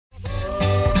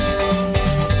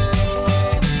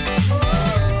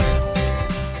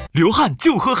流汗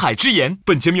就喝海之盐。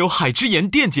本节目由海之盐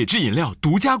电解质饮料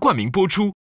独家冠名播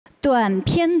出。短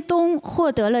片东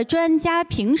获得了专家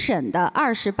评审的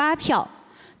28票。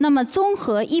那么，综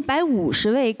合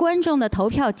150位观众的投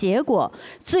票结果，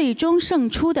最终胜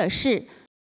出的是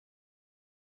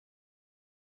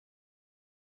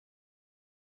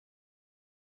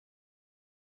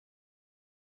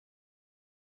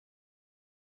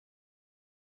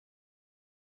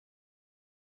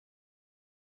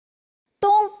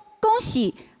东。恭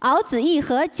喜敖子逸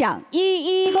和蒋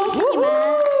依依，恭喜你们！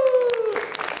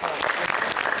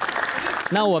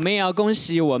那我们也要恭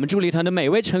喜我们助理团的每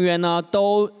位成员呢，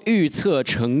都预测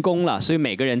成功了，所以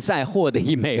每个人再获得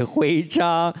一枚徽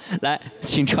章。来，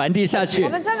请传递下去。我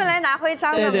们专门来拿徽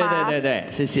章的吗？对，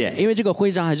谢谢。因为这个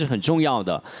徽章还是很重要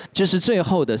的，这是最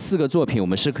后的4个作品，我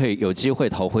们是可以有机会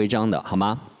投徽章的，好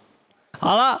吗？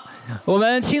好了，我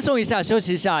们轻松一下，休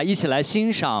息一下，一起来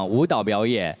欣赏舞蹈表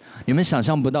演。你们想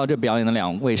象不到这表演的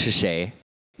2位是谁？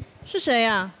是谁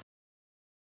呀？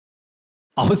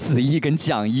敖子逸跟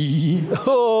蒋依依。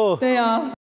对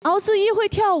呀。敖子逸会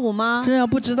跳舞吗？对呀，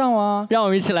不知道啊。让我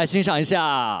们一起来欣赏一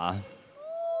下。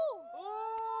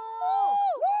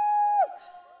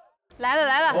来了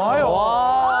来了！哇哟！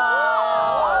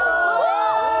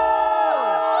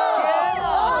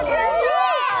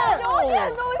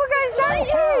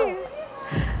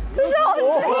这是敖子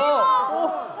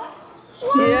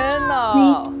逸！天哪！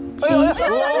哎呦！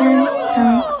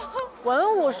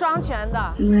文武双全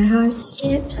的，认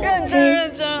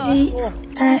真了。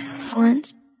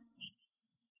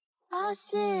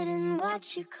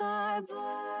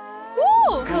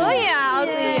哦，可以啊，敖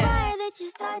子逸。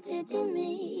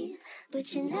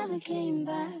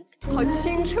好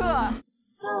清澈。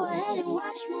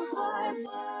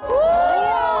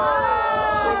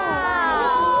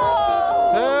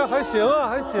哎，还行啊，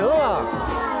还行啊。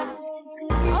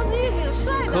敖子逸挺帅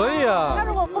的。可以啊。他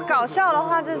如果不搞笑的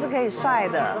话，这是可以帅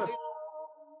的。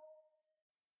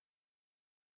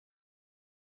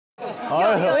起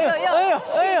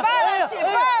范儿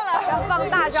了，要放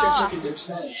大招了。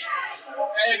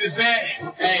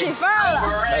起范儿了。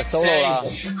来 solo 了。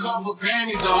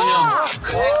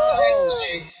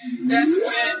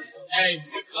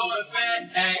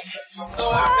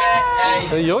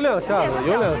有2下子，有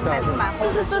2下子。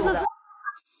这。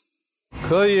可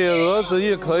以，敖子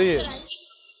逸可以。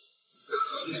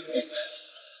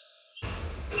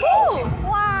哇！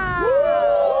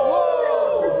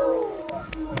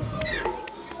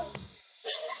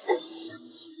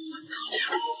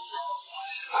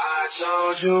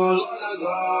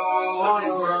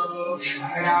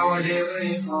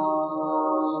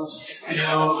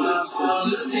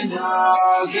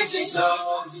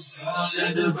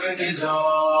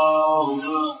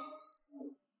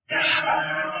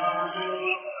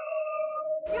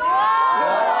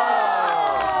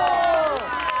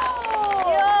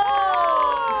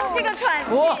这个喘气！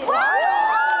哇！还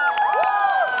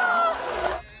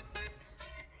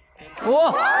有！哇！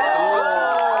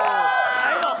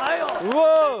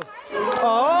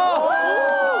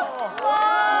啊！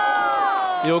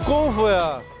有功夫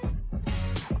呀！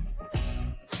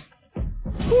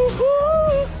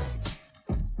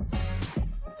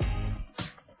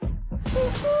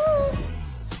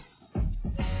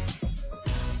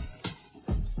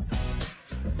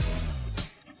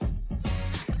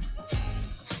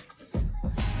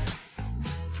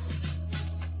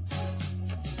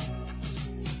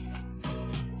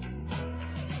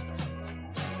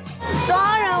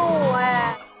双人舞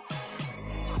哎！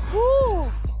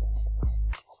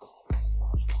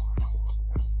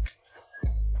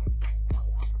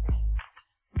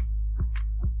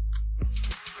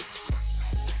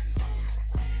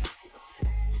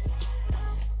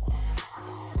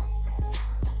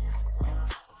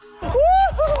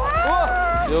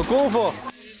有功夫。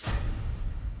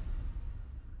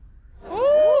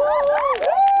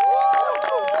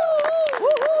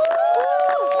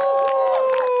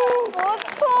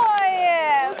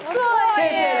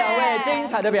精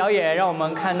彩的表演让我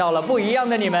们看到了不一样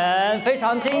的你们，非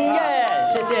常惊艳，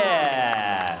谢谢。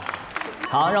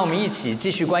好，让我们一起继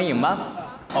续观影吧。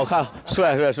好看，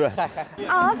帅。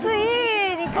敖子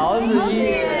逸，你敖子逸可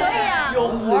以啊，有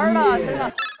活的身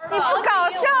上。你不搞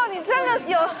笑，你真的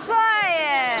有帅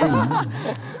耶！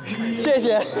谢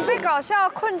谢。你被搞笑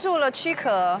困住了躯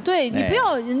壳。对你不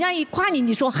要人家一夸你，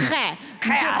你说嗨，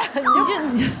你就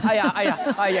哎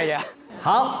呀。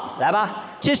好，来吧。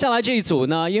接下来这一组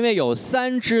呢，因为有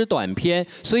3支短片，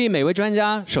所以每位专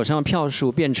家手上的票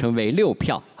数变成为6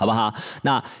票，好不好？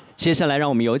那接下来让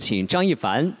我们有请张一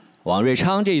凡、王瑞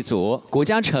昌这一组，谷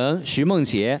嘉诚、徐梦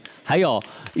洁，还有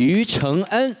于承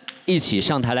恩一起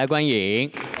上台来观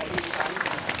影。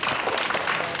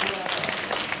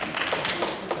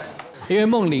因为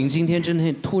梦玲今天真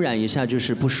的突然一下就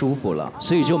是不舒服了，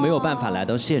所以就没有办法来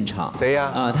到现场。谁呀？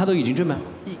啊，她都已经准备，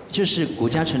就是谷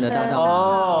嘉诚的搭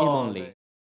档易梦玲。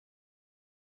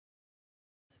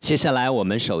接下来我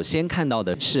们首先看到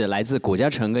的是来自谷嘉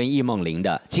诚跟易梦玲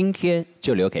的《今天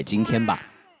就留给今天吧》。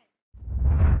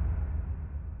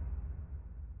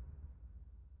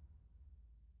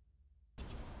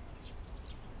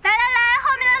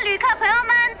旅客朋友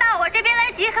们到我这边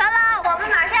来集合了，我们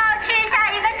马上要去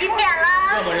下一个景点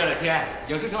了。这么热的天，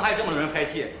影视城还有这么多人拍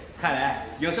戏，看来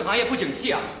影视行业不景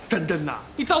气啊！真真呐，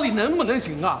你到底能不能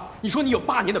行啊？你说你有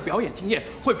8年的表演经验，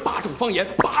会8种方言、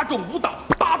8种舞蹈、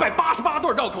888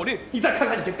段绕口令，你再看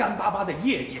看你这干巴巴的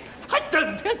业绩，还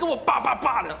整天跟我叭叭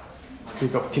叭的。你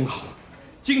给我听好了，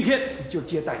今天你就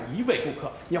接待1位顾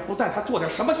客，你要不带他做点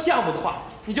什么项目的话，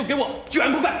你就给我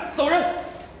卷铺盖走人。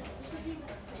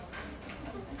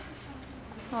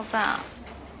 老板，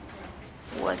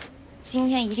我今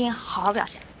天一定好好表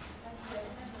现。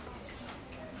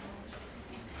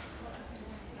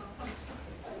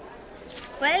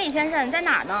喂，李先生，你在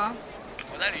哪儿呢？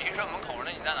我在旅行社门口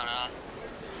呢，你在哪儿啊？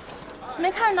怎么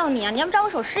没看到你啊？你要不招个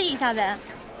手示意一下呗？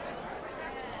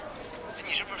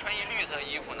你是不是穿一绿色的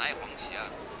衣服，拿一黄旗啊？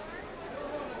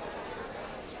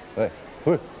哎，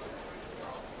喂。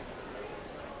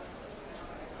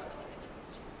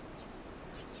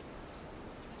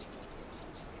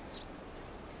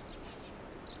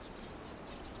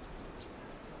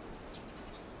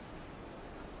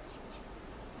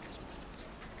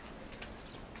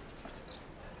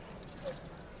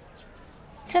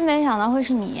 真没想到会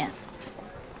是你，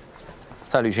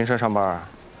在旅行社上班？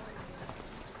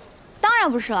当然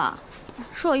不是了，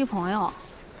是我一朋友，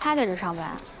他在这上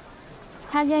班。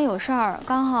他今天有事儿，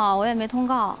刚好我也没通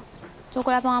告，就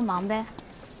过来帮忙呗。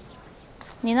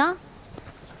你呢？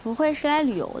不会是来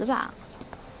旅游的吧？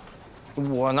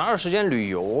我哪有时间旅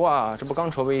游啊？这不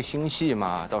刚筹备一新戏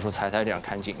吗？到时候踩踩点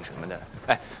看景什么的。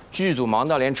哎，剧组忙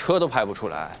到连车都排不出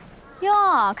来。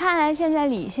 哟，看来现在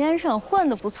李先生混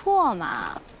得不错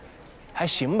嘛。还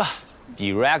行吧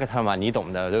 ，director 嘛，你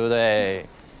懂的，对不对？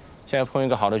现在碰一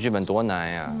个好的剧本多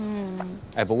难呀。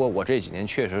哎，不过我这几年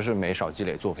确实是没少积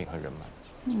累作品和人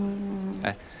脉。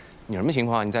哎，你什么情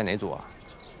况？你在哪组啊？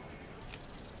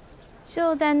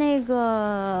就在那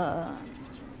个，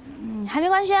还没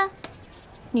官宣，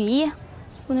女一，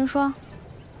不能说，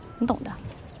你懂的。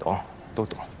懂，都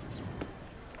懂。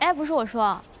哎，不是我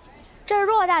说。 这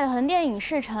偌大的横店影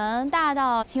视城，大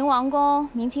到秦王宫、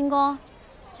明清宫，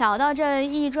小到这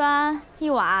一砖一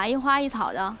瓦、一花一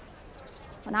草的，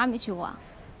我哪儿没去过啊？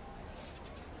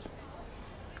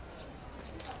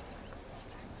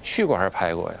去过还是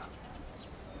拍过呀？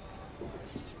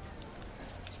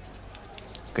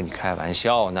跟你开玩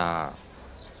笑呢。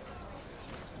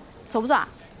走不走啊？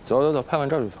走走走，拍完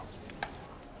照就走。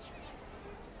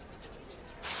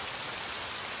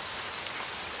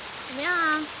 怎么样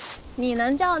啊？你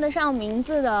能叫得上名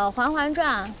字的《环环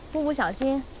转》《步步小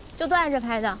心》，就都在这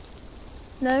拍的，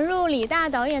能入李大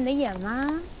导演的眼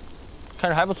吗？看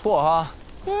着还不错哈。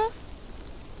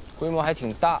规模还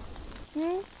挺大。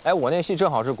哎，我那戏正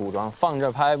好是古装，放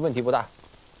这拍问题不大。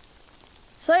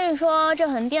所以说这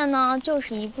横店呢，就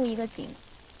是一步一个景。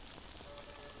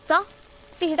走，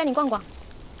继续带你逛逛。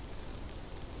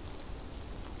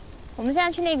我们现在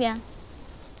去那边，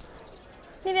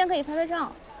那边可以拍拍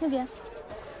照，那边。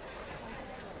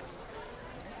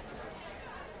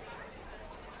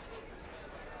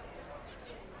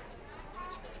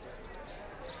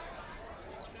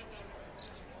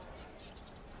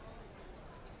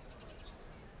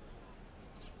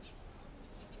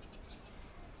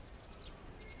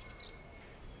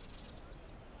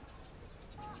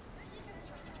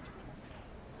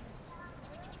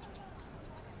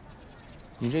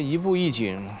 你这一步一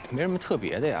景没什么特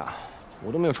别的呀，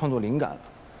我都没有创作灵感了。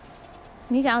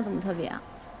你想要怎么特别啊？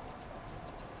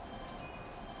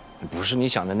不是你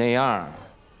想的那样。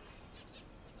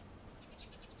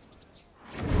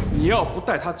你要不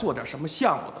带他做点什么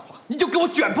项目的话，你就给我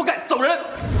卷铺盖走人。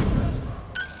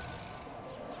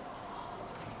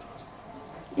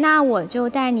那我就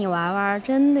带你玩玩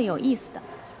真的有意思的。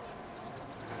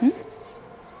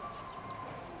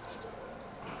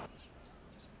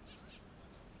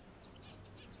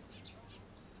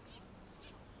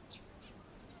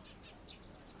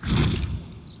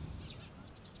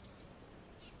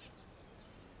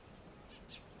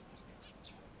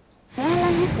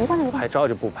你过来，你过来。拍照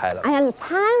就不拍了。哎呀，你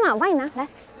拍嘛，我帮你拿来。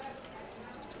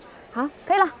好，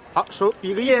可以了。好，手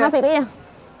比个耶。好，比个耶。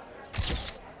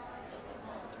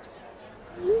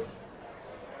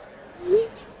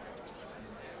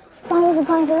不好意思，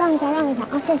不好意思，让一下，让一下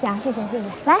啊！谢谢啊，谢谢，谢谢。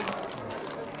来，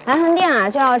来横店啊，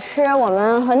就要吃我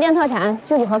们横店特产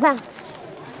就地盒饭。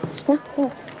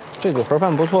这组盒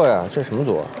饭不错呀，这什么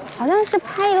组？好像是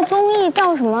拍一个综艺，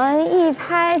叫什么“一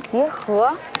拍即合”。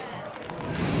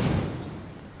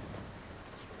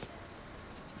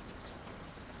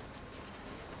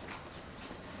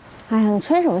哎呀，你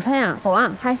吹什么吹啊？走了，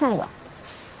拍下一个。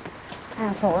哎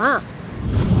呀，走了。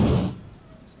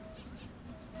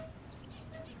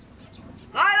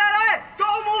来，招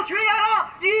募群演了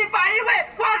101位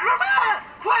挂盒饭，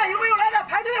快，有没有来的？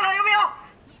排队了，有没有？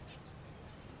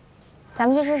咱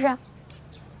们去试试。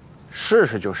试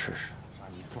试就试试。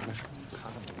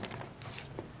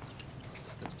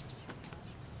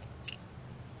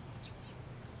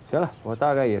行了，我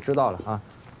大概也知道了啊。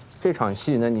这场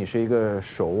戏呢，你是一个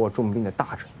手握重兵的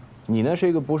大臣，你呢是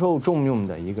一个不受重用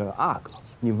的一个阿哥，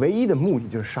你唯一的目的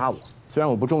就是杀我。虽然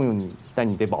我不重用你，但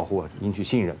你得保护我，赢取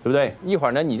信任，对不对？一会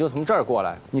儿呢，你就从这儿过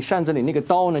来，你扇子里那个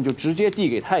刀呢，就直接递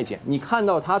给太监。你看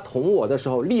到他捅我的时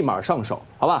候，立马上手，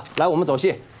好吧？来，我们走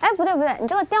戏。哎，不对，你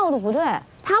这个调度不对，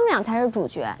他们俩才是主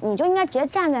角，你就应该直接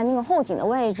站在那个后景的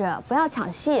位置，不要抢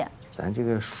戏。咱这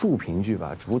个竖屏剧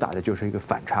吧，主打的就是一个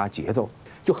反差节奏，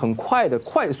就很快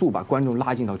速把观众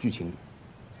拉进到剧情里。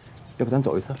要不咱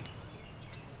走一次？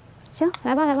行，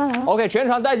来吧。OK， 全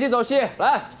场待机走戏，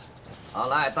来。好，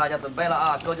来，大家准备了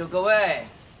啊，各就各位。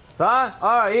3、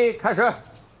2、1，开始。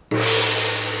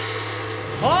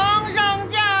皇上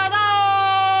驾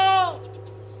到！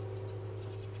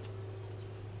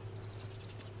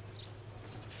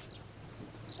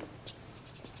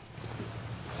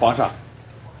皇上，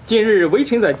近日为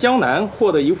臣在江南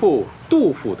获得一幅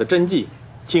杜甫的真迹，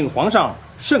请皇上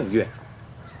圣阅。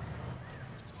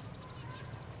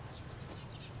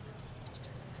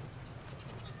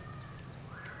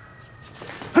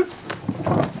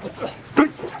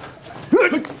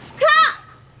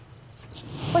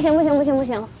不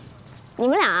行，你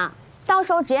们俩到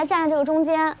时候直接站在这个中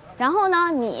间，然后呢，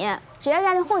你直接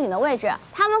站在后景的位置，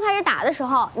他们开始打的时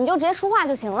候，你就直接说话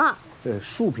就行了。对，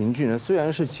竖屏剧呢，虽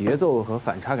然是节奏和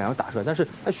反差感要打出来，但是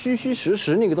它虚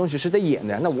实那个东西是得演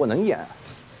的呀，那我能演？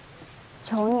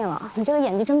求你了，你这个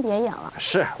演技真别演了。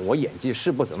是我演技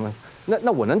是不怎么，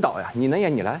那我能导呀，你能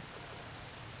演，你来。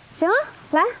行啊，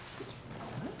来。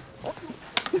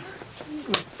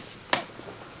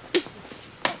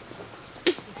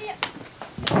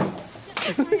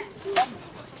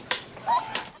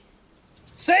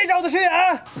谁找的群演？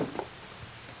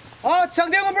啊，抢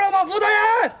电我不知道吗？副导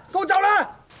演，给我找来！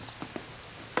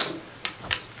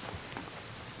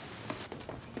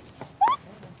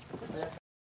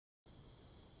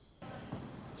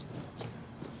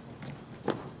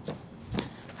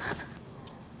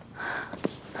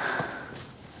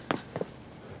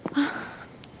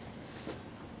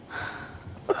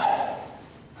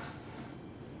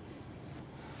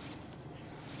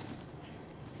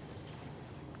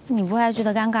你不会觉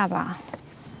得尴尬吧？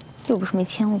又不是没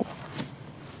牵过。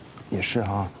也是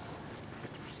哈，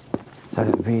咱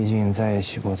俩毕竟在一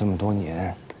起过这么多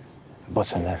年，不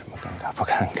存在什么尴尬不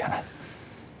尴尬。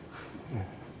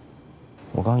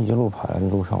我刚一路跑来的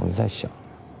路上，我就在想，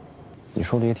你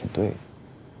说的也挺对的。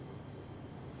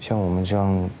像我们这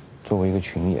样作为一个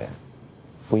群演，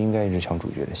不应该一直抢主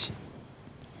角的戏。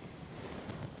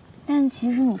但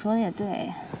其实你说的也对，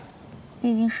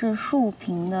毕竟是竖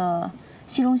屏的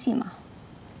戏中戏嘛，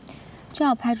就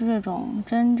要拍出这种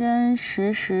真真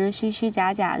实实、虚虚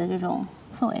假假的这种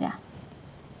氛围感。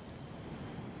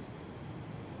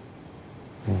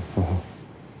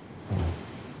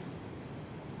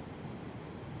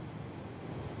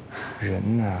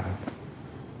人呐，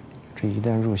这一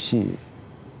旦入戏，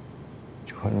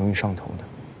就很容易上头的。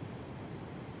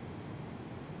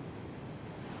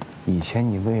以前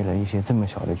你为了一些这么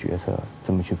小的角色，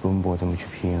这么去奔波，这么去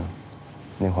拼，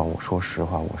那会儿我说实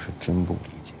话，我是真不理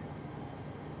解。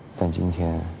但今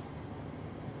天，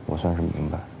我算是明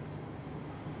白。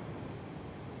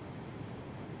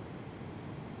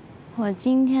我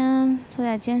今天坐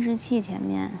在监视器前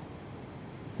面，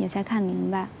也才看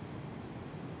明白，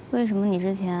为什么你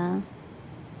之前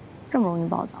这么容易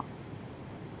暴躁，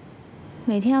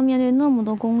每天要面对那么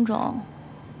多工种，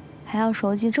还要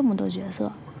熟记这么多角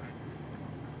色，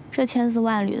这千丝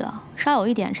万缕的，稍有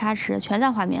一点差池，全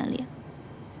在画面里，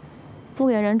不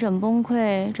给人整崩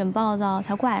溃、整暴躁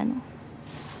才怪呢。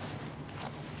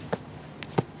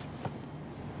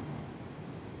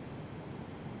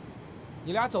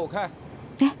你俩走开。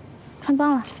哎，穿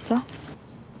帮了，走。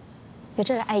别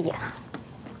这人碍眼。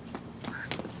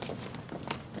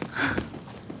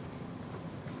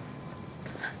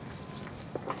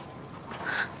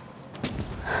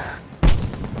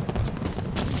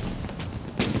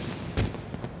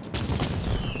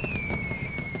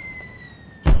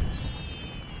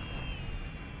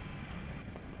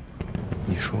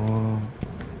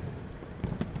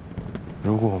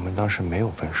如果我们当时没有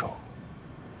分手，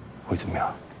会怎么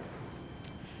样？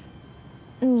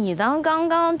你当刚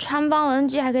刚穿帮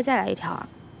NG 还可以再来一条啊？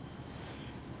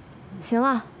行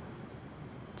了，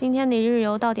今天的一日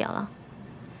游到点了，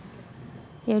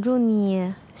也祝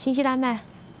你心系大卖。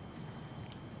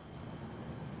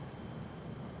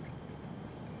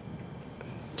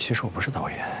其实我不是导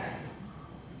演，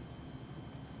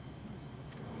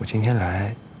我今天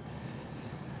来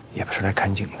也不是来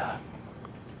看景的，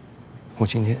我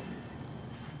今天。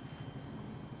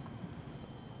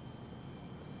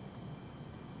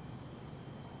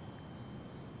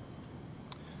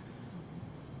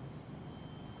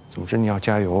 总之，你要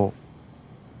加油，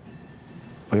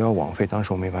不要枉费当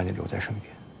时我没把你留在身边。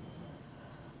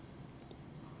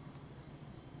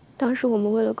当时我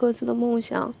们为了各自的梦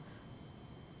想，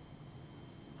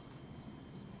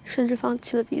甚至放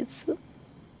弃了彼此。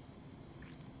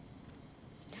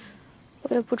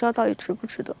我也不知道到底值不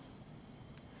值得，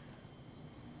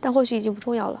但或许已经不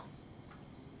重要了。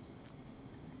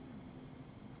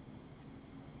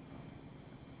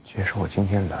其实我今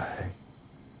天来。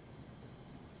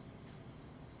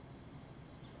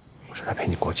 我是来陪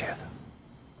你过节的。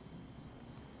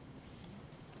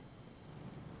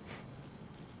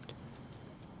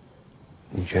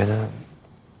你觉得？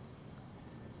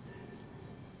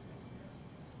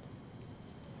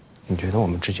你觉得我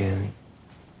们之间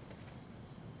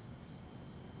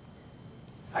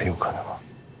还有可能吗？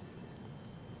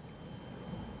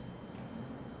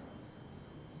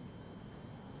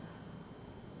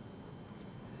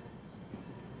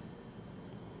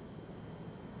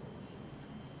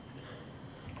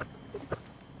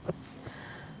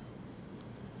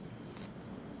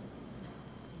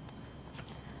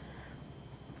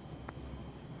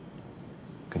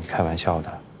跟你开玩笑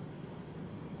的。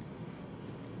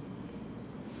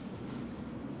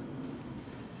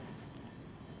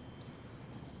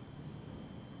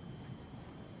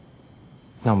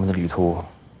那我们的旅途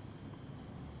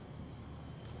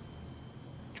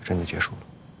就真的结束了。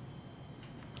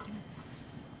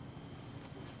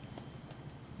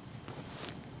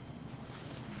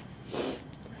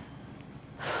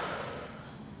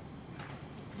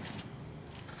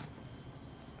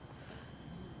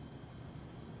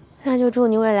那就祝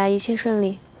你未来一切顺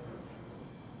利。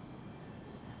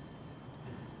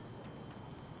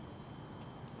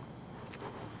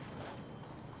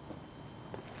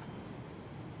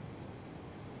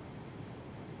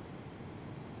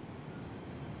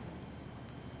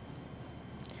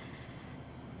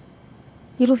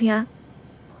一路平安。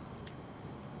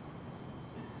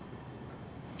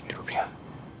一路平安。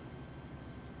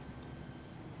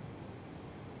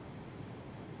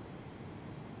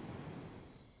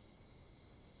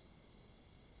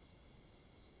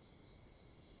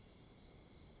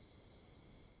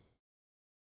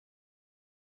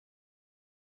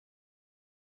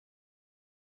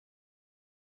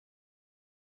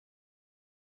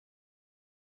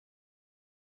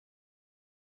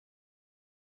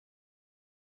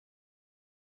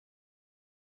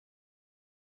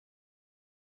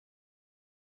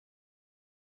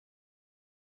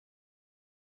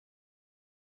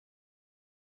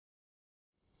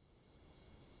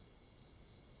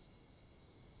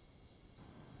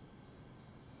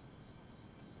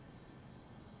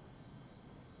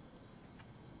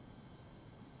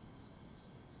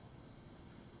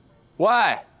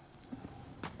喂，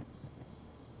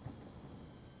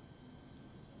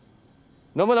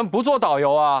能不能不做导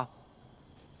游啊？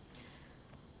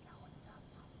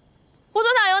不做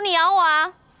导游你养我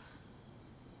啊？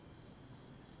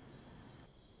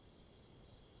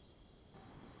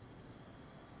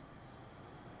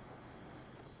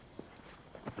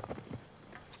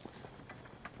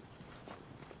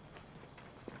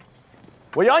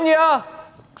我养你啊！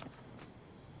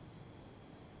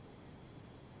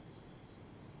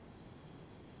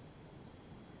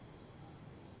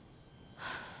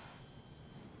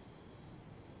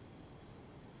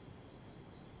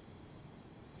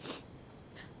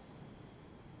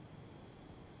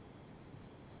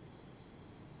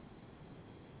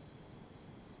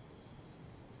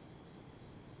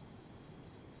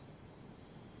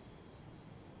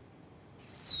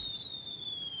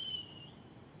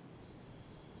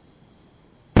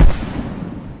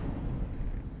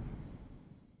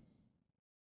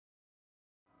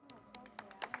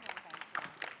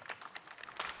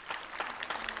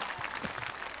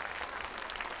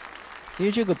 其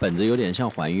实这个本子有点像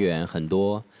还原很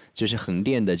多，就是横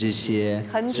店的这些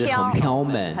就是横漂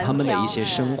们他们的一些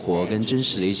生活跟真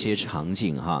实的一些场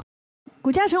景哈。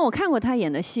谷嘉诚，我看过他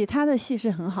演的戏，他的戏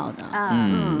是很好的。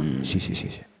嗯，谢谢谢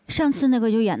谢。上次那个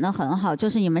就演得很好，就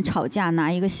是你们吵架拿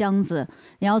一个箱子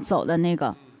你要走的那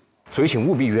个。所以请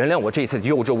务必原谅我这一次的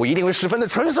幼稚，我一定会十分的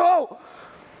成熟。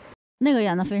那个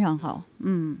演得非常好，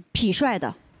痞帅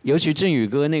的。尤其振宇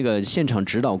哥那个现场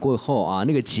指导过后啊，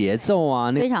那个节奏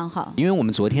啊，非常好。因为我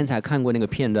们昨天才看过那个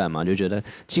片段嘛，就觉得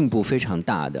进步非常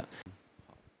大的。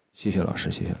谢谢老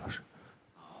师，谢谢老师。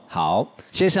好，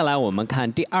接下来我们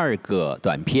看第2个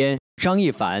短片，张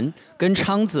一凡跟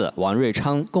昌子、王瑞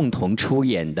昌共同出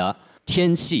演的《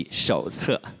天气手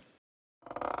册》。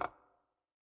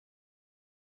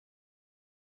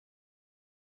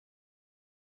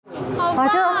哇，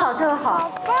这个好，这个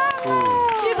好，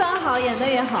剧本好，演的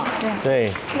也好，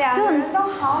对，两个人都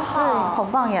好好，好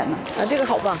棒演的啊，这个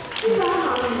好棒，这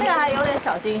个还有点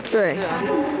小惊喜，对，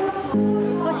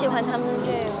我喜欢他们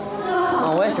这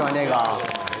个，我也喜欢这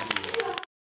个。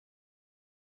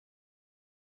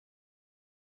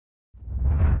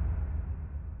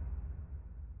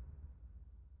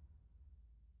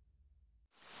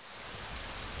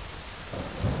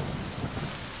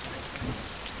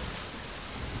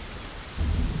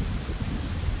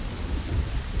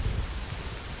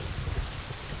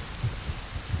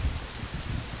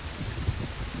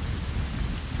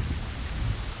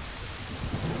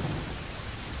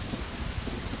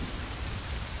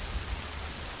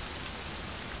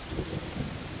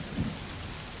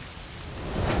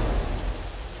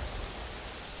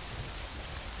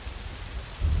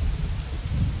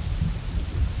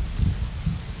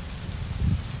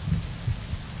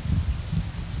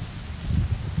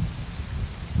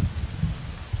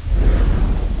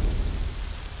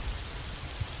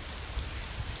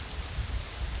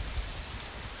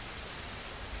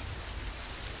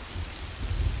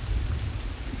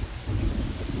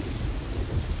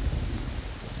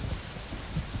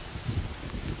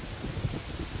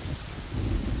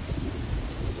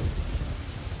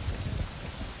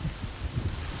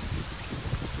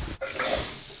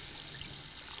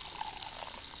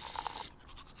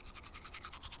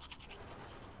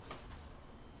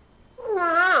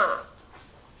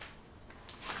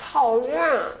讨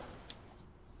厌。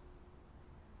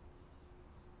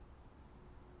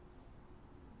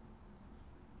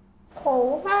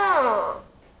红饭，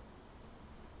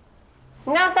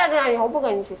你要再这样，以后不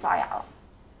跟你一起刷牙了。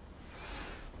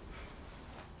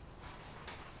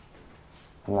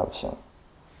那不行，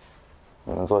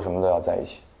你们做什么都要在一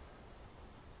起。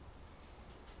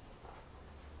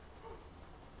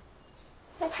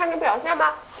那看你表现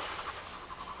吧。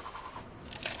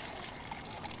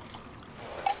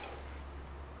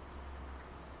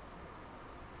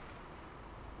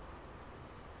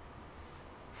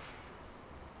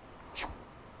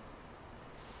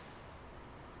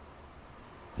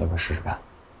要不要试试看？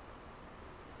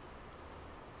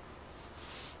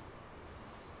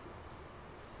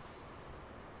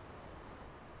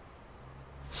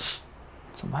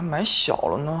怎么还买小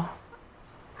了呢？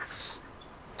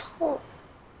痛。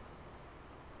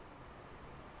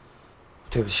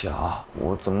对不起啊，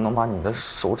我怎么能把你的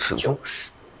手尺寸？就是，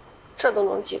这都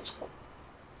能记错。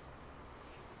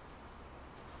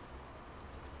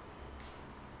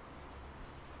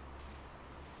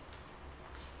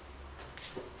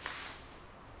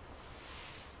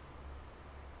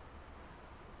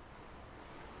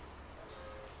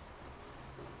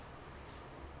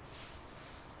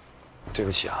对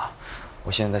不起啊，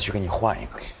我现在再去给你换一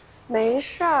个。没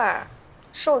事儿，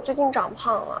是我最近长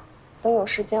胖了，等有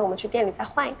时间我们去店里再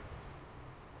换一个。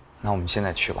那我们现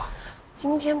在去吧。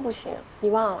今天不行，你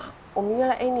忘了，我们约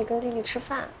了 Amy 跟丽丽吃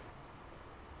饭。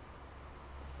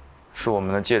是我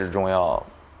们的戒指重要，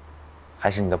还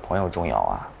是你的朋友重要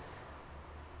啊？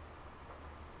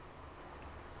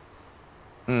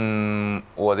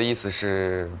我的意思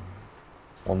是，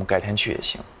我们改天去也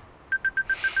行。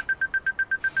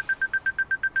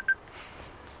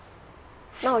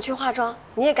那我去化妆，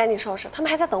你也赶紧收拾，他们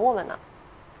还在等我们呢。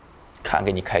看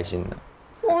给你开心的。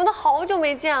我们都好久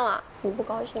没见了，你不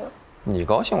高兴？你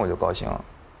高兴我就高兴了。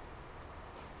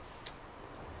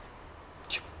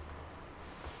去。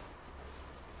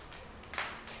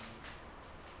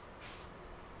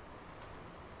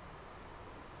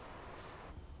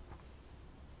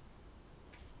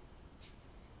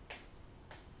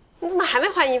你怎么还没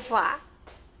换衣服啊？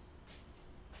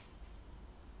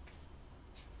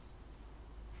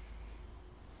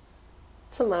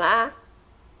怎么啦？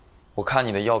我看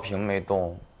你的药瓶没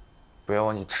动，不要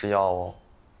忘记吃药哦。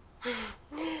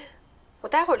我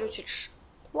待会儿就去吃，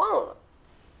忘了。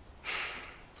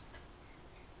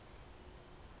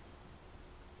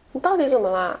你到底怎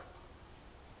么啦？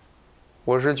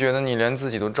我是觉得你连自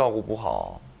己都照顾不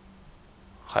好，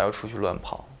还要出去乱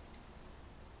跑。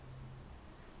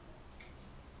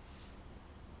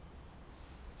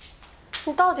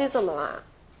你到底怎么了？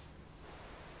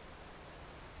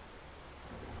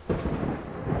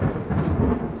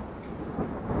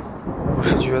我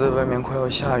是觉得外面快要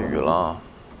下雨了，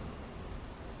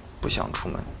不想出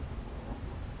门。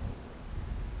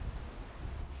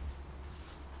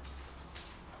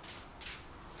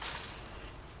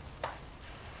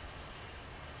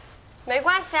没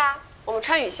关系啊，我们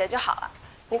穿雨鞋就好了。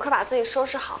你快把自己收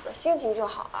拾好了，心情就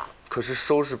好了。可是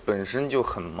收拾本身就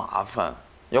很麻烦，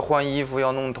要换衣服，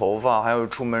要弄头发，还要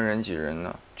出门人挤人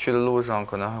呢。去的路上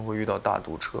可能还会遇到大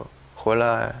堵车，回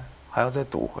来还要再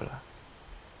堵回来，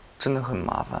真的很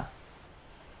麻烦。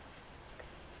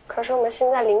可是我们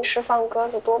现在临时放鸽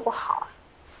子多不好啊！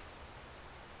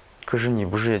可是你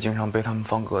不是也经常被他们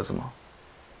放鸽子吗？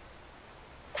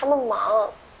他们忙，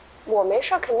我没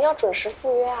事肯定要准时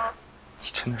赴约啊。你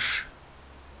真的是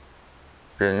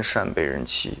人善被人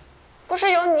欺。不是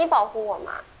有你保护我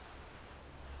吗？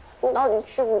你到底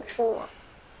去不去呢？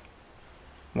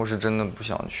我是真的不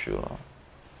想去了。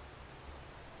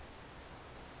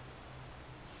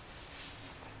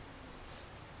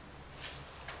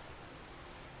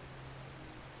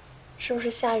是不是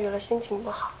下雨了，心情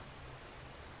不好？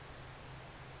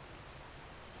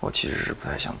我其实是不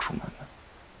太想出门的。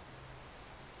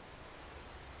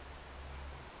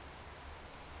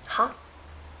好，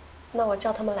那我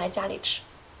叫他们来家里吃，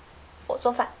我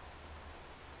做饭。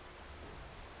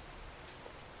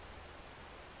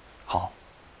好，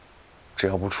只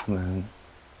要不出门，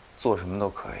做什么都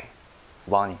可以，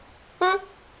我帮你。嗯。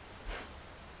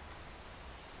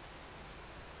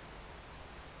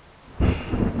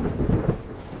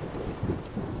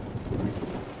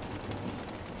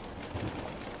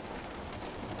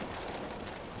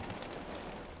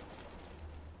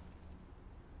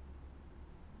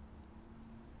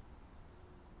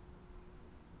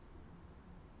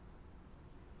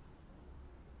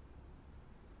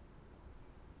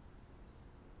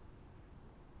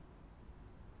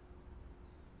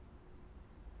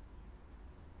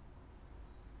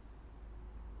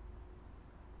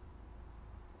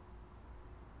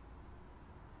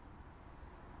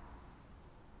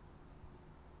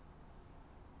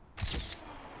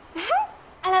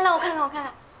来来，我看看，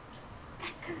看。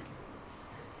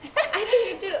哎，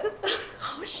这个，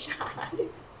好傻呀！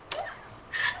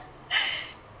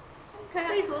看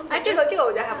看，哎，这个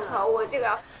我觉得还不错。我这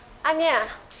个，阿念，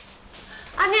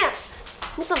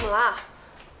你怎么了？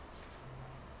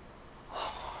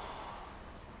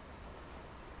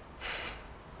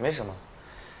没什么，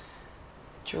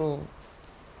就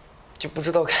不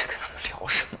知道该跟他们聊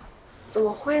什么。怎么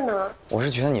会呢？我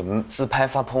是觉得你们自拍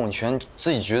发朋友圈，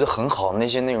自己觉得很好的那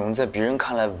些内容，在别人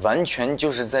看来完全就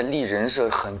是在立人设，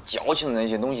很矫情的那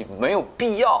些东西，没有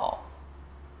必要。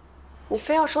你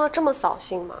非要说的这么扫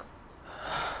兴吗？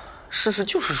事实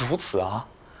就是如此啊。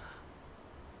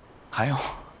还有，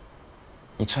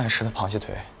你最爱吃的螃蟹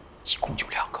腿，一共就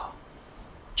2个，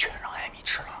全让艾米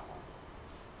吃了。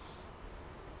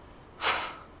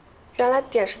原来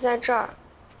点是在这儿，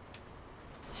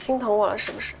心疼我了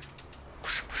是不是？不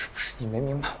是，你没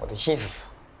明白我的意思。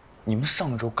你们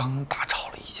上周刚刚大吵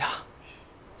了一架，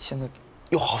现在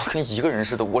又好的跟一个人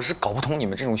似的，我是搞不懂你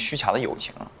们这种虚假的友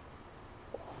情啊。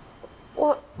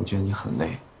我觉得你很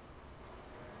累，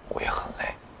我也很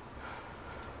累。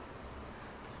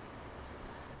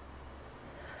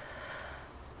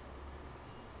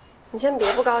你先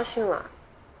别不高兴了，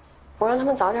我让他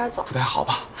们早点走。不太好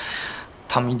吧？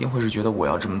他们一定会是觉得我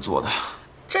要这么做的。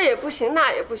这也不行，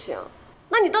那也不行。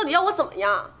那你到底要我怎么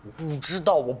样？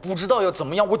我不知道要怎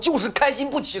么样，我就是开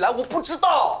心不起来，我不知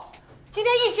道。今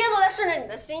天一天都在顺着你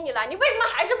的心意来，你为什么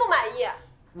还是不满意？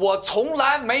我从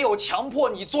来没有强迫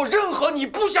你做任何你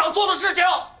不想做的事情。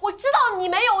我知道你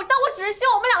没有，但我只是希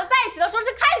望我们两个在一起的时候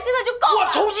是开心的就够了。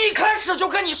我从一开始就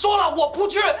跟你说了，我不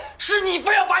去，是你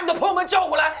非要把你的朋友们叫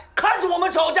回来，看着我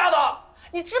们吵架的。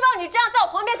你知不知道你这样在我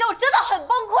朋友面前，我真的很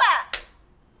崩溃。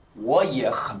我也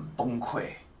很崩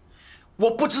溃，我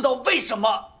不知道为什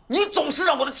么你总是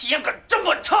让我的体验感这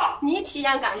么差。你体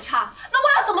验感差，那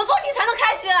我要怎么做你才能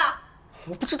开心啊？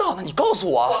我不知道，那你告诉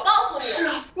我。我告诉你，是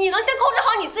啊，你能先控制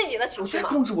好你自己的情绪吗？我在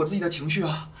控制我自己的情绪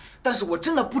啊，但是我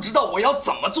真的不知道我要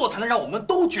怎么做才能让我们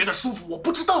都觉得舒服。我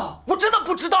不知道，我真的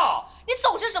不知道。你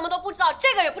总是什么都不知道，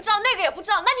这个也不知道，那个也不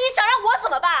知道，那你想让我怎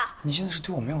么办？你现在是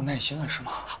对我没有耐心了是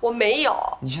吗？我没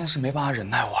有。你现在是没办法忍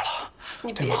耐我了。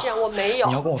你别这样，我没有。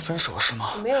你要跟我分手是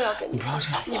吗？我没有要跟你。你不要这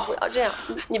样，你不要这样，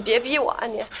你别逼我啊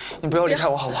你！你不要离开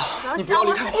我好不好？你不要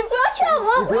离开我！你不要吓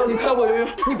我！你不要离开我，悠悠！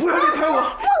你不要离开我！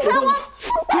放开我！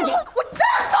放开我！我真的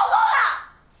受够了！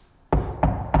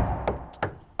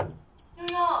悠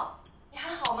悠，你还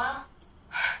好吗？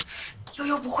悠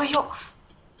悠不会又……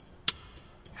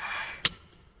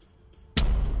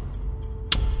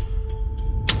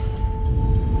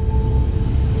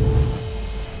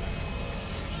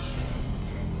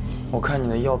看你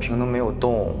的药瓶都没有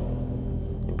动，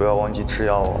你不要忘记吃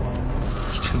药哦。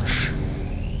你真的是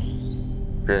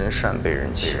人善被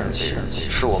人欺，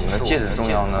是我们的戒指重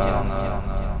要呢，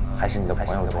还是你的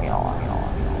朋友重要啊？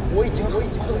我已经控制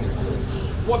自己。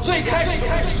我最开始就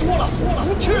跟你说了，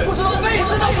不去，不知道为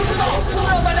什么不知道，不能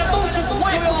让大家都去，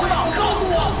我也不知道。告诉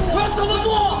我，我要怎么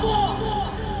做？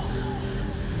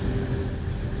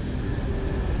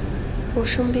我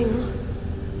生病了，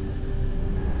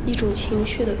一种情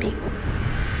绪的病。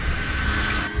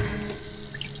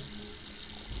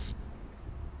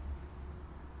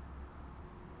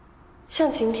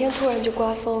像晴天突然就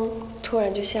刮风，突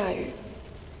然就下雨，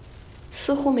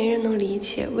似乎没人能理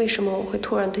解为什么我会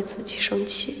突然对自己生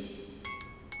气，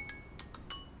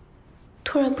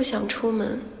突然不想出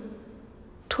门，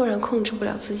突然控制不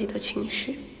了自己的情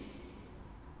绪，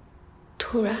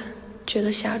突然觉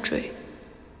得下坠。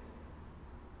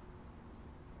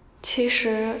其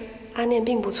实阿念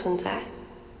并不存在，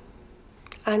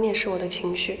阿念是我的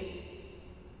情绪。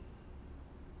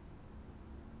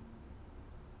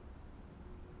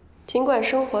尽管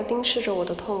生活盯视着我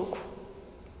的痛苦，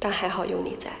但还好有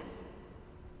你在。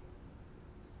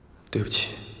对不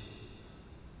起，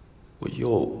我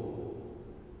又……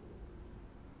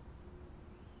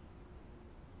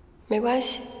没关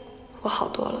系，我好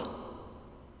多了。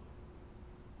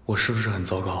我是不是很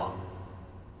糟糕？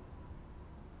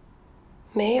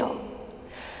没有，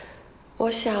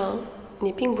我想你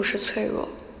并不是脆弱，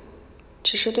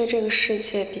只是对这个世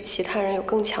界比其他人有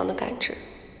更强的感知。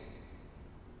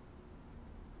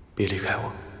别离开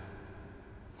我，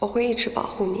我会一直保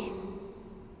护你，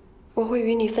我会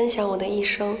与你分享我的一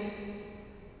生。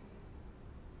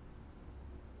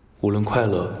无论快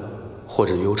乐或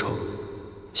者忧愁，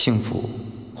幸福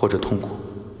或者痛苦，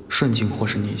顺境或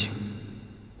是逆境，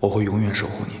我会永远守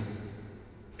护你。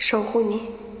守护你，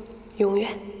永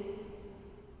远。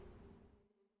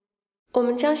我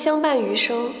们将相伴余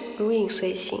生，如影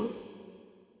随形。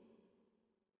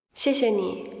谢谢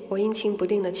你，我阴晴不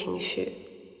定的情绪。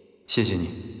谢谢你，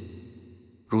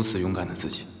如此勇敢的自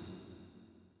己。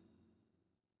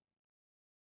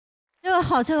这个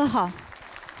好，这个好，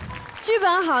剧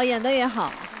本好，演的也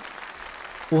好。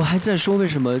我还在说为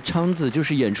什么昌子就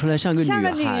是演出来像个女孩子，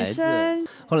像个女生，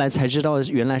后来才知道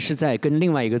原来是在跟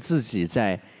另外一个自己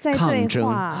在抗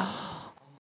争。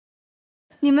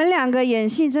你们两个演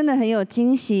戏真的很有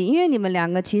惊喜，因为你们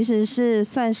两个其实是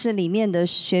算是里面的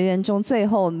学员中最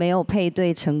后没有配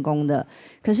对成功的，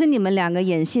可是你们两个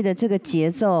演戏的这个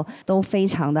节奏都非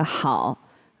常的好，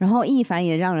然后亦凡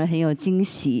也让人很有惊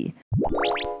喜。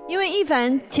因为亦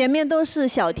凡前面都是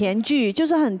小甜剧，就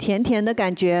是很甜甜的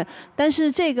感觉，但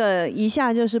是这个一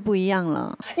下就是不一样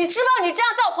了。你知道你这样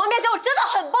在我旁边前，我真的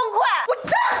很崩溃，我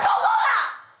真的受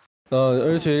够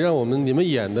了。而且你们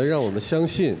演的让我们相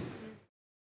信。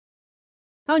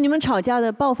然后你们吵架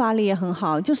的爆发力也很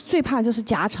好，就是最怕就是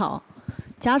假吵，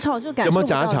假吵就感受不到。怎么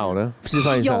假吵呢？示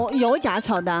范一下。有假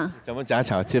吵的。怎么假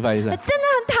吵？示范一下。真的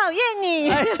很讨厌你。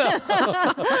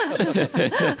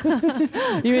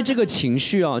因为这个情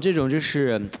绪啊，这种就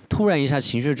是突然一下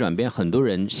情绪的转变，很多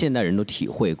人现代人都体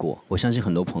会过，我相信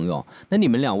很多朋友。那你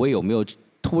们两位有没有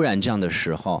突然这样的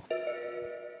时候，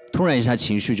突然一下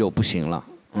情绪就不行了？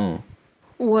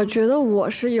我觉得我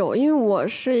是有，因为我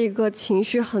是一个情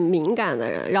绪很敏感的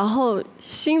人，然后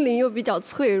心灵又比较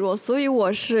脆弱，所以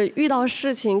我是遇到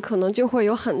事情可能就会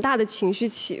有很大的情绪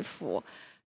起伏。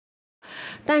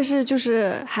但是就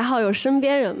是还好有身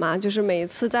边人嘛，就是每一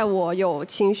次在我有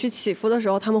情绪起伏的时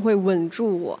候，他们会稳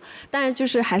住我，但是就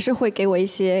是还是会给我一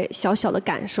些小小的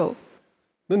感受。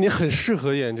那你很适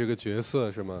合演这个角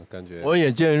色是吗？感觉我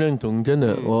也这样认同，真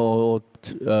的，我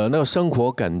那个生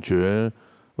活感觉。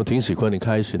我挺喜欢你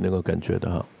开始那个感觉的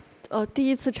哈。第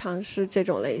一次尝试这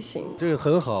种类型，这个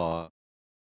很好啊。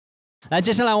来，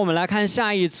接下来我们来看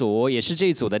下一组，也是这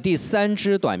一组的第3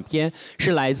支短片，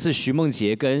是来自徐梦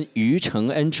洁跟于承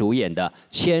恩主演的《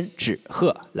千纸鹤》。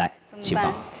来，请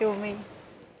放。救命！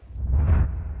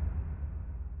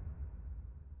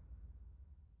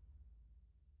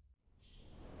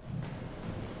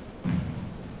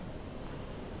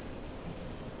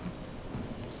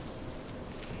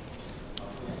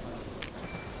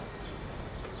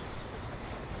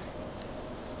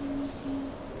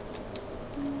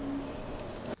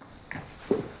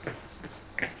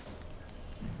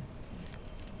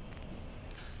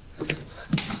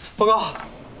报告。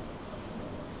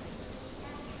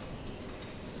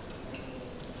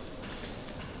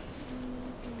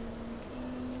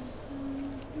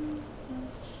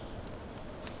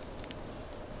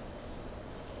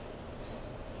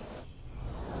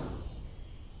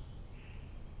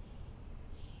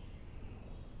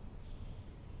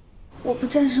我不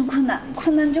战胜困难，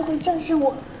困难就会战胜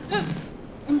我。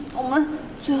我们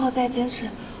最后再坚持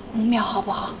5秒，好不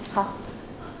好？好。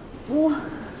5、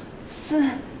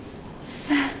4、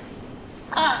3、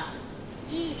2、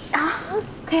1啊！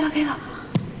可以了，可以了。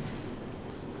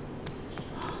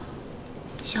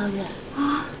小雨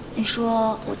啊，你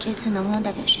说我这次能不能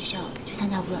代表学校去参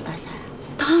加舞蹈大赛啊？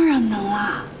当然能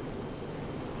啦！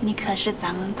你可是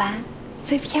咱们班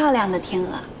最漂亮的天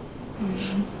鹅。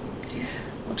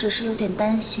我只是有点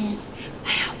担心。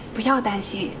哎呀，不要担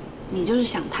心，你就是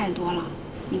想太多了，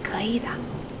你可以的。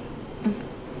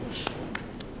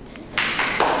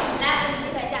来，我们集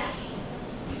合一下。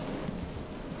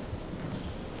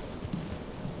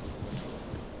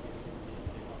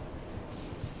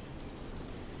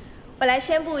我来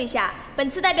宣布一下，本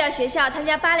次代表学校参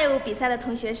加芭蕾舞比赛的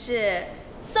同学是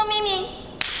宋明明。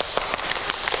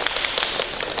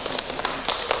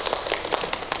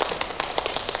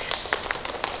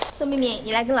宋明明，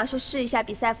你来跟老师试一下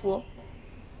比赛服，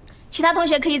其他同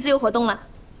学可以自由活动了。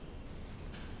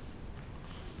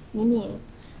明明，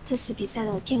这次比赛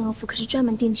的天鹅服可是专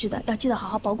门定制的，要记得好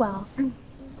好保管哦。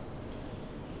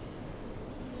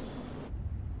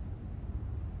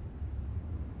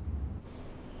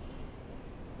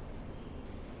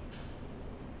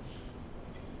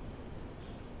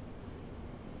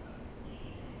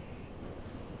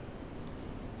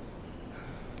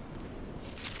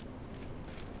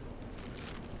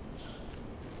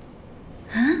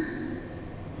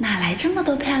哪来这么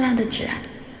多漂亮的纸啊？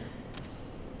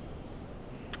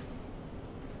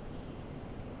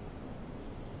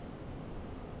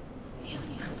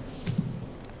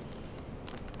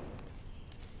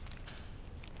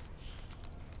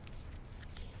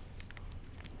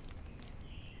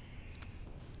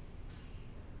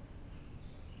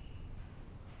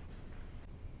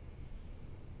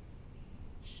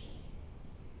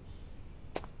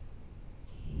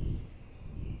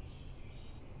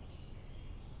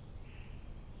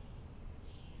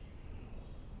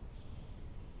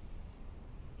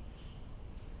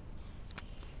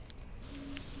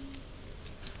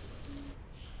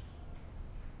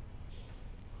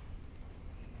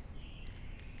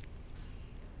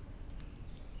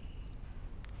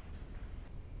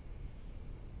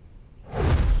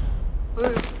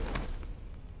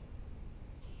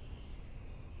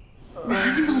哪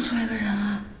里冒出来个人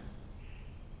啊？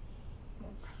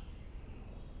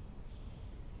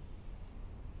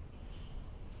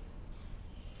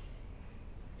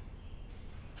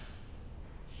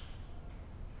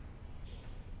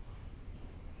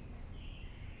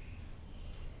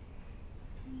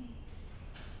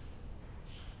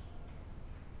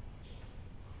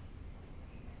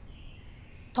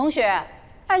同学，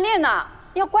暗恋呢，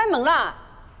要关门了。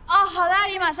哦，好的，阿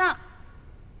姨，马上。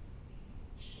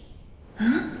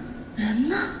人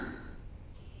呢？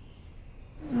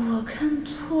我看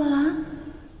错了。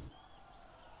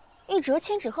一折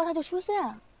千纸鹤它就出现，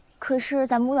可是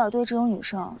咱们舞蹈队只有女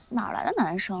生，哪来的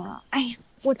男生啊？哎呀，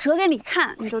我折给你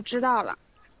看，你就知道了。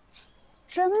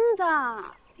真的。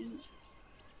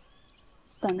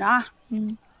等着啊。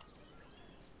噔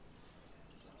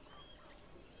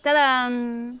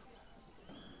噔。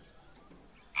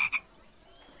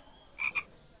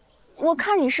我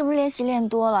看你是不是练习练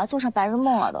多了，做成白日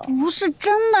梦了都？不是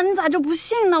真的，你咋就不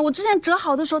信呢？我之前折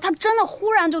好的时候，它真的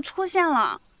忽然就出现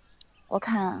了。我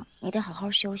看你得好好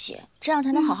休息，这样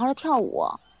才能好好的跳舞。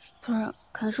不是，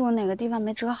可能是我哪个地方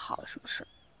没折好，是不是？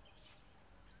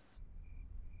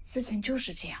事情就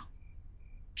是这样，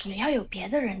只要有别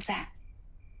的人在，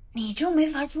你就没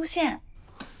法出现。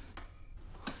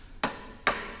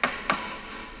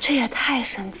这也太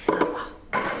神奇了吧！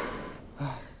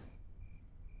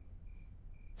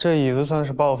这椅子算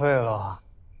是报废了。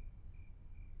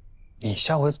你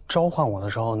下回召唤我的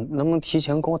时候，能不能提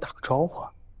前跟我打个招呼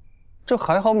啊？这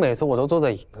还好，每次我都坐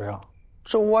在椅子上，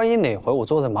这万一哪回我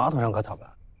坐在马桶上可咋办？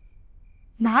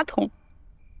马桶？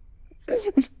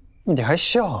你还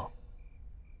笑？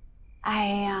哎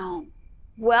呀，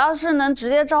我要是能直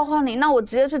接召唤你，那我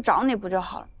直接去找你不就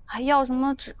好了？还要什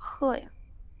么纸鹤呀？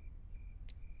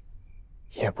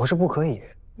也不是不可以。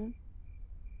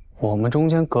我们中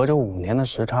间隔着5年的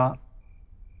时差，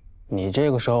你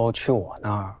这个时候去我那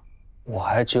儿，我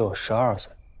还只有12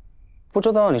岁，不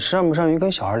知道你善不善于跟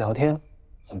小孩聊天，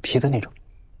很皮的那种。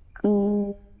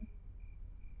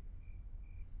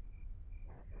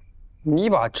你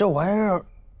把这玩意儿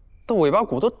的尾巴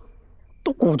骨都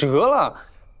骨折了，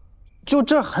就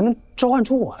这还能召唤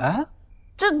出我来？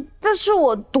这是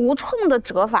我独创的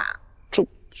折法。这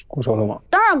骨折了吗？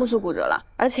当然不是骨折了，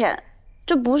而且。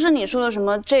这不是你说的什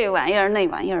么这玩意儿那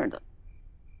玩意儿的，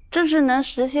这是能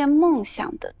实现梦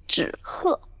想的纸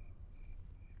鹤。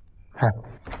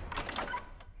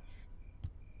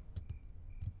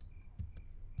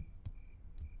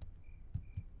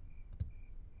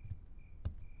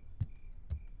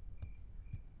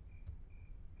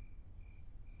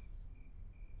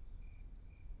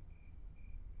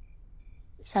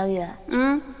小雨，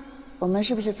我们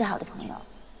是不是最好的朋友？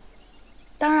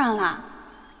当然啦。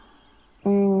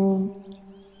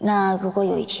那如果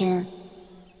有一天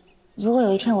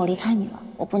我离开你了，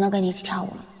我不能跟你一起跳舞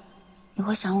了，你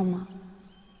会想我吗？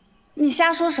你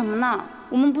瞎说什么呢？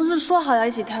我们不是说好要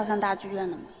一起跳上大剧院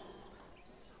的吗？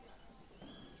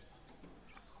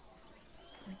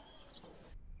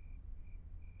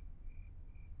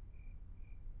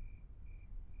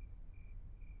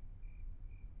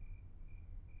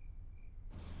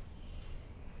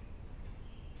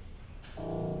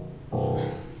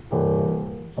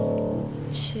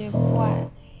奇怪，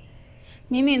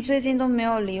敏敏最近都没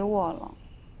有理我了，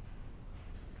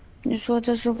你说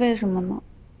这是为什么呢？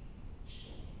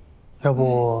要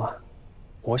不，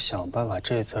我想办法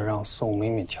这次让宋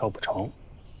敏敏跳不成，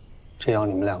这样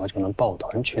你们两个就能抱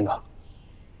团取暖。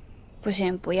不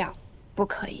行，不要，不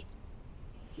可以。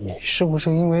你是不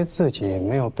是因为自己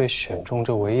没有被选中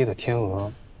这唯一的天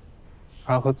鹅，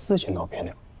而和自己闹别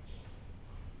扭？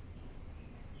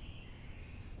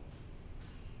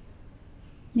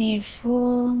你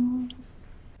说，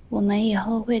我们以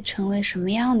后会成为什么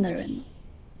样的人呢？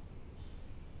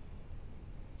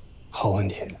好问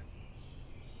题。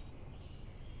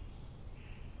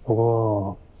不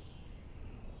过，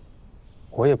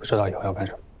我也不知道以后要干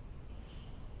什么。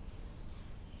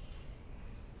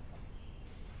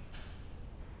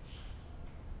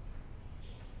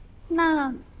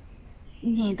那，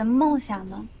你的梦想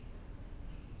呢？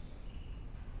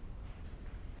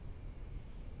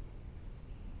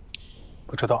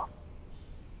不知道。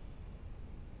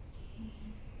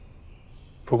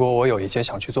不过我有一件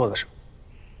想去做的事。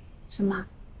什么？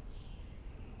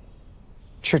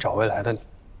去找未来的你。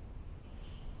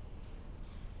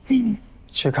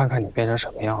去看看你变成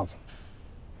什么样子。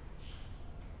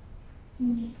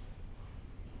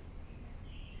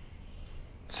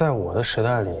在我的时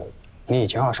代里，你已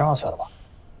经22岁了吧？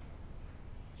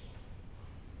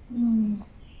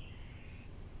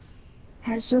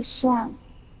还是算了。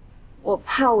我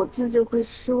怕我自己会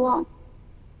失望。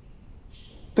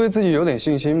对自己有点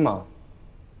信心嘛。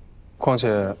况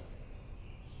且，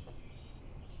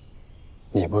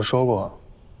你不是说过，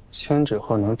千纸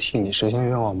鹤能替你实现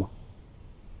愿望吗？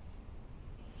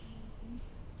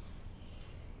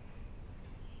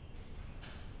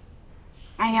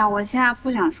哎呀，我现在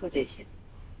不想说这些，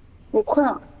我困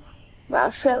了，我要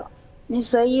睡了。你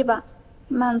随意吧，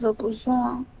慢走不送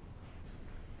啊。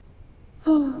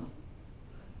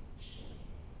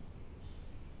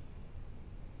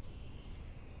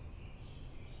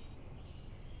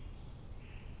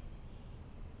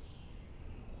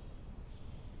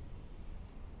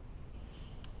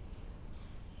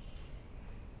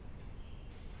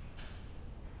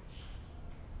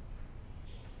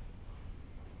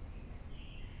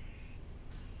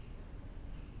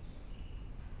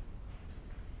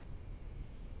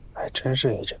还真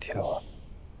是一只天鹅。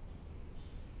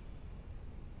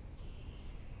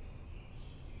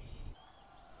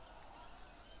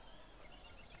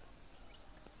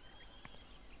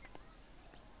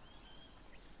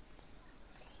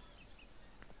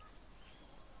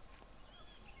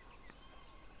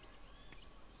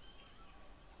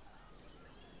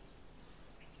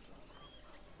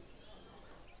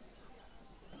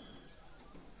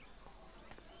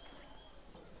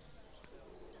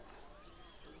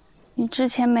你之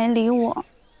前没理我，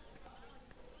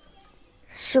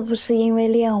是不是因为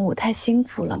练舞太辛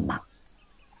苦了嘛？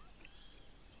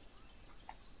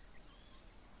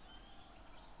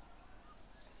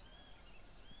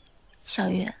小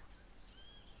雨，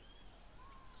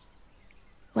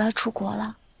我要出国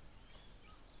了。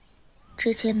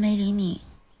之前没理你，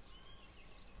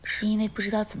是因为不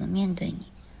知道怎么面对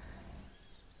你。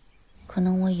可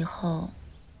能我以后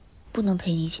不能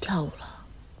陪你一起跳舞了。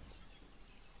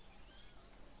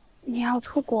你要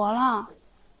出国了？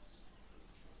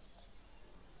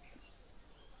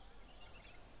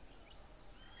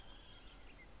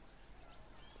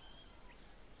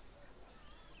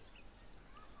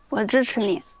我支持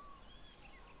你。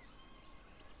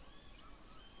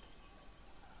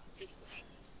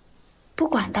不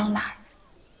管到哪儿，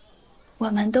我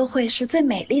们都会是最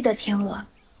美丽的天鹅。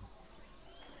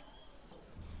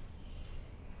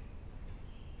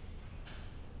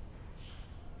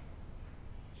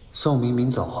宋明明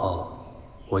走后，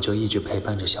我就一直陪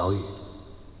伴着小雨。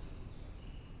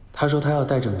他说他要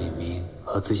带着敏敏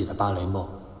和自己的芭蕾梦，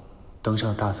登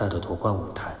上大赛的夺冠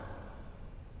舞台。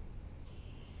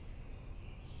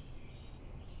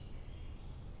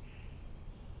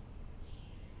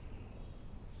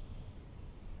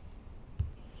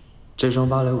这双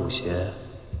芭蕾舞鞋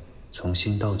从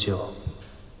新到旧，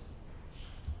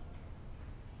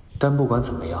但不管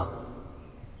怎么样，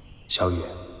小雨，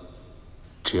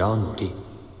只要努力，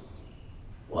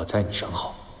我在你身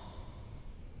后。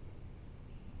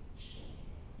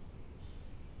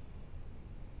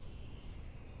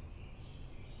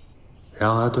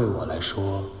然而对我来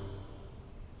说，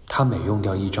他每用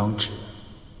掉一张纸，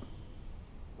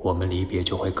我们离别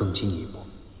就会更进一步。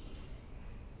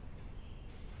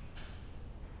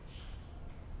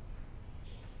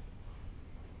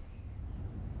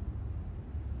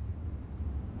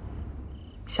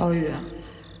小雨，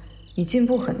你进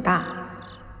步很大，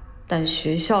但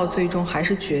学校最终还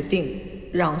是决定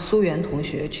让苏媛同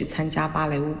学去参加芭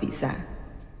蕾舞比赛。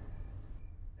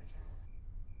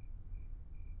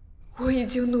我已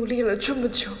经努力了这么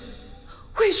久，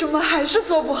为什么还是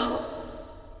做不好？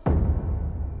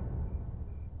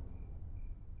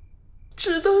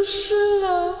纸都湿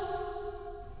了，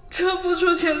折不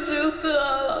出钱去喝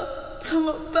了，怎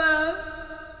么办？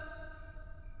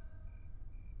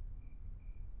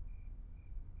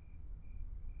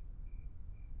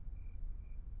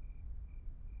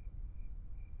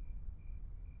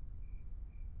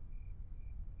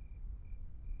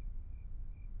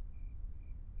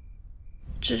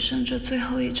只剩这最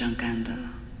后一张干的了，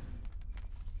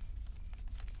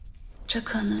这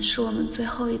可能是我们最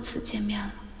后一次见面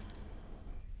了。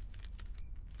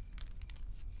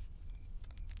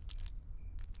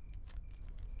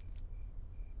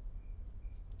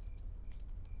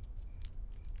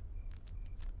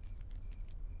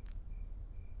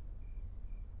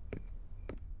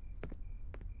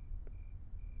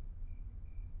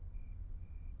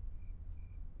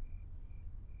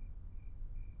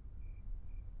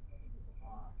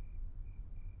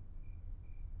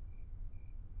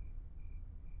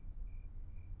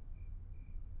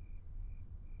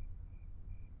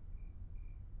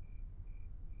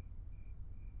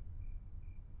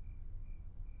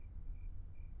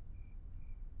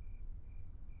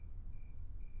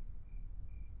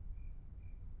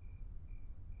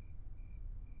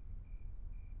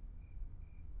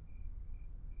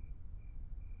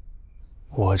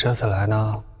我这次来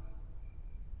呢，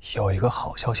有一个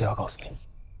好消息要告诉你。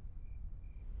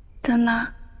真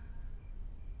的？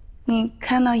你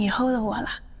看到以后的我了？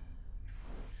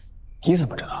你怎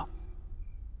么知道？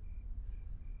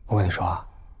我跟你说啊，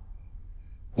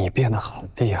你变得很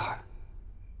厉害，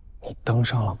你登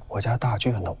上了国家大剧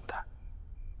院的舞台，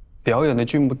表演的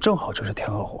剧目正好就是《天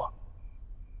鹅湖》，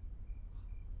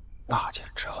那简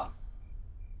直了，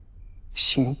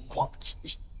星光熠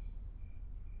熠。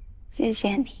谢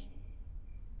谢你。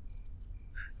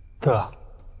对了，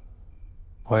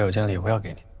我有件礼物要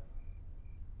给你。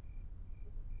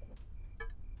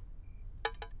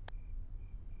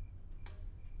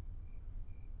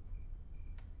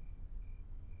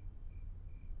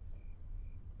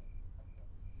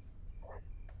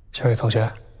小雨同学，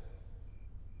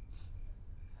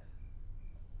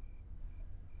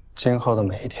今后的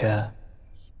每一天，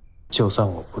就算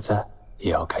我不在，也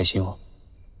要开心哦。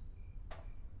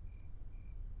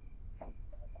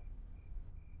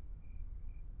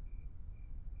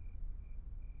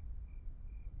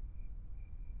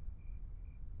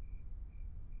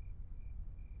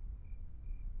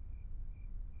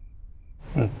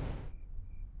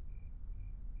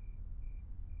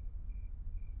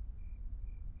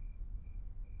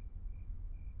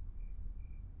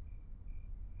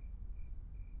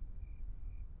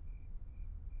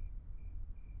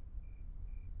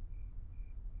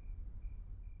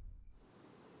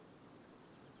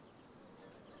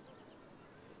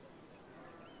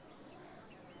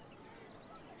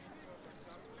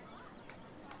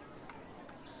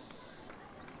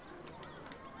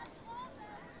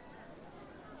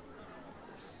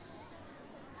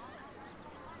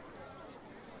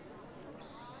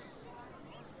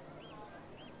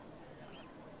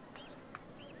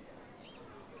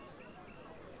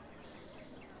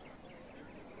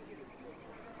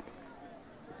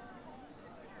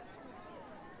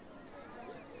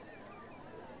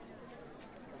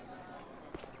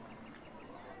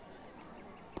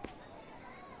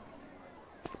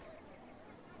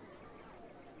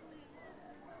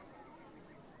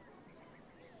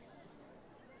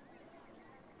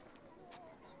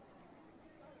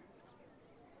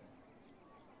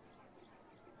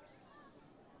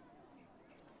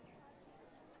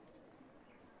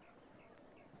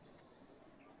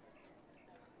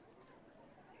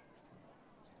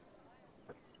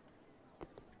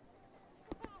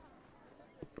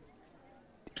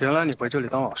原来你回这里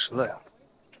当老师了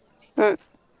呀？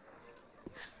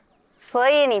所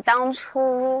以你当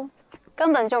初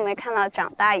根本就没看到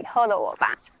长大以后的我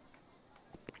吧。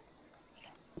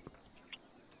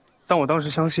但我当时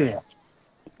相信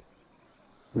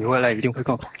你未来一定会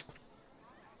更好。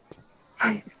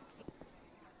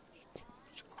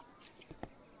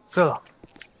对了，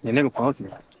你那个朋友怎么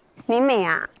样？李敏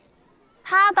啊，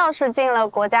她倒是进了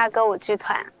国家歌舞剧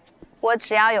团，我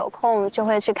只要有空就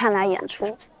会去看她演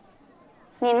出。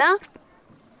你呢？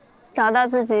找到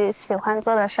自己喜欢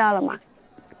做的事儿了吗？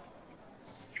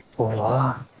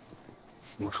我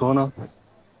怎么说呢？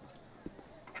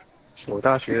我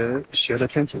大学学的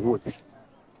天体物理。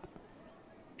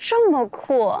这么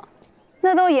酷，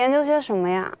那都研究些什么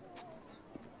呀？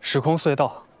时空隧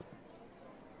道。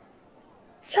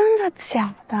真的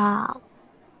假的？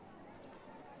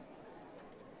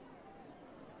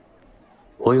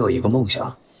我有一个梦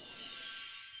想，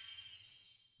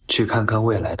去看看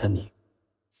未来的你。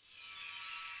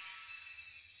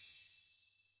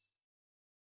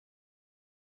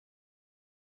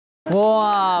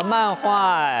哇，漫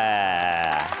画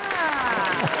哎！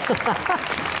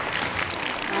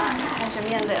开始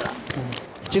面对了。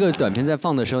这个短片在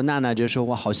放的时候，娜娜就说：“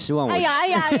哇，好希望我……哎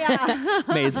呀！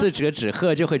每次折纸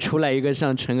鹤就会出来一个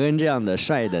像陈恩这样的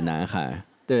帅的男孩，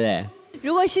对不对？”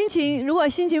如果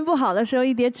心情不好的时候，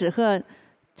一叠纸鹤，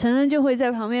陈恩就会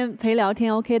在旁边陪聊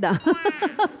天 ，OK 的。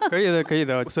可以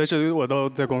的，随时我都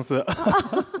在公司。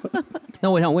那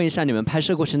我想问一下，你们拍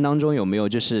摄过程当中有没有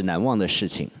就是难忘的事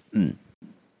情？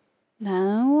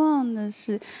难忘的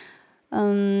事，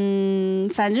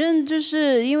反正就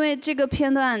是因为这个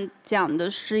片段讲的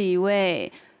是一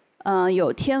位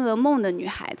有天鹅梦的女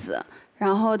孩子，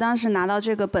然后当时拿到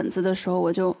这个本子的时候，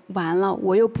我就完了，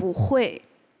我又不会，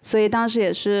所以当时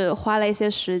也是花了一些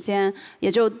时间，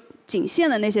也就仅限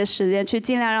的那些时间，去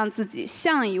尽量让自己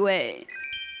像一位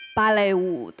芭蕾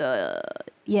舞的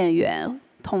演员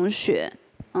同学。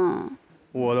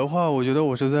我的话，我觉得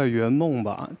我是在圆梦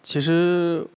吧。其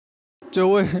实，就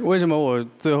为什么我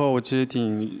最后我其实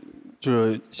就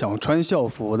是想穿校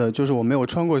服的，就是我没有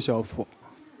穿过校服。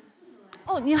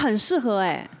哦，你很适合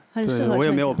哎，很适合。我也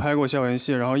没有拍过校园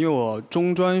戏，然后因为我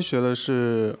中专学的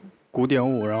是古典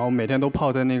舞，然后每天都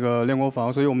泡在那个练功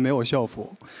房，所以我们没有校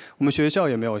服，我们学校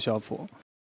也没有校服。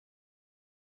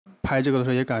拍这个的时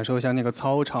候也感受一下那个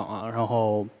操场啊，然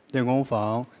后练功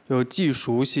房又既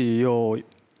熟悉又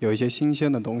有一些新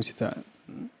鲜的东西在。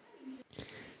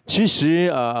其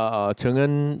实陈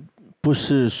恩不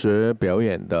是学表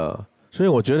演的，所以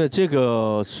我觉得这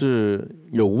个是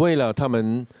有为了他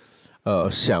们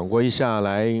想过一下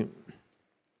来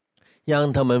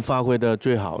让他们发挥的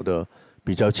最好的，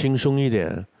比较轻松一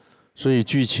点，所以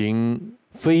剧情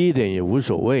飞一点也无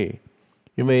所谓，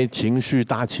因为情绪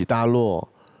大起大落，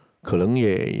可能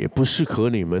也不适合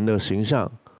你们的形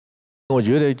象。我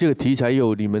觉得这个题材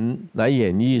由你们来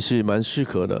演绎是蛮适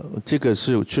合的，这个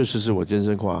确实是我真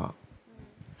心话。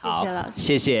好，谢谢老师，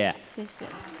谢谢。谢谢。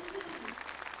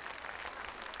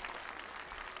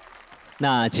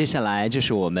那接下来就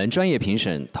是我们专业评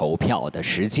审投票的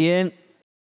时间。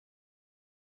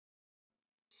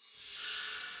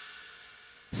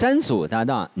3组搭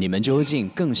档，你们究竟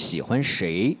更喜欢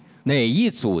谁？哪一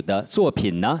组的作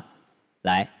品呢？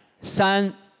来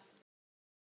，3、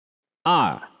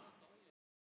2、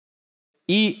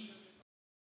1，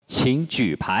请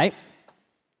举牌。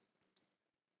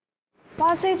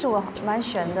哇，这一组蛮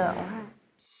悬的，我看。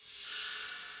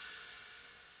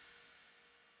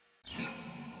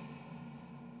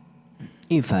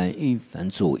一凡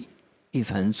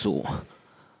组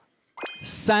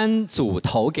，3组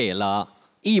投给了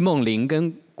易梦玲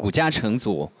跟古嘉诚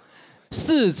组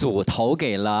，4组投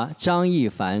给了张一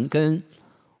凡跟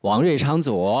王瑞昌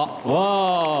组。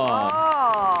哇！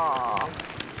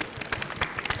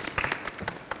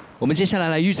我们接下来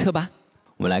来预测吧，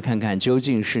我们来看看究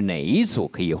竟是哪一组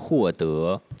可以获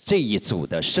得这一组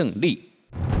的胜利。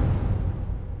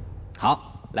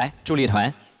好，来助力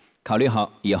团。考虑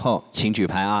好以后，请举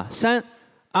牌啊！3、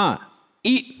2、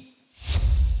1。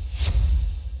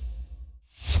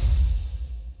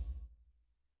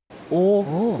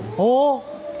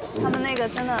他们那个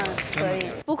真的可以。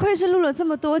不愧是录了这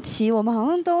么多期，我们好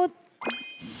像都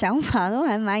想法都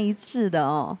还蛮一致的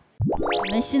哦。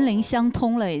我们心灵相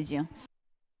通了，已经。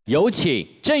有请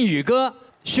振宇哥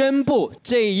宣布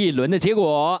这一轮的结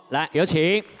果。来，有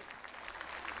请。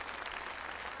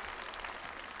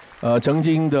曾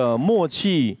经的默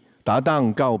契搭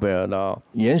档告别了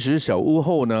岩石小屋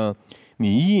后呢，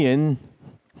你依然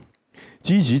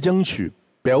积极争取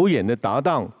表演的搭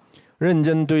档，认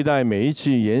真对待每一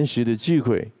次研习的机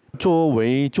会。作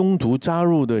为中途加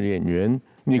入的演员，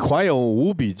你怀有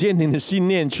无比坚定的信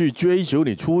念去追求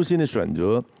你初心的选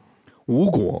择，无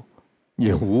果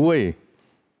也无畏，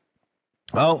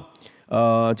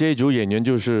好，这一组演员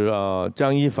就是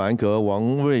张一凡和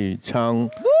王瑞昌。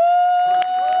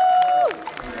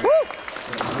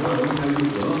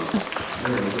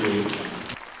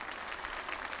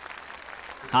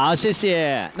好，谢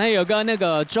谢。那有个那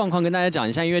个状况跟大家讲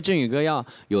一下，因为振宇哥要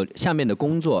有下面的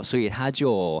工作，所以他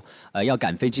就要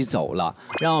赶飞机走了。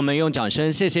让我们用掌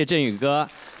声谢谢振宇哥。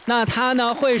那他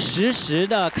呢会实时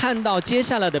的看到接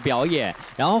下来的表演，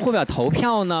然后会把投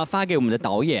票呢发给我们的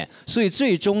导演，所以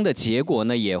最终的结果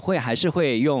呢也还是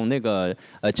会用那个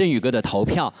振宇哥的投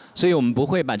票，所以我们不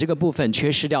会把这个部分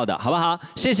缺失掉的，好不好？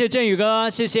谢谢振宇哥，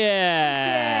谢谢。谢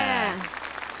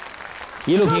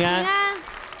谢。一路平安。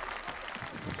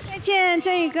再见，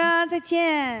振宇哥，再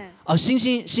见。哦，星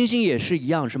星也是一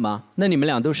样是吗？那你们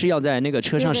俩都是要在那个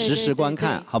车上实时观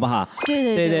看，好不好？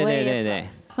对。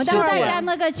我祝大家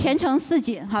那个前程似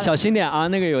锦，好。小心点啊，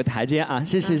那个有台阶啊，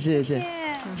谢谢，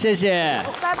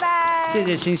拜拜，谢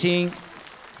谢星星。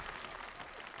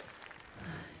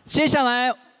接下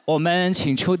来我们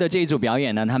请出的这一组表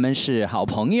演呢，他们是好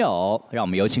朋友，让我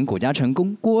们有请谷家成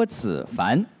功、郭子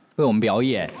凡为我们表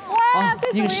演。哦，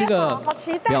那个是个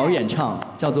表演唱，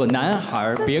叫做《男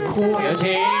孩别哭》，有请。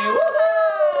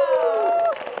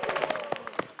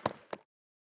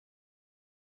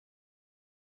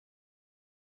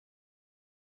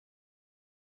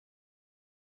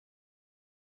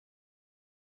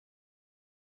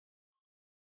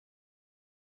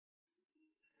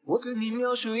我跟你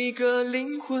描述一个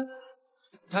灵魂，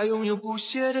它拥有不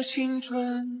懈的青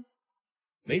春。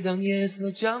每当夜色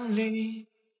降临，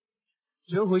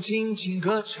就会轻轻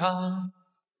歌唱。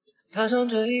它唱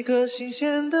着一个新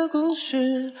鲜的故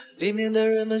事，里面的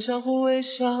人们相互微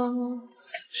笑。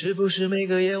是不是每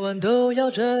个夜晚都要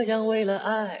这样为了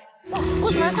爱？郭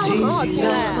子凡唱得很好听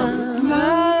哎。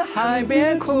男孩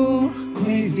别哭，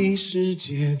美丽世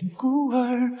界的孤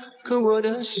儿，可我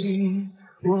的心，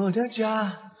我的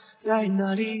家在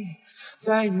哪里？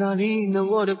在哪里呢？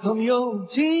我的朋友，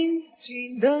静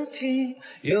静的听，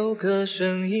有个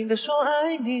声音在说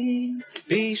爱你。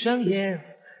闭上眼，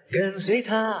跟随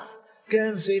他，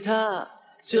跟随他，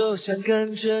就像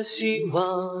跟着希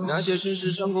望。那些城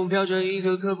市上空飘着一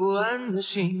颗颗不安的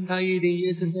心，他一定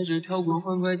也曾在这跳过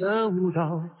欢快的舞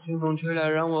蹈。春风吹来，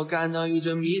让我感到一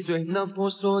阵迷醉，那婆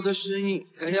娑的身影，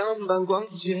太阳般光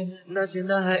洁。那些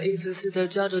男孩一次次的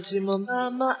叫着寂寞妈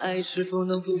妈，爱是否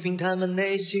能抚平他们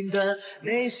内心的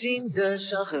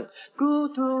伤痕？孤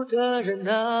独的人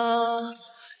啊，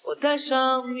我带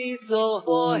上你走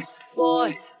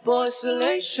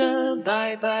Boy，Boy，Boy，Isolation，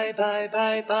 bye bye bye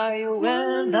bye bye you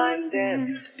and I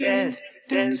stand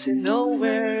dancing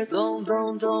nowhere, don't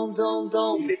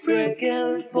be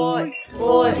freaking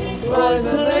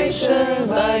Boy，Boy，Isolation，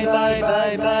 bye bye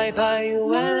bye bye bye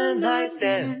you and I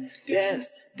stand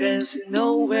dancing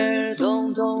nowhere,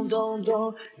 don't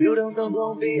you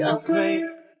don't be afraid。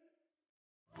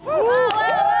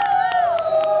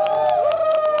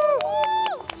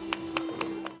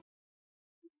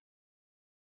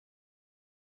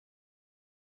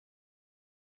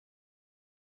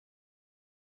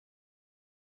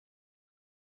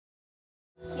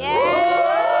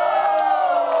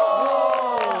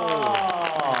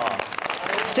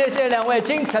谢谢两位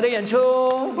精彩的演出，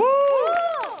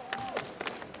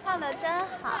唱得真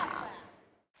好。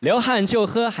流汗就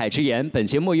喝海之盐，本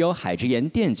节目由海之盐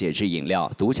电解质饮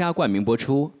料独家冠名播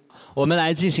出。我们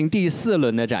来进行第4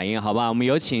轮的展映，好吧？我们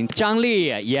有请张丽、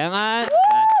延安，我很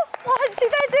期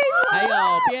待这一组。还有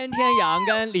边天阳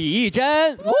跟李艺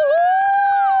珍。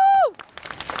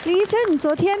李艺珍，你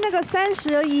昨天那个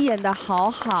30而已演得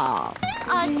好好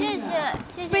啊！谢谢。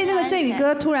被那个振宇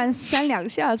哥突然扇2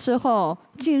下之后，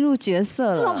进入角色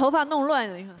了。自从头发弄乱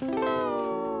了，你看。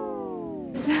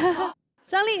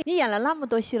张丽，你演了那么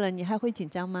多戏了，你还会紧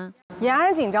张吗？延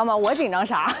安紧张吗？我紧张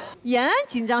啥？延安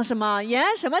紧张什么？延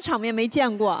安什么场面没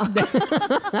见过？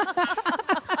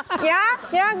延安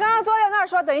刚刚坐在那儿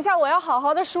说，等一下我要好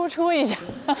好的输出一下。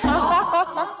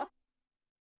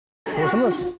有什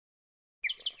么？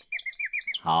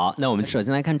好，那我们首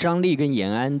先来看张丽跟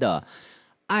延安的《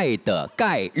爱的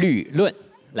概率论》，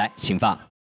来，请放。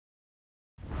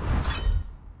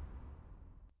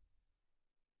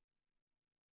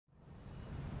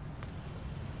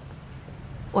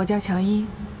我叫乔伊，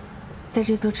在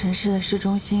这座城市的市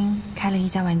中心开了一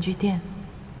家玩具店。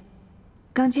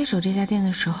刚接手这家店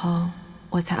的时候，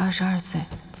我才22岁，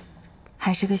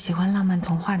还是个喜欢浪漫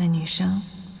童话的女生。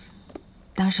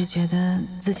当时觉得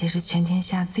自己是全天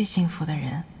下最幸福的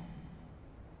人，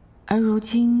而如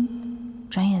今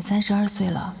转眼32岁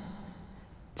了，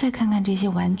再看看这些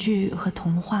玩具和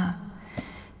童话，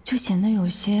就显得有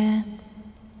些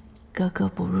格格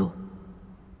不入。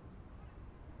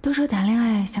都说谈恋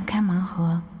爱像开盲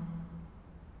盒，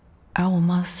而我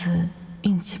貌似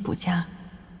运气不佳。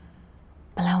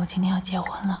本来我今天要结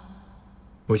婚了。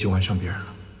我喜欢上别人了，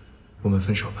我们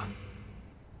分手吧。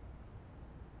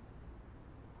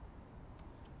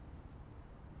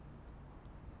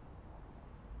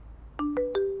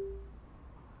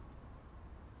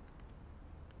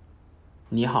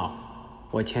你好，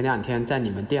我前2天在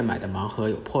你们店买的盲盒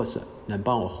有破损，能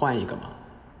帮我换一个吗？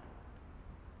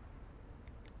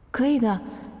可以的，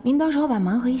您到时候把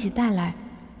盲盒一起带来，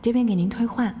这边给您退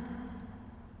换。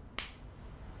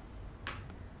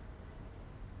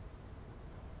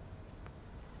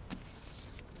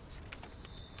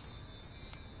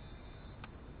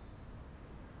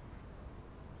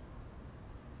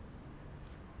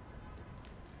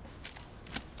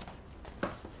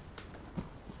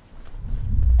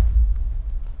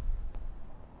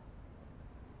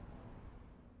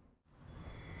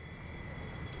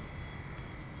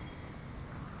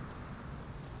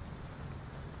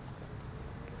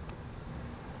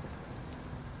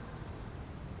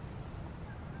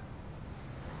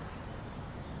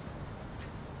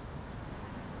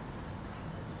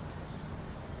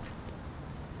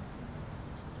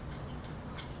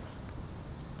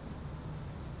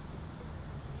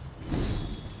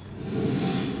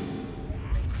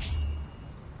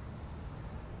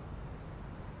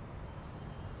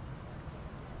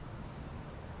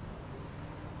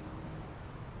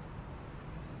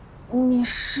你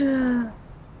是？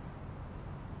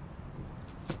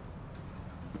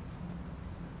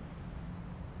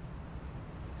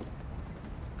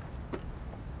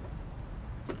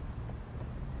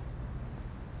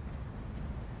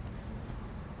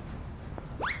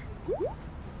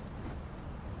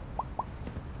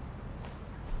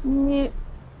你？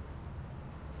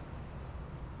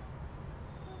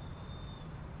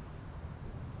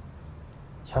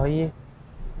乔伊，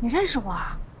你认识我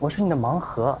啊？我是你的盲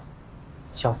盒。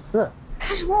小四，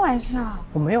开什么玩笑？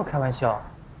我没有开玩笑，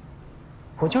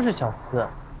我就是小四。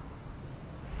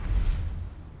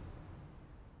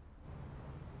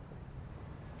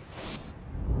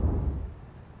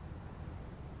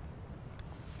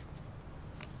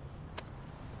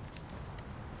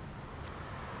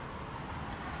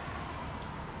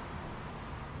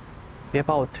别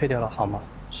把我退掉了好吗？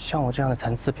像我这样的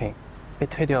残次品，被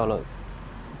退掉了，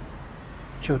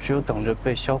就只有等着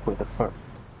被销毁的份儿。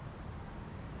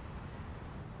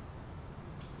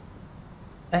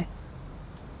哎，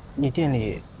你店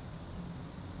里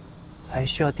还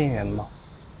需要店员吗？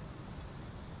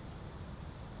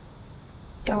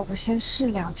要不先试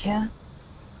2天，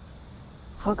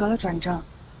合格了转正。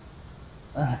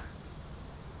嗯。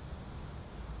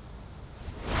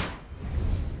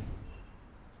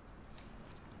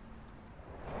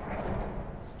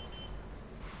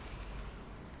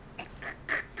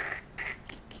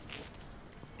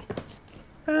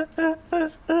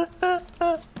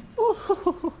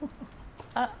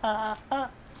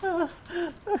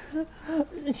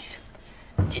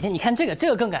姐姐，你看这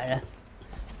个更感人。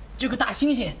这个大猩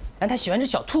猩，然后他喜欢只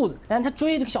小兔子，然后他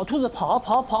追这个小兔子跑。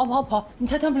你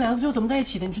猜他们2个最后怎么在一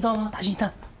起的？你知道吗？大猩猩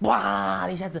他哇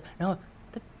的一下子，然后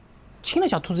他亲了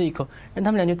小兔子一口，然后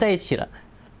他们俩就在一起了。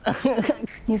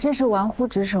你这是玩忽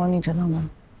职守，你知道吗？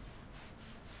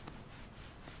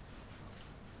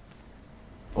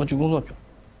我去工作去。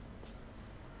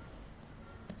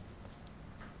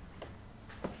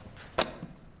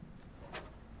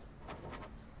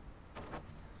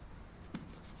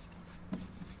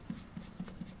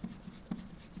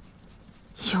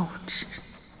幼稚！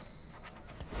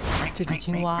这只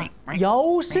青蛙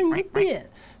摇身一变，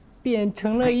变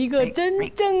成了一个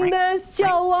真正的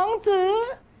小王子。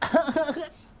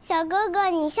小哥哥，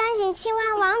你相信青蛙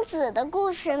王子的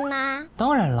故事吗？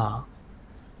当然了，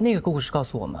那个故事告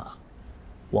诉我们啊，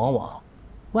往往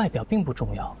外表并不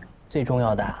重要，最重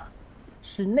要的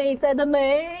是内在的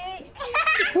美。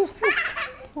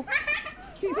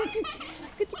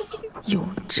幼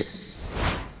稚！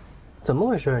怎么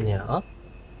回事你啊？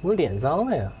我脸脏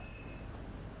了呀？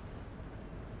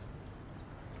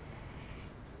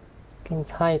给你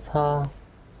擦一擦。我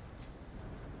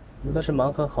们都是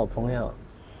盲盒好朋友。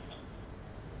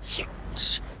幼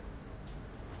稚！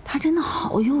他真的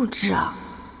好幼稚啊！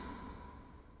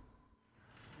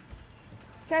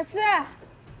小四，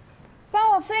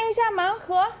帮我分一下盲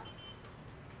盒。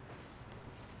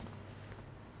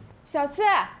小四。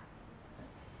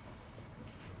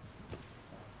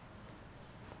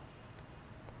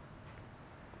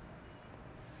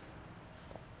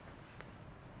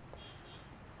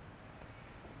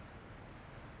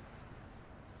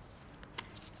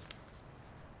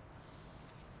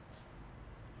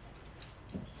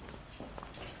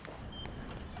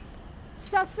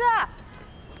小四，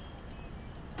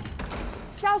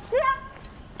小四。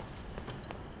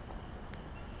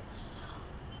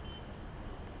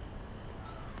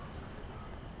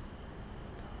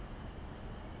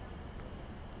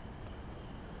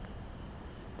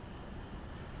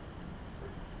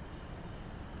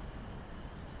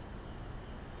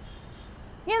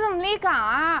你怎么离岗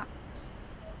啊？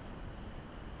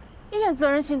一点责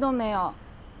任心都没有。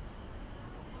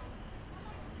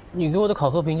你给我的考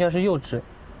核评价是幼稚，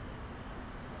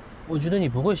我觉得你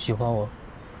不会喜欢我，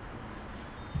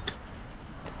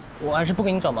我还是不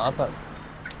给你找麻烦了。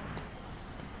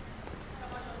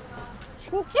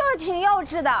你就是挺幼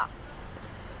稚的。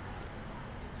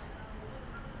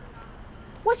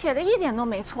我写的一点都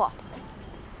没错，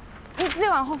你自己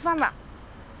往后翻吧。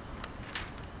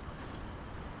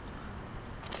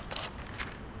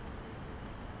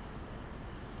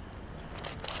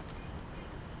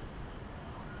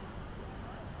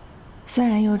虽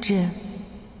然幼稚，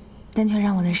但却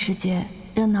让我的世界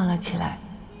热闹了起来。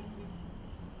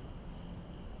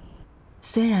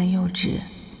虽然幼稚，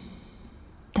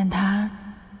但它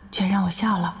却让我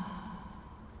笑了。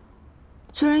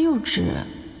虽然幼稚，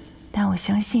但我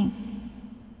相信，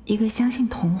一个相信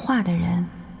童话的人，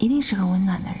一定是个温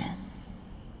暖的人。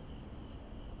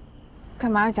干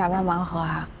嘛要假扮盲盒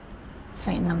啊？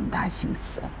费那么大心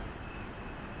思，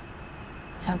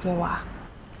想追我啊？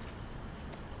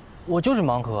我就是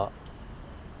盲盒。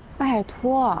拜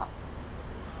托，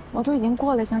我都已经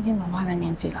过了相信童话的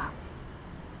年纪了。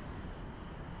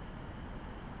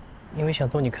因为想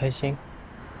逗你开心。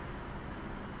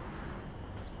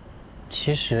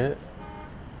其实，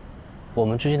我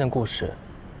们之间的故事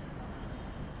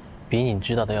比你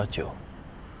知道的要久。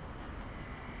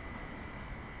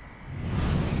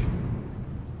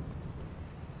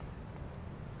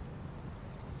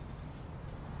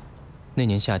那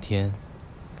年夏天，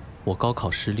我高考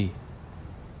失利，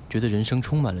觉得人生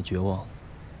充满了绝望。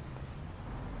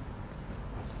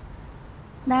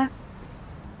那，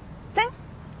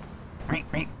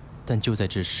但就在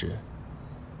这时，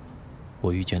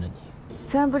我遇见了你。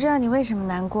虽然不知道你为什么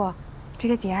难过，这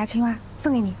个解压青蛙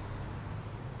送给你，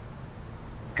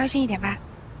高兴一点吧。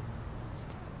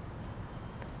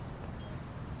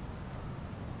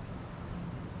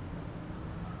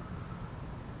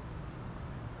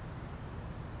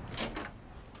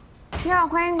你好，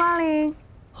欢迎光临。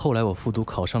后来我复读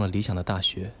考上了理想的大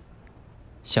学，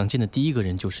想见的第一个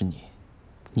人就是你，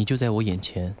你就在我眼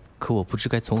前，可我不知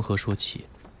该从何说起。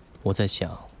我在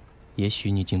想，也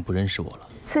许你已经不认识我了。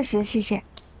40，谢谢。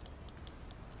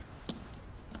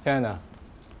亲爱的，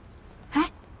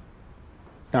哎，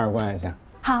待会儿过来一下。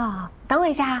好，好，好，等我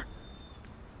一下啊。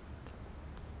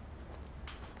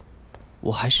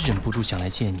我还是忍不住想来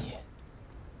见你，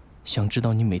想知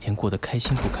道你每天过得开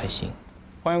心不开心。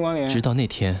欢迎光临。直到那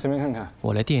天，随便看看。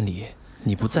我来店里，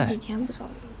你不在，几天不找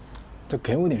你，再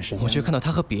给我点时间。我却看到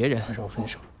他和别人。还是我分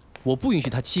手。我不允许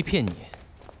他欺骗你，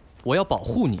我要保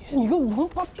护你。你个王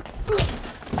八蛋！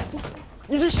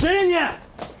你是谁呀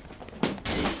你？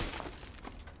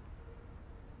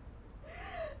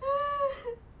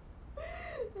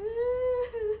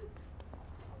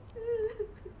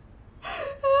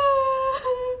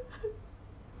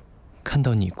看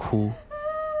到你哭，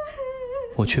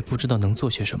我却不知道能做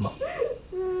些什么。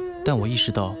但我意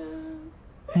识到，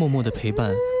默默的陪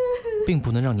伴，并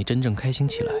不能让你真正开心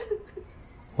起来。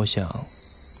我想，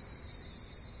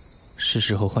是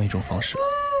时候换一种方式了。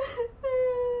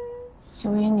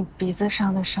所以你鼻子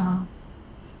上的伤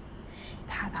是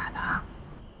他打的啊？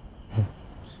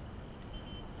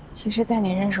其实，在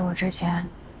你认识我之前，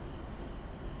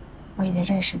我已经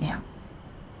认识你了。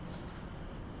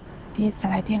第一次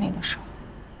来店里的时候。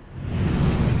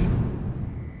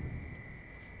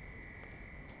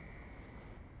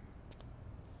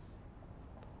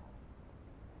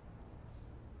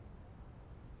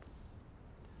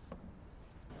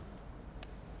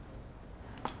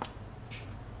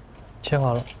切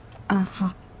好了。啊，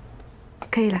好，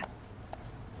可以了。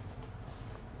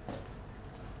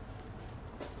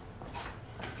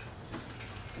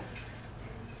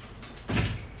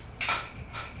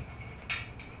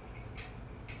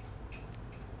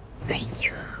哎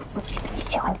呀，我觉得你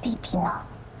喜欢弟弟呢。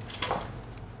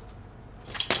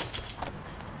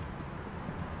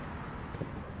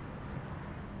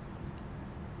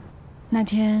那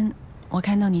天我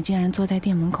看到你竟然坐在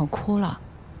店门口哭了，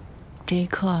这一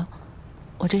刻，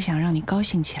我只想让你高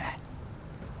兴起来。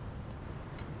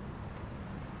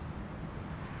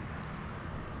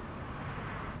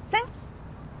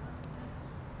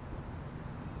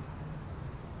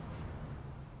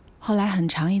后来很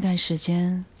长一段时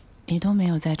间，你都没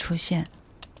有再出现。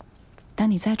当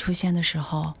你再出现的时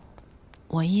候，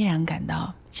我依然感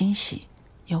到惊喜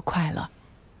又快乐。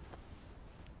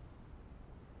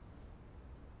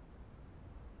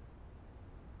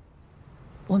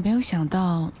我没有想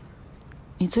到，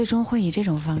你最终会以这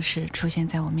种方式出现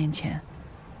在我面前，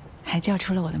还叫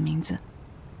出了我的名字。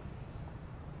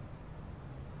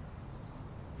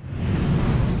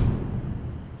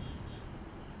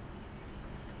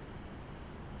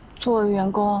作为员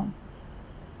工，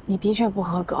你的确不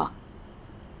合格，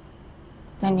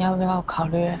但你要不要考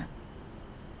虑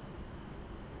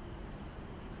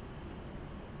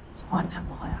做我男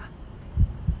朋友啊？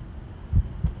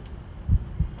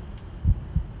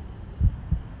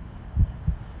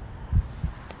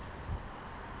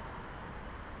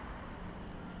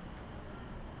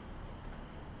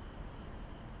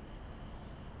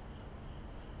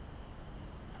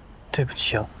对不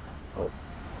起啊，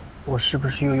我是不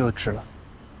是又幼稚了？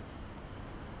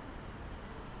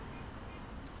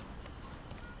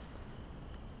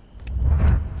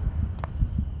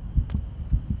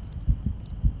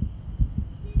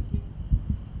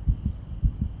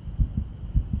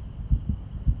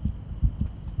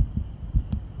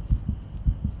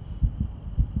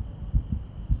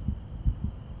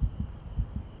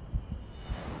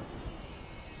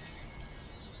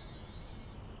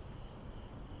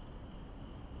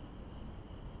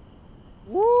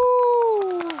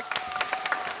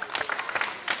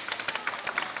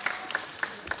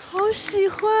好喜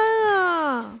欢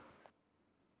啊！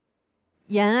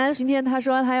延安今天他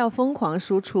说他要疯狂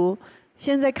输出，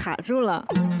现在卡住了。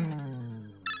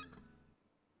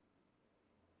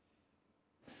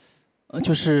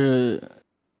就是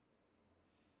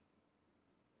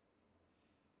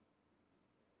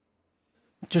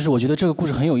我觉得这个故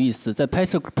事很有意思，在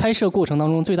拍摄过程当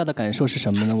中最大的感受是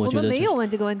什么呢？我觉得、没有问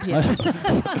这个问题，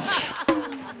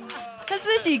他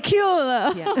自己 Q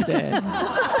了。对。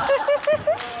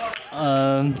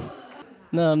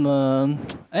那么，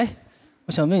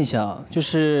我想问一下啊，就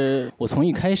是我从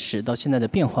一开始到现在的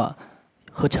变化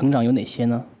和成长有哪些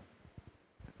呢？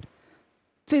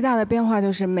最大的变化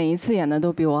就是每一次演的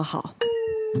都比我好。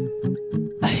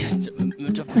哎呀，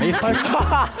这没法说。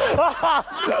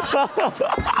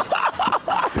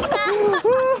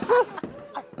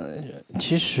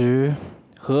其实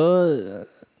和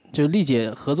就丽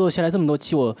姐合作下来这么多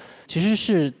期，我其实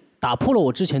是打破了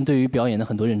我之前对于表演的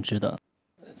很多认知的。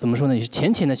怎么说呢？也是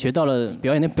浅浅的学到了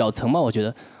表演的表层嘛。我觉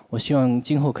得，我希望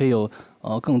今后可以有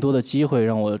更多的机会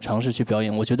让我尝试去表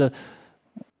演。我觉得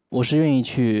我是愿意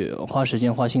去花时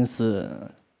间、花心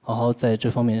思，好好在这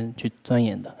方面去钻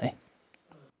研的。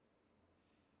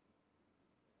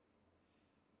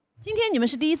今天你们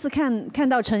是第一次看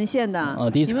到呈现的，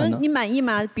第一次看到。你满意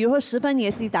吗？比如说10分，你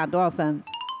给自己打多少分？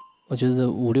我觉得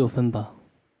5、6分吧。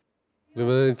你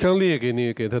们张丽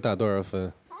给他打多少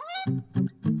分？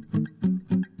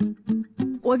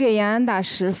我给延安打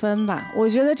10分吧。我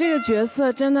觉得这个角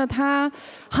色真的他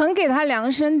很给他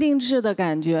量身定制的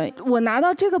感觉。我拿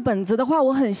到这个本子的话，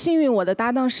我很幸运，我的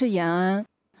搭档是延安，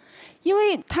因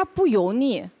为他不油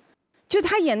腻。就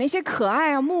他演那些可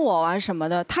爱啊、木偶啊什么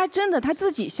的，他真的他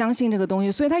自己相信这个东西，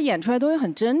所以他演出来东西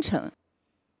很真诚。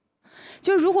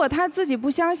就如果他自己不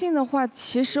相信的话，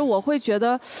其实我会觉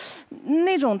得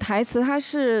那种台词他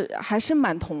还是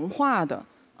蛮童话的，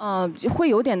会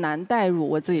有点难代入，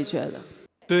我自己觉得。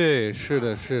对，是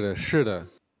的，是的，是的。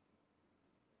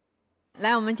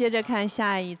来，我们接着看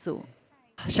下一组。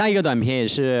下一个短片也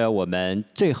是我们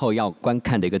最后要观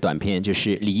看的一个短片，就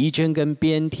是李依珍跟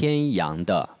边天阳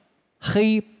的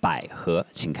黑百合，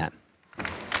请看。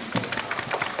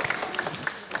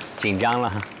紧张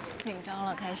了，紧张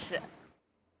了，开始。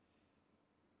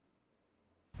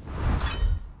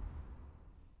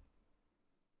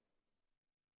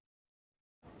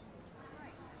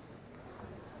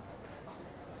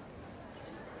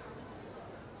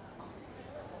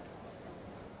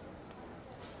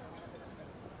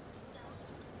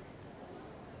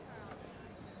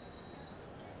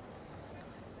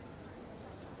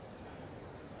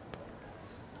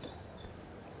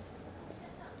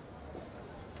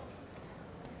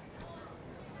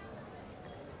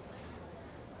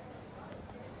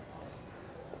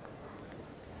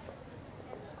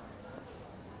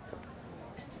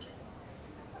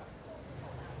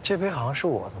这杯好像是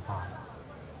我的吧？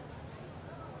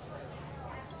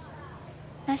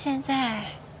那现在，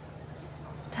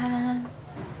它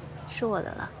是我的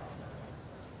了。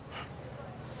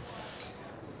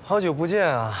好久不见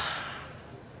啊，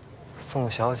宋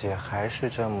小姐还是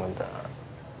这么的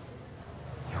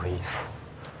有意思。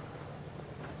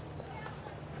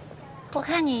我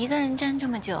看你一个人站这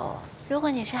么久，如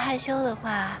果你是害羞的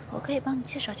话，我可以帮你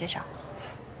介绍介绍。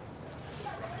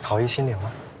好意心领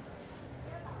了。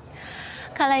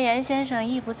看来严先生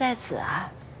意不在此啊。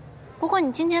不过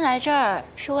你今天来这儿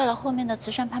是为了后面的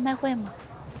慈善拍卖会吗？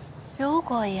如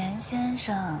果严先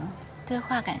生对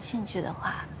画感兴趣的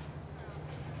话，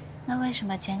那为什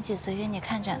么前几次约你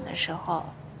看展的时候，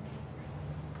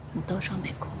你都说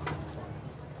没空？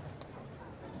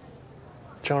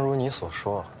正如你所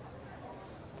说，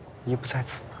意不在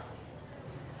此。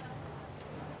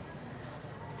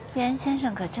严先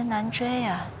生可真难追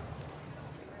呀。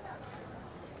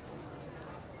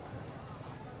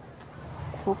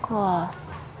不过，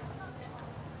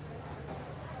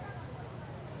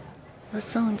我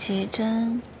宋琦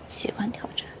真喜欢挑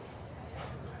战。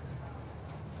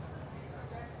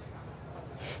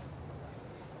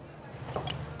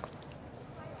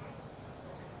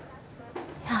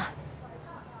呀，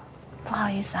不好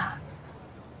意思啊，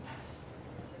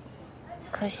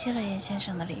可惜了严先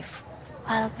生的礼服，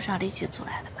花了不少力气组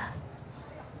来的吧？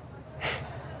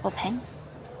我陪你。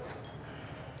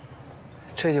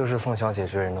这就是宋小姐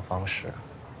追人的方式，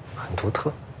很独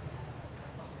特。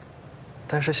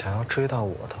但是想要追到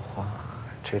我的话，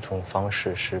这种方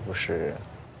式是不是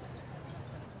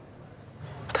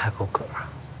不太够格啊？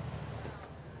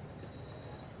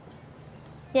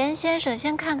严先生，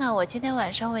先看看我今天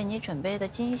晚上为你准备的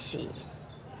惊喜，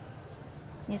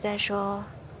你再说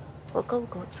我够不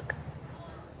够资格？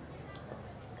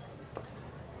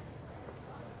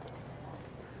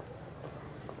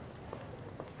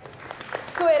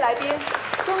各位来宾，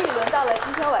终于轮到了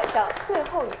今天晚上最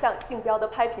后一项竞标的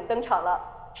拍品登场了。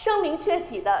声名鹊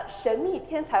起的神秘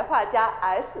天才画家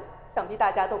S， 想必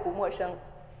大家都不陌生。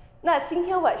那今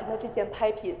天晚上的这件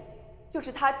拍品，就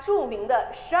是他著名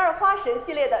的12花神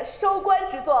系列的收官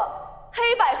之作《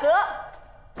黑百合》。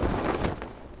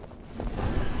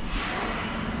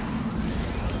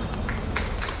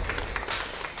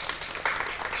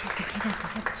这幅黑百合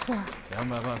还不错啊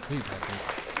，200万可以拍，可以。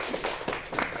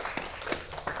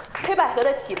黑百合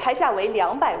的起拍价为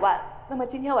200万。那么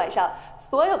今天晚上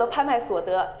所有的拍卖所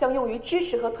得将用于支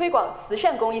持和推广慈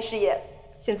善公益事业。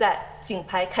现在竞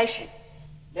拍开始。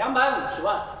250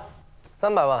万。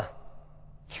300万。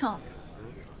哟，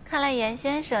看来严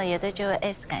先生也对这位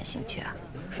S 感兴趣啊。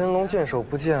神龙见首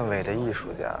不见尾的艺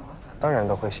术家，当然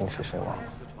都会心驰神往。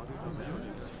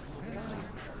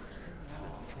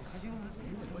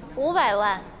500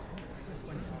万。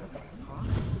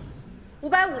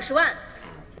550万。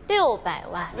600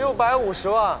万。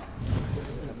650万。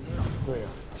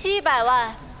700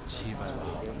万。700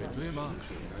万，被追吗？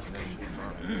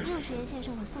又是严先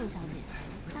生和宋小姐，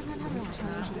看看他们俩成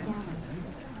为谁家的。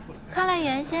看来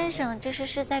严先生这是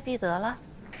势在必得了。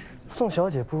宋小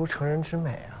姐不如成人之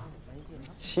美啊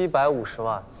！750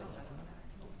万。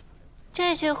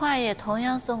这句话也同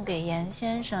样送给严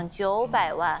先生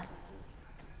900万。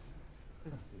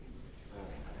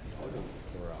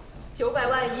900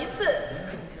万一次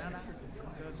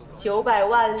，900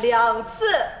万2次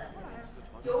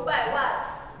，900万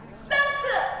3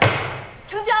次，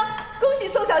成交！恭喜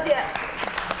宋小姐。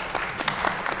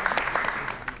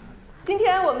今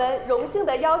天我们荣幸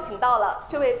地邀请到了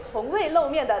这位从未露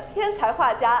面的天才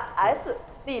画家 S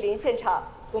莅临现场，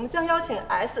我们将邀请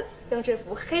S 将这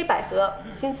幅黑百合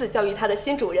亲自交于他的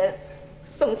新主人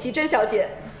宋琦珍小姐。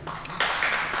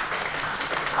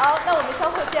好，那我们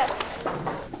稍后见。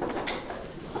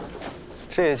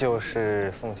这就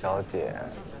是宋小姐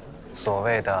所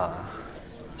谓的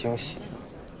惊喜。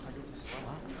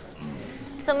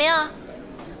怎么样？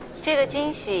这个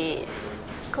惊喜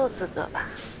够资格吧？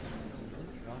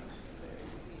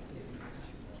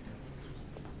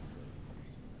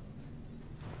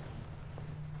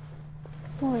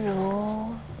不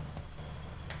如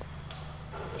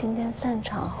今天散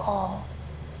场后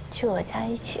去我家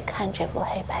一起看这幅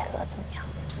黑百合，怎么样？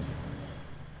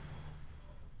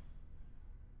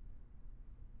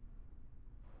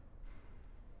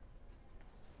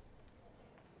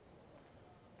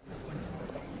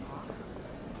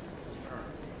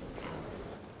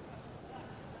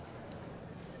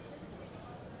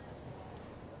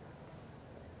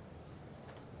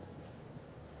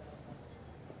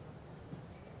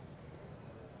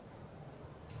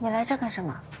你来这干什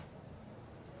么？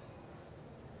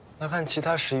来看其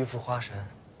他11幅花神。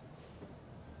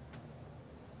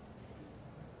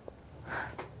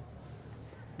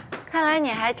看来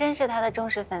你还真是他的忠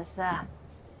实粉丝啊。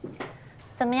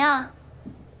怎么样，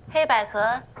黑百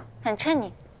合很衬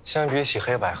你？相比起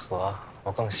黑百合，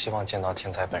我更希望见到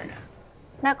天才本人。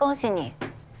那恭喜你，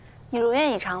你如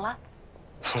愿以偿了。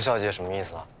宋小姐什么意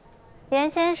思啊？严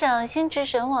先生心驰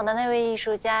神往的那位艺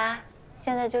术家，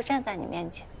现在就站在你面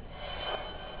前。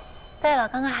对了，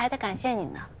刚刚还得感谢你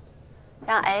呢。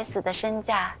让 S 的身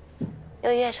价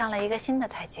又跃上了一个新的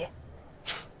台阶。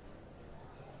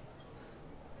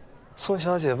宋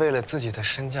小姐为了自己的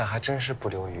身价还真是不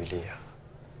留余力啊。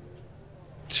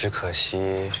只可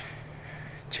惜，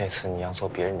这次你要做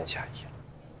别人的嫁衣了。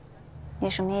你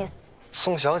什么意思？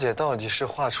宋小姐到底是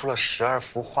画出了12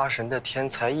幅花神的天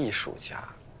才艺术家，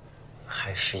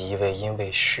还是一位因为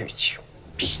酗酒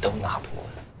笔都拿不稳，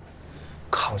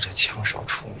靠着枪手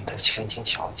出名的千金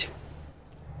小姐？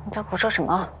你在胡说什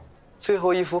么？最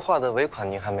后一幅画的尾款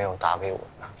您还没有打给我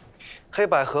呢。黑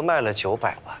百合卖了900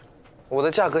万，我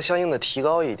的价格相应的提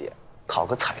高一点，讨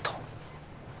个彩头，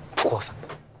不过分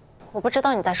吧？我不知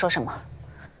道你在说什么。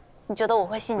你觉得我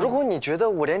会信你？如果你觉得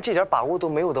我连这点把握都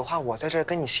没有的话，我在这儿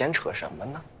跟你闲扯什么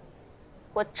呢？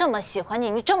我这么喜欢你，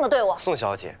你这么对我，宋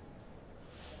小姐，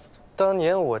当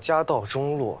年我家道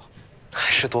中落，还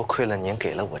是多亏了您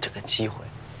给了我这个机会，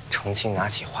重新拿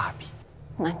起画笔。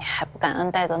那你还不感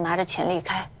恩戴德，拿着钱离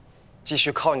开？继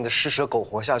续靠你的施舍苟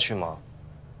活下去吗？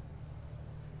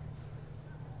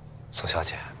宋小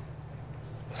姐，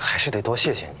还是得多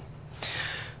谢谢你。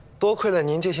多亏了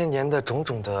您这些年的种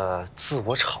种的自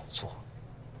我炒作，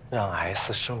让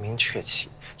S 声名鹊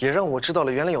起，也让我知道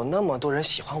了原来有那么多人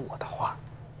喜欢我的画。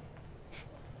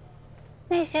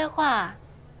那些画，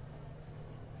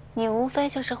你无非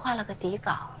就是画了个底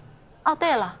稿。哦，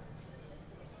对了，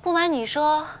不瞒你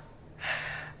说，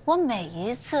我每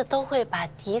一次都会把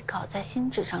底稿在新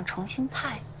纸上重新拓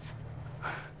一次。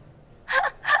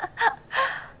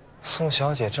宋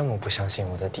小姐这么不相信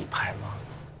我的底牌吗？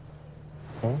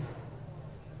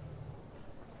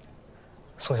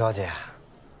宋小姐，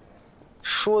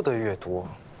说的越多，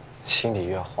心里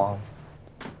越慌。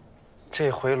这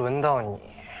回轮到你，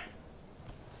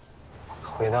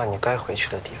回到你该回去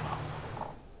的地方。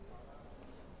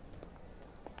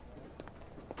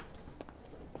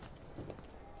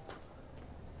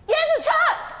叶子川，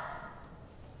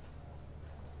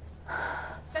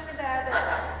相信大家对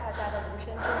大家的无声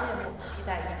真面目期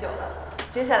待已久了。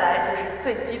接下来就是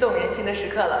最激动人心的时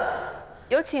刻了。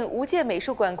有请无界美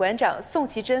术馆馆长宋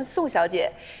其珍宋小姐，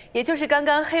也就是刚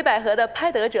刚黑百合的拍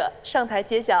得者，上台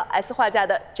揭晓 S 画家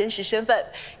的真实身份。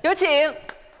有请。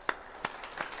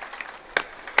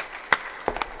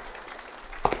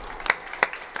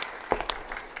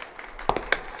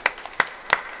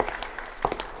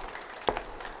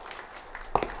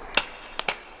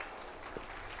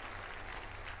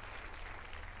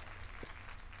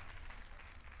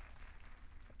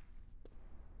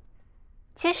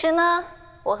其实呢，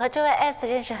我和这位 S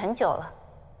认识很久了，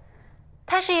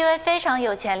他是一位非常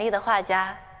有潜力的画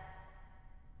家。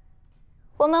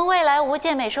我们未来无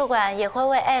界美术馆也会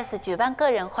为 S 举办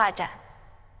个人画展。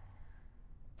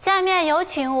下面有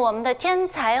请我们的天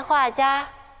才画家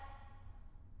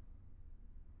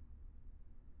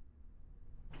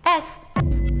S。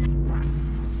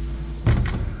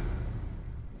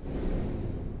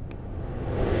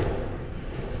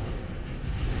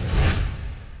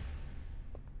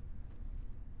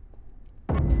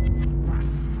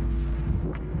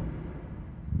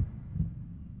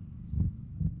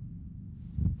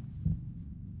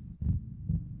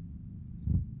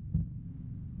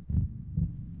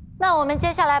那我们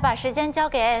接下来把时间交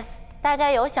给 S， 大家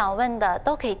有想问的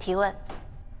都可以提问。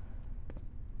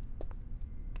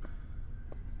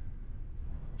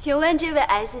请问这位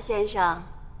S 先生，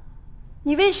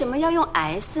你为什么要用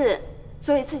S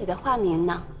作为自己的化名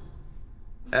呢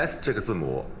 ？S 这个字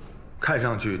母，看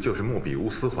上去就是莫比乌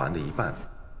斯环的一半。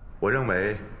我认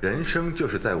为人生就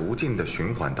是在无尽的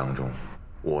循环当中，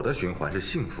我的循环是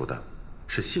幸福的，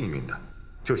是幸运的，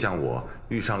就像我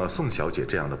遇上了宋小姐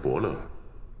这样的伯乐。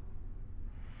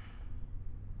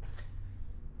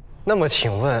那么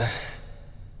请问，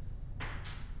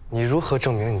你如何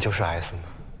证明你就是 S 呢？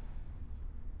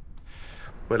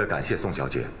为了感谢宋小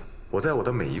姐，我在我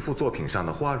的每一幅作品上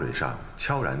的花蕊上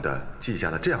悄然地记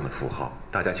下了这样的符号，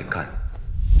大家请看。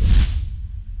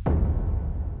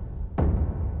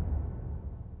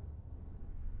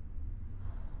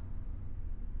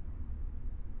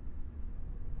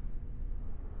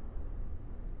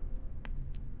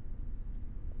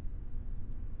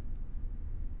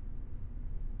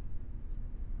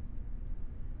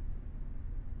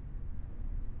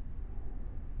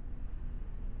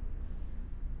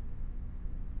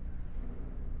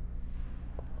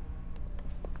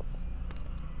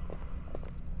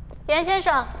严先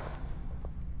生，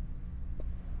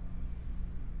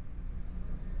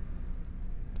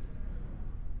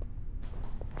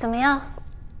怎么样？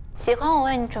喜欢我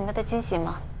为你准备的惊喜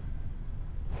吗？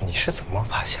你是怎么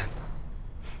发现的？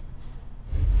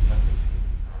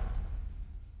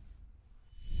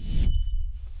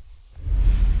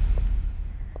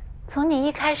从你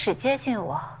一开始接近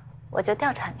我，我就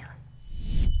调查你了。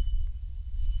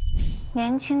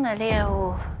年轻的猎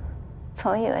物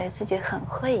总以为自己很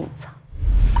会隐藏。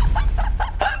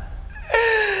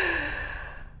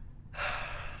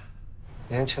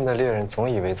年轻的猎人总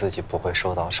以为自己不会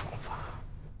受到惩罚，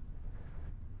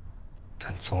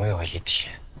但总有一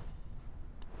天，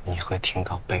你会听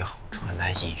到背后传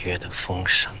来隐约的风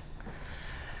声。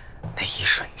那一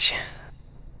瞬间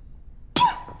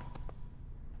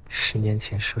，10年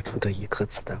前射出的一颗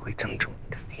子弹会正中你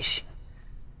的内心。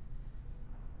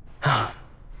啊，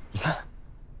你看，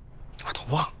我都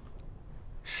忘了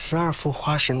，12幅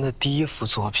花神的第1幅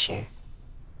作品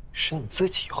是你自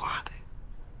己画的。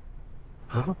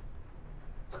啊！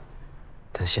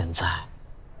但现在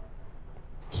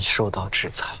你受到制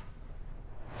裁，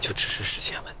就只是时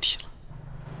间问题了。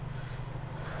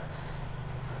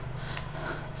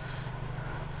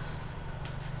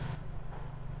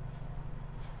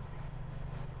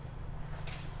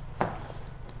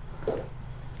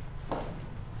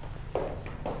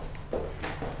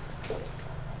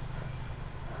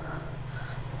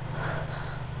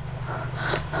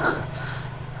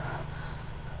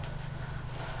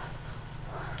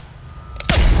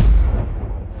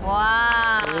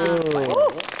哇！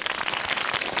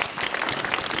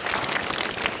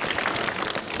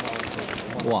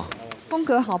哇，风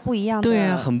格好不一样的。对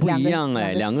啊，很不一样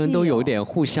哎，两个人都有点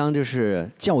互相就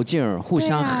是较劲儿、互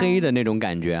相黑的那种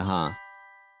感觉哈。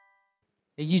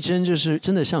一真就是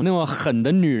真的像那种狠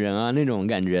的女人啊那种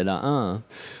感觉的，嗯。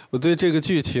我对这个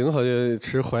剧情好像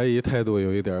持怀疑态度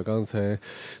有一点，刚才，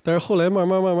但是后来慢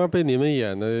慢被你们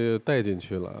演的带进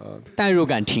去了啊，代入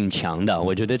感挺强的，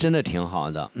我觉得真的挺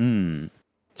好的，嗯，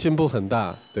进步很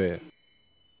大，对。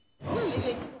谢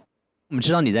谢。我们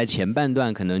知道你在前半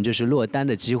段可能就是落单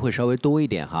的机会稍微多一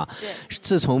点哈。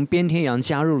自从边天阳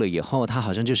加入了以后，他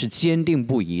好像就是坚定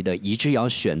不移的，一致要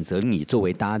选择你作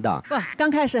为搭档。不，刚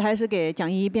开始还是给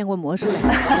蒋依依变过魔术的。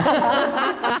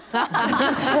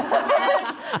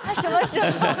他什么时候？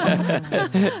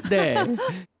对。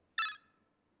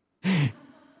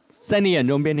在你眼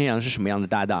中，边天阳是什么样的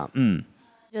搭档？嗯。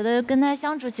觉得跟他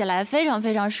相处起来非常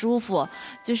非常舒服，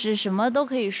就是什么都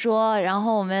可以说，然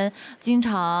后我们经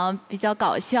常比较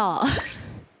搞笑。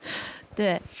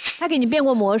对，他给你变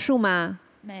过魔术吗？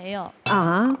没有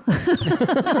啊。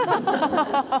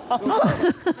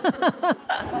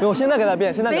我现在给他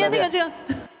变，现在给他变。没有那个这个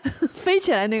飞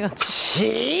起来那个。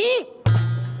起。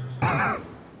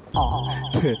哦，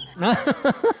对。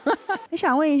我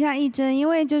想问一下一真，因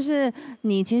为就是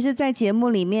你其实，在节目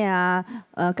里面啊，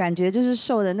感觉就是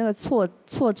受的那个挫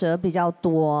折比较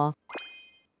多。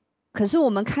可是我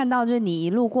们看到，就是你一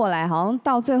路过来，好像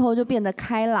到最后就变得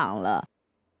开朗了。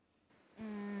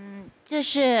就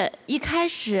是一开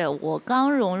始我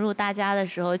刚融入大家的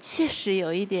时候，确实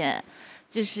有一点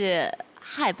就是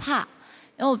害怕，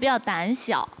因为我比较胆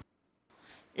小。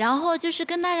然后就是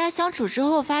跟大家相处之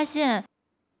后，发现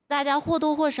大家或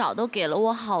多或少都给了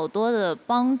我好多的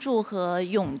帮助和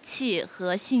勇气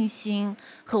和信心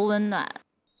和温暖。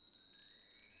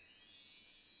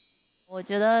我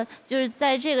觉得就是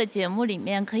在这个节目里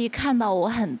面可以看到我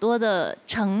很多的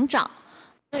成长。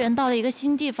人到了一个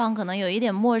新地方，可能有一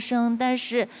点陌生，但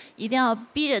是一定要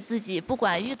逼着自己，不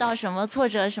管遇到什么挫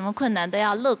折、什么困难，都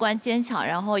要乐观坚强，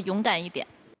然后勇敢一点。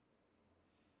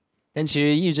但其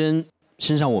实一真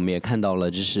身上我们也看到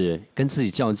了，就是跟自己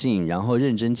较劲，然后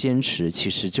认真坚持，其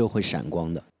实就会闪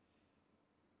光的。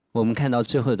我们看到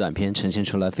最后的短片呈现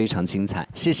出来非常精彩，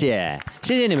谢谢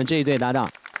你们这一对搭档，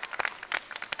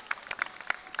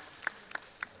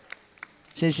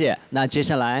谢谢。那接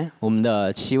下来我们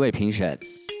的7位评审，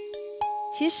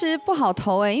其实不好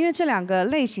投哎，因为这两个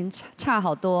类型差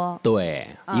好多。对，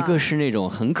一个是那种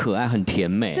很可爱、很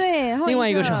甜美，对，然后另外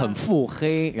一个是很腹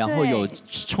黑，然后有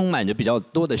充满着比较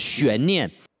多的悬念。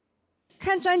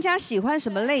看专家喜欢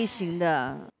什么类型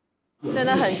的，真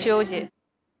的很纠结。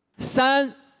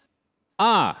3、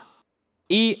2、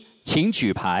1，请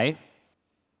举牌。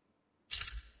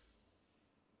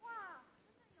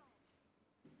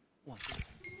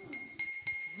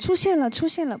出现了，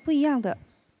不一样的。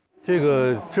这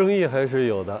个争议还是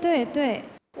有的。对对。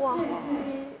哇。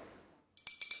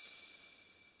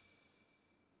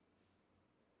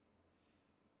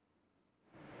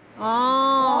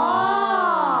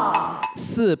哦。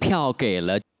4票给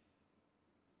了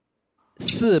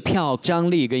，4票张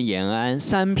丽跟延安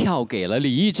，3票给了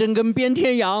李义珍跟边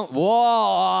天阳。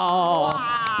哇，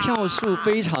票数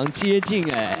非常接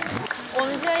近哎。我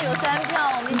们居然有3票，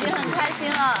我们已经很开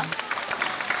心了。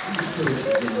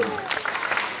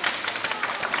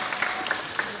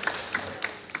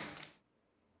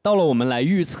到了我们来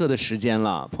预测的时间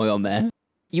了，朋友们，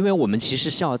因为我们其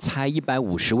实是要猜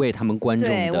150位他们观众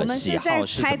的喜好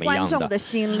是怎么样的。对，我们是在猜观众的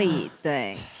心理。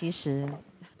对，其实。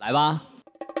来吧。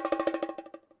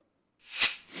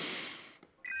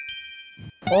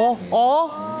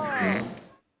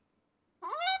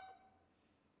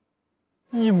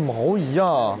一毛一样。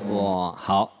哇，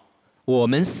好，我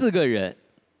们4个人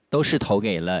都是投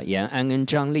给了延安跟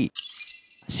张丽。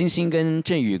星星跟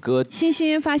振宇哥，星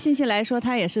星发信息来说，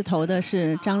他也是投的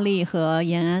是张丽和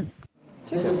延安。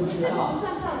这个不知道，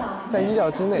在意料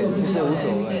之内，其实无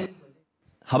所谓。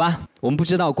好吧，我们不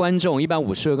知道观众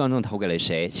150位观众投给了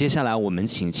谁。接下来我们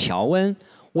请乔恩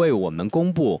为我们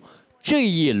公布这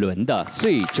一轮的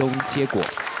最终结果。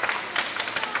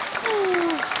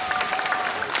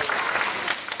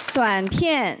短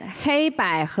片《黑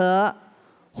百合》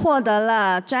获得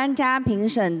了专家评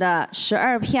审的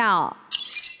12票。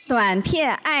短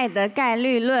片《爱的概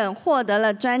率论》获得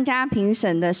了专家评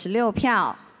审的16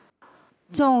票。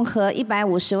综合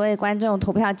150位观众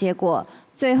投票结果，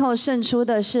最后胜出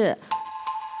的是《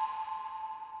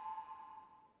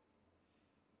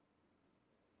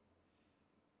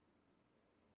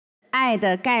爱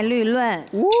的概率论》。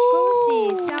恭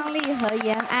喜张丽和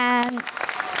延安。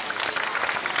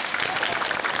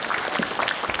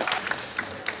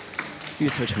预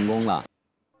测成功了。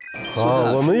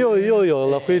好，我们又有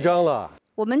了徽章了。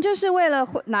我们就是为了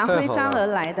拿徽章而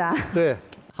来的。对。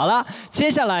好了，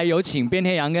接下来有请边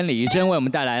天阳跟李怡珍为我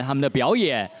们带来他们的表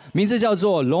演，名字叫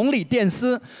做《龙里电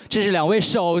丝》，这是2位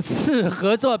首次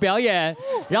合作表演，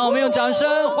让我们用掌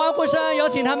声、欢呼声有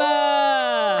请他们。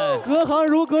隔行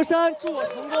如隔山，祝我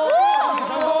成功，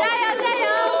成功！加油加油，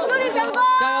祝你成功！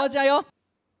加油加油！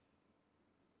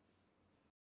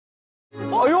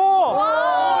哎呦！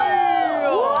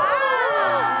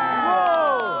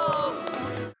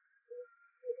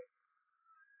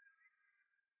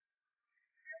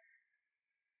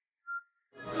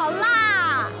好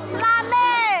辣，辣妹。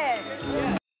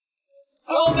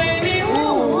Oh baby，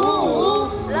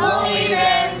 lonely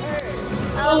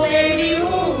dance。Oh baby，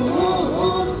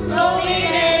 lonely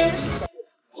dance。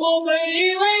我会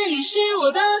以为你是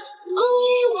我的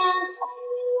only one，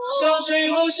 到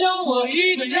最后剩我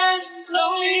一个人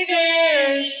lonely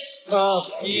dance。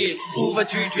无法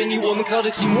拒绝你，我们靠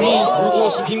得紧密。如果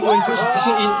是苹果，你就是地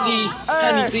心引力。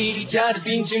看你随意加的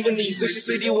冰淇淋，随时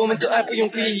随地我们的爱不用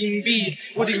刻意隐蔽。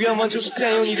我的愿望就是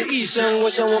占有你的一生，我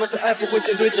想我们的爱不会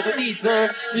减退，只会递增。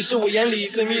你是我眼里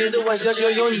最迷人的晚霞，只要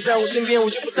有你在我身边，我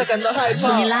就不再感到害怕。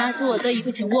求你拉住我的一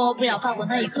个漩涡，不要放过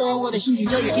那一刻，我的心情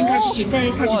就已经开始起飞，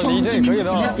开始冲，拼命尽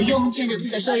量的用，牵着你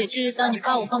的手，也知道你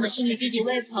把我放在心里，别几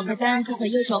位好开单，图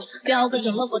很忧愁，标各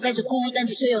种 logo 带着孤单，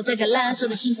却又在蓝色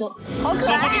的星球。好可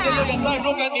爱。守护你的游泳在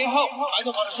若干年后，白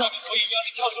头发的少女，所以让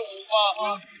你跳支舞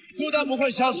吧。孤单不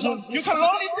会消失。You can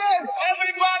only dance,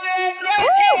 everybody break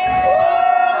it。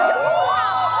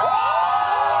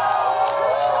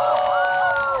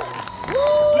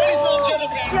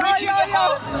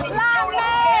辣妹，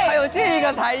还有这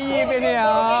个才艺，边天阳。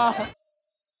哇！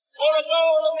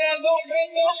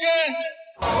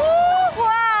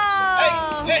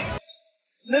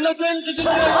难道真的就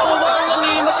能让我忘了你？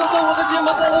那就在我的肩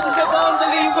膀，在我的肩膀的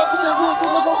灵魂不想入土，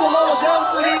我总说让我想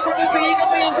死你。不必是一个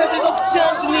背影，看谁都不像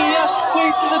是你呀。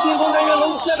灰色的天空，但愿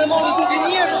楼下的梦里自己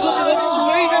你也不说这个就是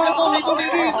没人来送你。冬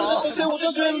天绿色的风吹，我就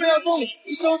准备要送你。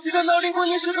你熟悉的闹铃，过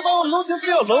年时刻把我弄成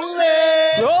feel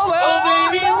lonely。Oh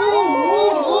baby，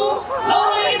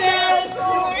 lonely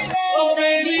dance。Oh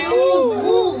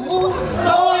baby，lonely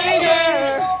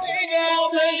dance。我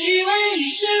本以为你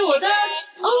是我的。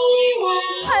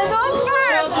很多刺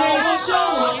儿，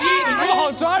我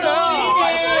好抓人啊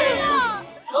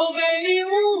 ！Oh baby，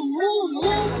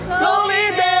 lonely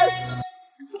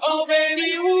dance。Oh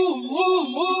baby，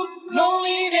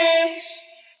 lonely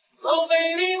dance。Oh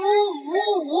baby，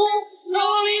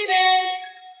 lonely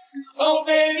dance。Oh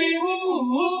baby，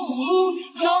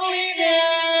 lonely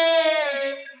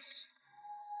dance。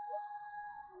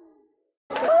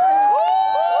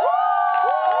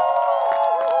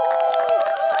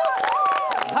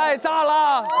太炸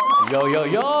了！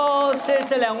有，谢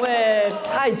谢2位，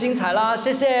太精彩了，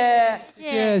谢谢，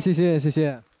谢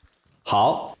谢。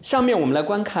好，下面我们来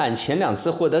观看前2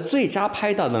次获得最佳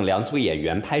拍档的2组演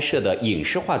员拍摄的影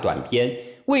视化短片《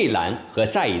蔚蓝》和《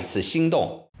再一次心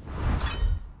动》。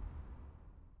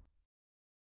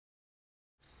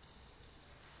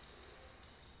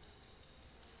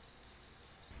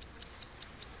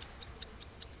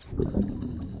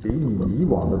离你以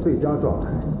往的最佳状态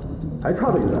还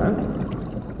差得远。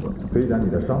虽然你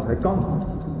的伤才刚好，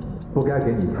不该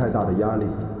给你太大的压力，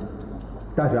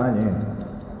但是安宁，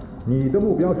你的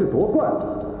目标是夺冠，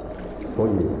所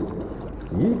以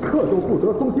一刻都不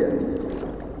得松懈。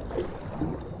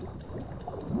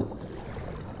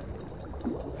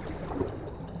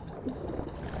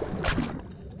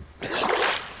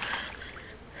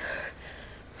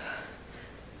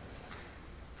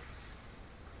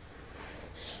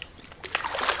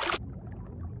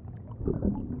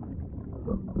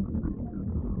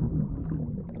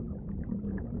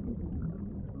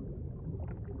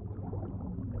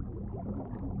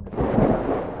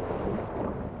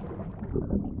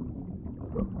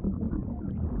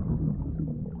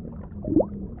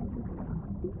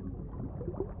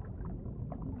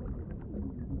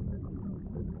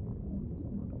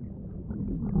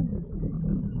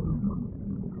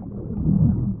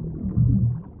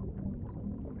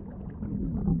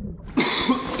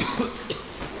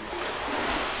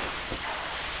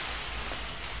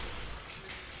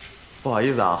好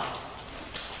意思啊，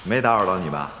没打扰到你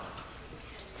吧？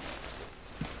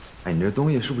哎，你这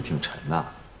东西是不是挺沉的？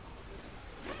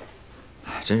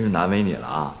哎，真是难为你了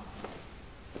啊！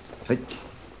哎，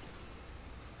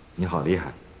你好厉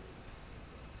害！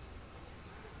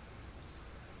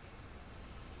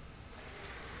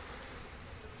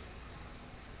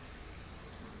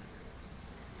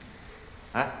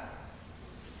哎，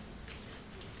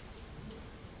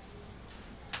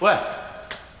喂，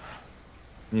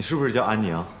你是不是叫安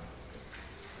宁？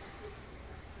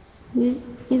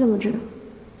你怎么知道？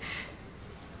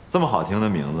这么好听的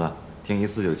名字，听一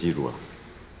次就记住了。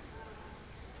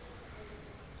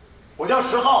我叫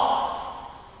10号。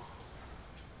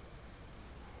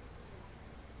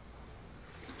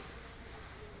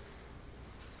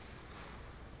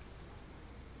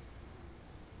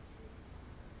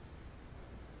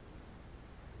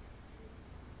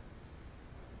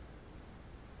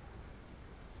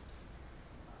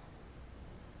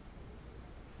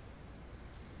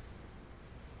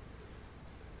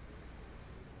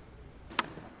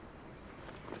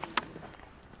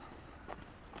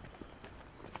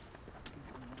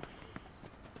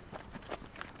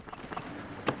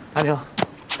安宁，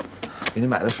给你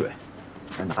买的水，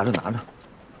来拿着拿着。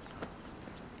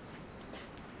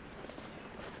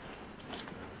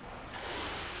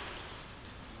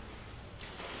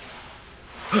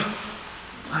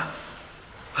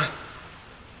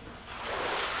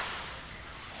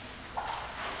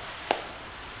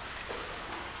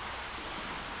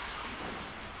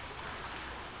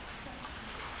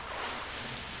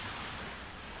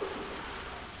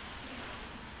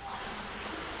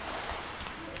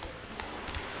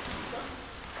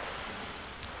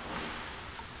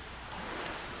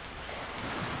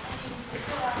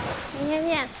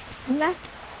面，你来。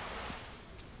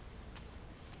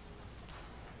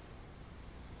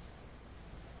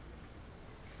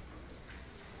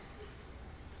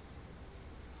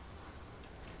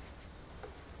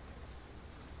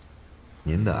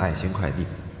您的爱心快递，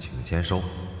请签收。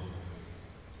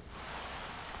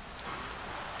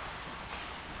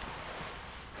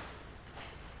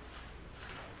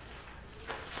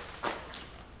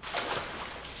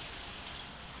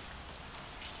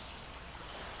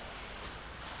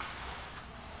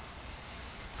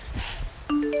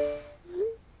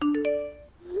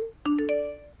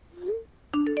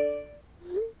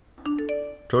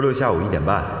周六下午1点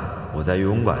半，我在游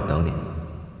泳馆等你。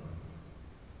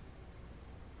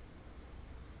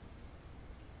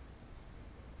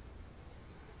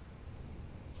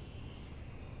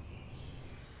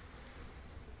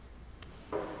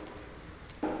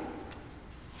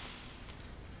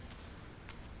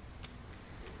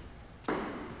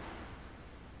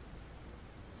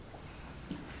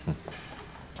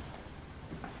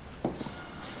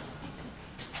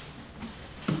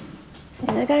你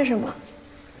在干什么？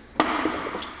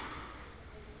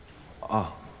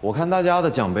啊，我看大家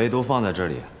的奖杯都放在这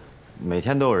里，每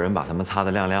天都有人把它们擦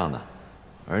得亮亮的，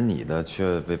而你的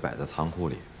却被摆在仓库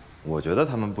里。我觉得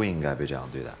他们不应该被这样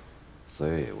对待，所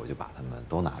以我就把它们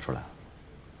都拿出来了。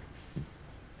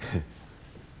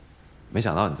没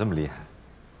想到你这么厉害。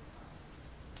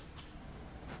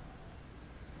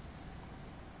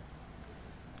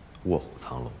卧虎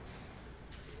藏龙。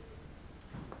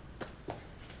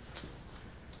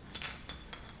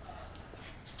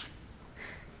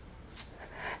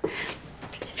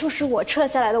这就是我撤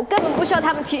下来的，我根本不需要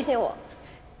他们提醒我。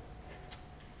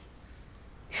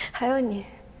还有你，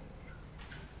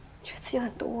这次也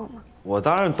很懂我吗？我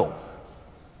当然懂，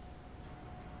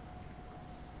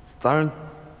当然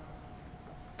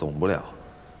懂不了，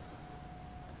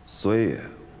所以，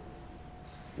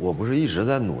我不是一直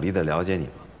在努力的了解你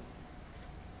吗？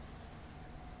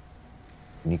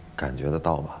你感觉得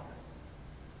到吧？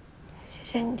谢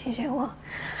谢你提醒我，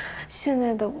现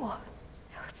在的我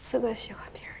有资格喜欢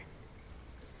别人。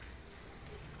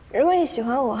如果你喜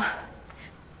欢我，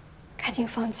赶紧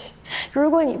放弃；如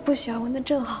果你不喜欢我，那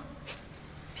正好，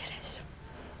别联系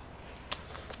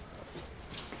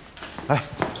了。哎，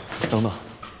等等，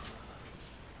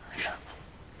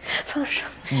放手！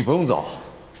你不用走。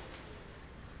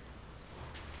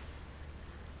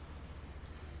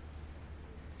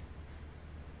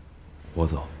我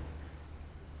走。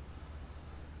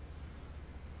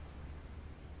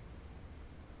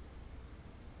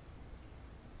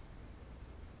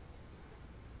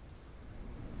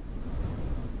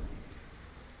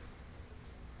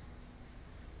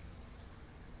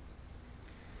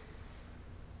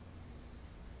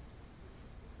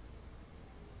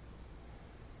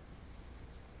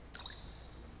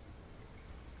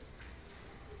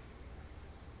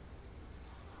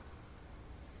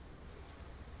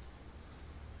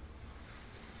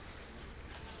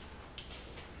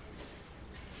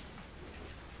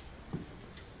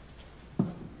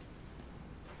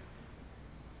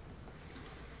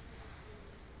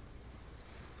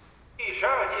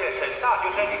业省大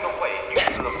学生运动会女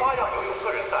子花样游泳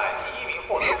个人赛第1名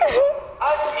获得者安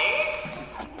宁，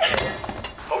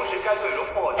同时该队荣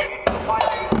获女子花样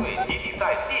游泳队集体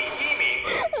赛第1名。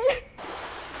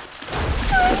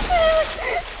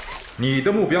你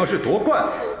的目标是夺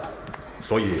冠，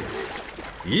所以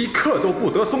一刻都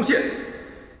不得松懈。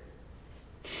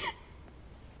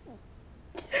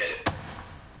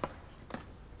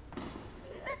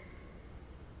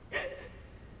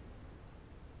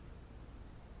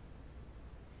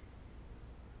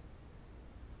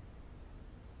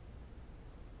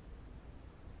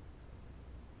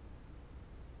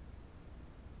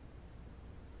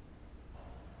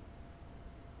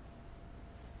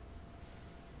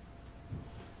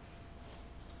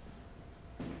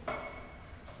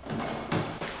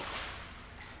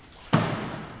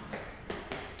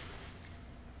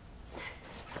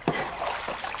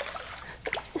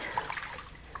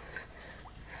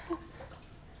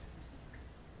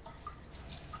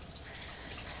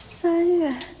3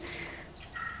月，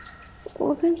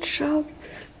我跟池奥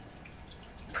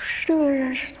不是这么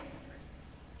认识的。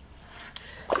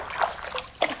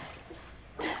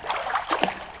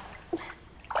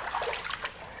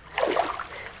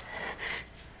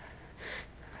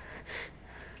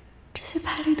这些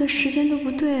排列的时间都不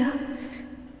对啊。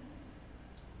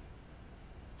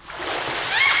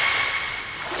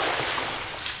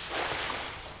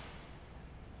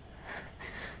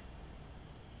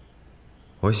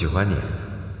我喜欢你，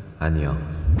安宁。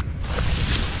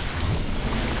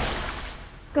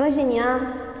恭喜你啊，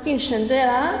进省队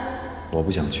了啊！我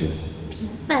不想去。别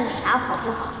犯傻好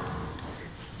不好？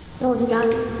那我去找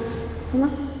你，好吗？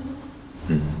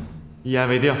一言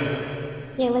为定。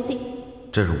一言为定。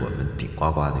这是我们顶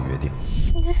呱呱的约定。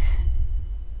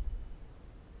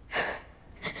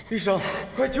医生，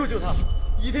快救救他！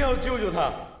一定要救救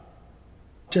他！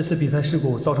这次比赛事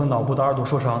故造成脑部的2度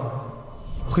受伤。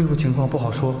恢复情况不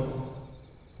好说。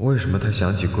为什么他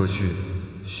想起过去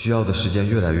需要的时间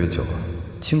越来越久了？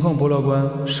情况不乐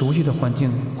观，熟悉的环境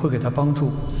会给他帮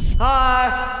助。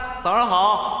嗨，早上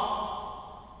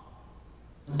好。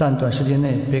但短时间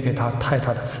内别给他太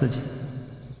大的刺激。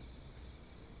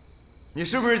你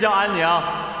是不是叫安宁？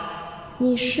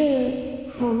你是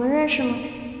我们认识吗？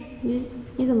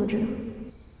你怎么知道？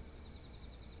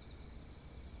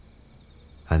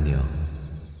安宁。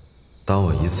当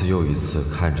我一次又一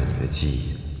次看着你的记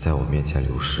忆在我面前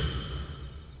流逝，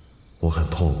我很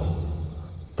痛苦，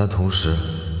但同时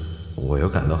我又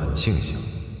感到很庆幸，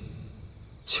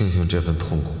庆幸这份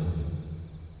痛苦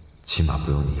起码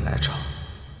不用你来尝。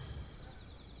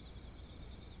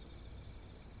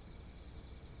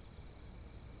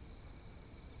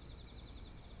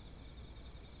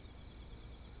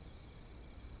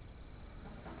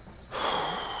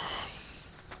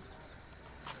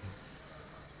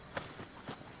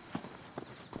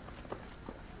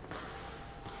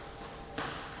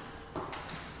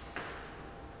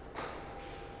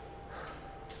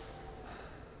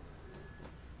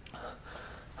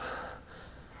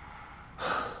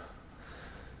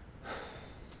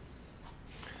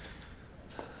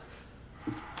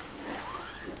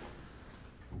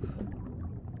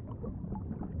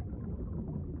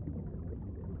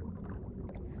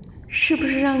是不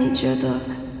是让你觉得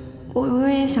我永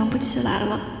远也想不起来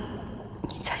了，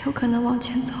你才有可能往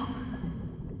前走？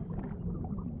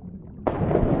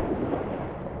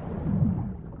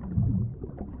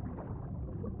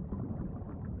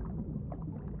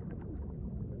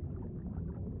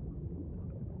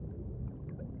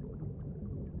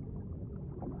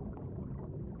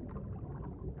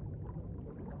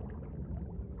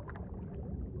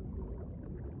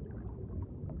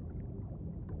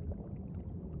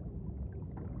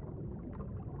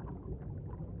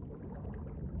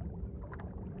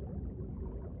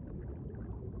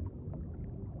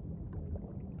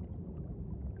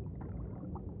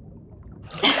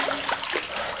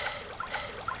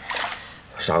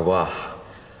傻瓜，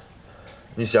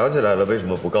你想起来了，为什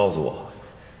么不告诉我？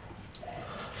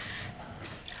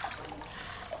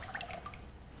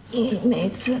你每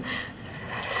次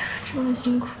这么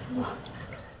辛苦我，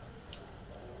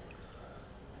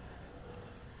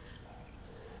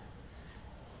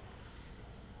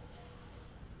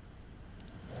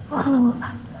忘了我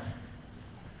吧，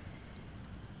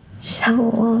像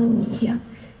我忘了你一样。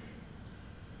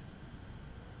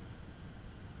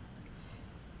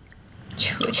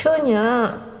求求你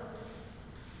了，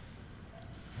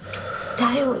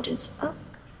答应我这次啊！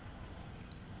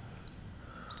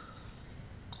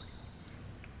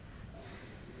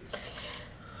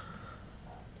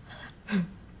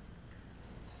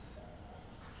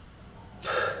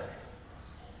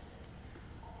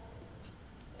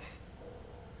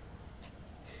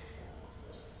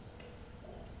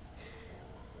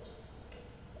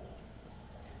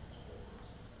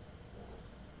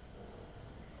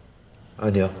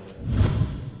安宁。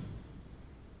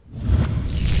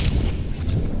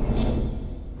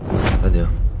安宁。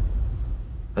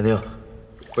安宁，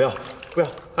不要，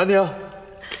安宁，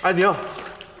安宁，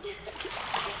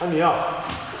安宁，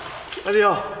安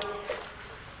宁。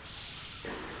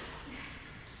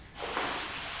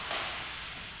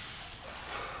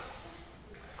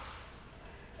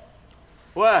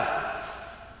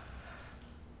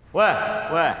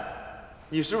喂，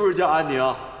你是不是叫安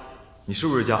宁？你是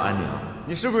不是叫安宁？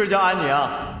你是不是叫安宁？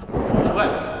喂，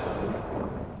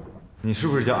你是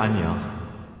不是叫安宁？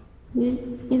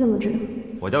你怎么知道？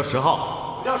我叫10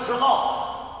号。我叫10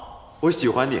号。我喜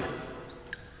欢你。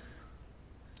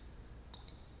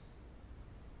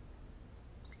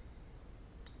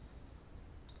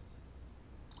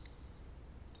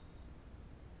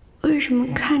为什么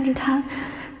看着他，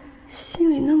心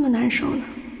里那么难受呢？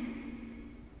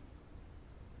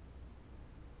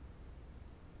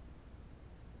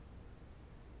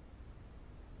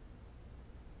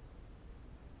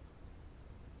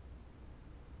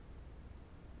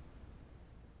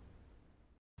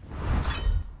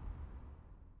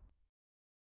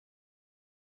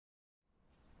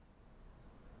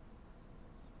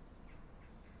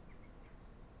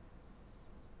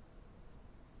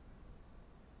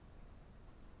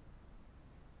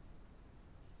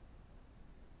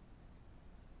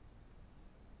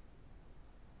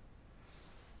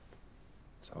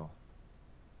走。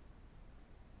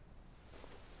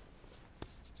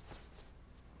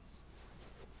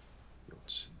有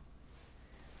吃。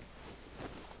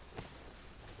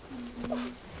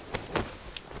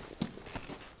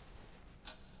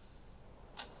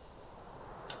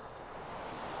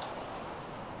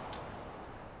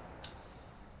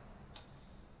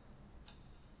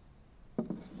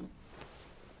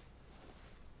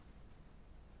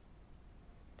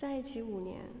在一起5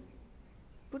年。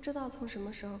不知道从什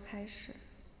么时候开始，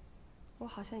我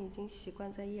好像已经习惯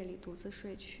在夜里独自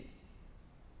睡去，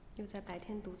又在白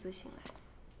天独自醒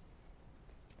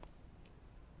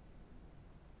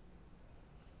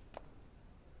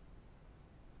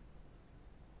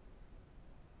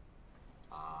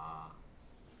来。啊，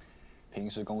平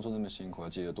时工作那么辛苦，要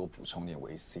记得多补充点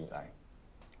维 C 来。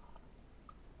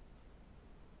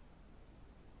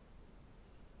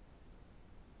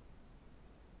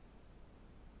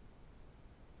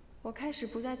我开始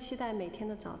不再期待每天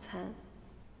的早餐，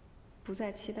不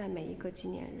再期待每一个纪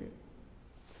念日。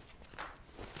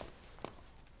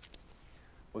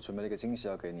我准备了一个惊喜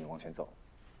要给你，往前走。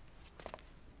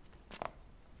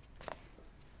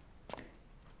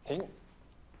停。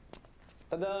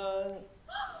噔噔。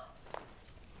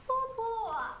托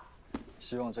托。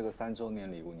希望这个3周年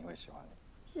礼物你会喜欢。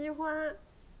喜欢。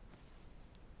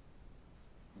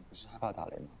你不是害怕打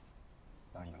雷吗？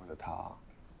那以后有他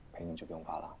陪你就不用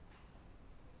怕了。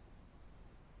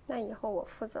那以后我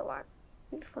负责玩，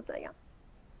你负责养。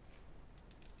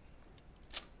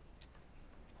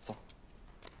走。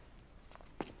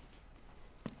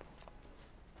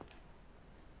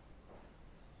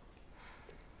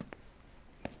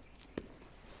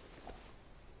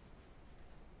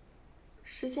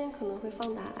时间可能会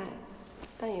放大爱，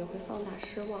但也会放大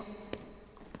失望。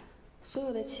所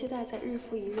有的期待在日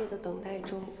复一日的等待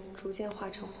中，逐渐化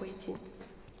成灰烬。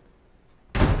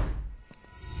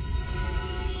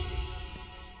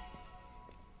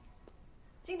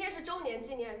今天是周年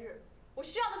纪念日，我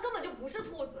需要的根本就不是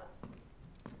兔子。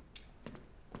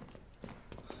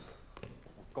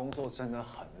我工作真的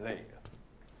很累了，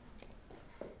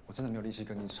我真的没有力气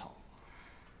跟你吵。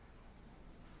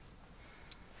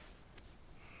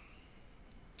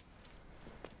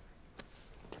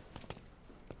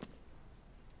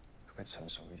可不可以成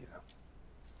熟一点啊？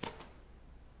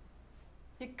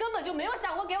你根本就没有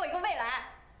想过给我一个未来。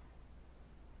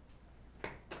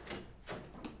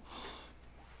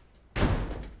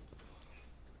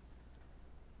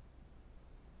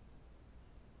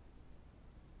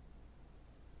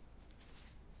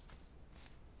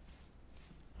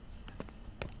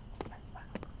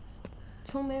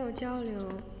从没有交流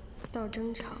到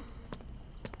争吵，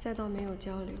再到没有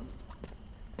交流，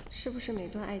是不是每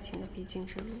段爱情的必经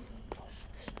之路？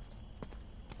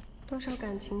多少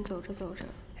感情走着走着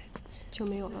就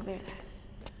没有了未来。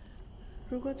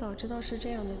如果早知道是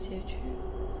这样的结局，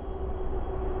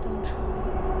当初。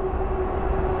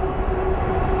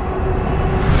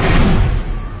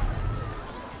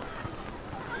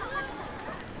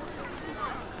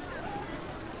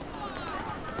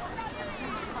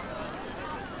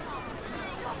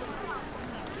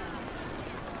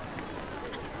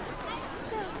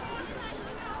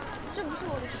这不是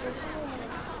我的学校吗？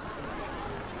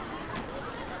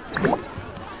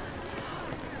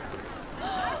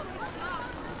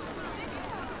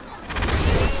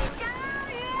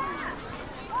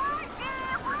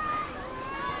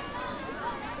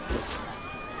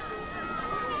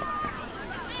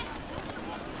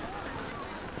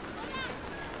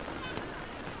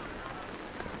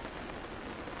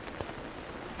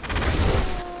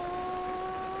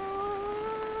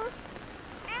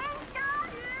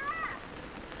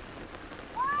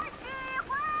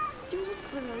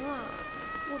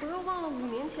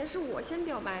前是我先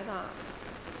表白的，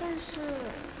但是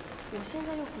我现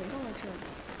在又回到了这里，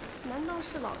难道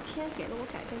是老天给了我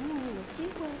改变命运的机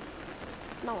会？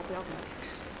那我不要跟他开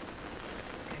始，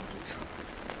赶紧撤。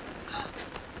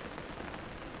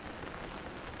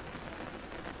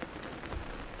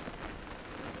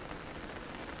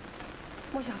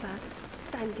莫小凡，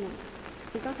淡定，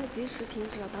你刚才及时停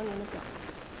止了当年的表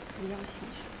白，不要心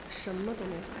虚，什么都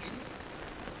没发生。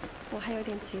我还有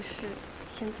点急事，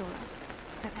先走了，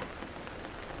拜拜。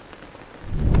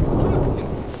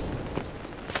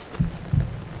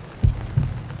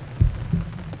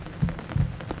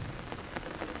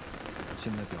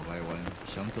现在表白完，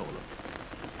想走了。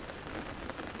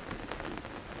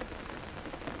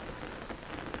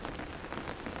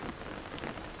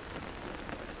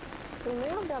有没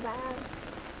有表白啊？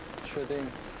确定？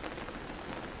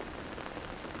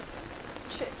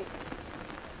确定。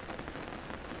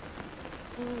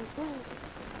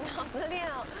你好自恋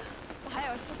哦，我还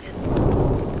有事先做。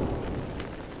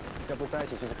要不在一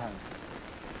起试试看？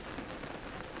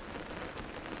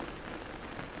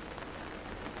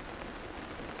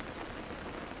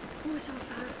莫小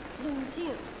凡，冷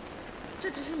静，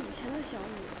这只是以前的小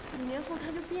雨，5年后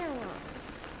他就变了。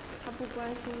他不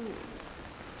关心你，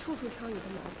处处挑你的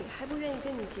毛病，还不愿意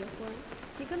跟你结婚，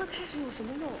你跟他开始有什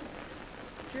么用？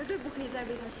绝对不可以再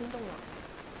为他心动了。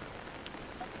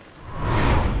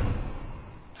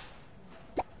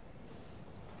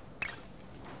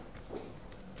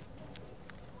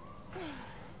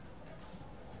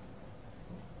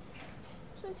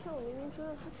之前我明明追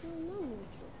了他追了那么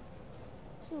久，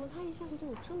怎么他一下子对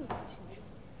我这么感兴趣？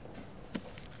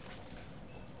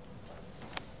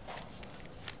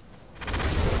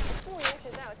不允许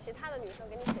再有其他的女生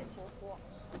给你写情书。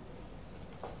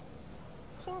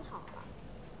听好了，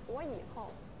我以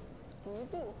后一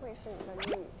定会是你的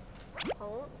女朋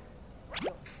友。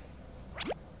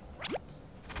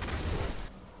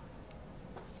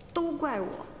都怪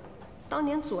我，当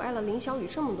年阻碍了林小雨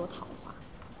这么多桃花。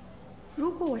如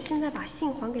果我现在把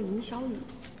信还给林小雨，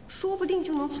说不定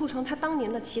就能促成他当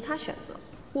年的其他选择，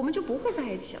我们就不会在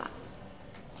一起了。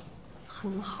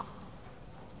很好。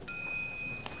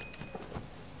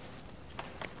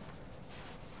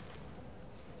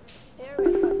别人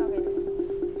没课交给你，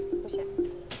不写。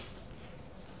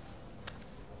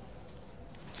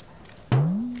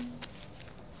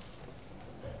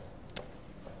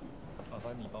麻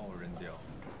烦你帮我扔掉。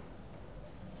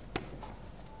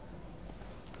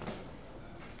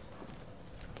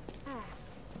哎，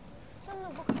真的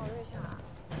不考虑一下啊？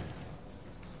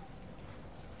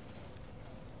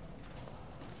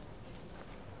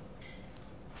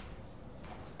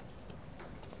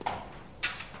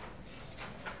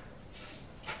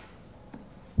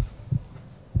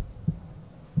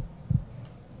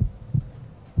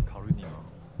考虑你吗？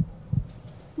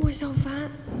莫小凡，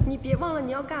你别忘了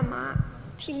你要干嘛，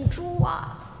挺住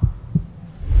啊！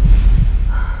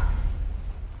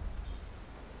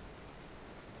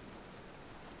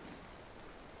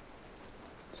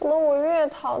怎么我越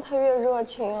逃他越热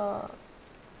情啊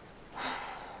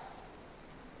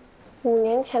？5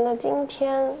年前的今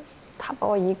天，他把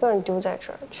我一个人丢在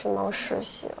这儿去忙实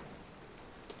习了，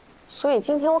所以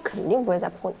今天我肯定不会再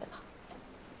碰见他。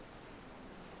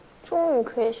终于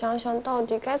可以想想到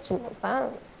底该怎么办了。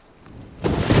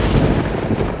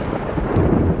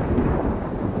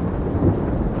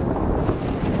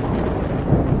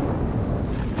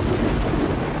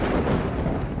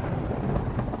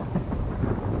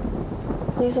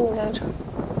你怎么在这儿？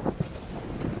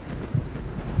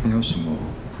没有什么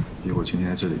比我今天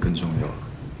在这里更重要了。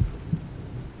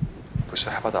不是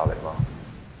害怕打雷吗？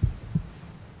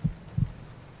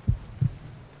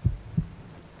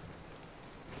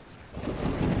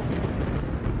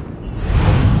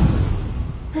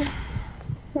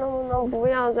能不能不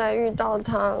要再遇到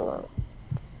他了？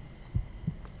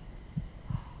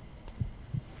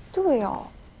对哦，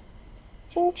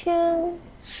今天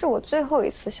是我最后一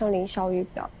次向林小雨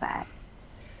表白。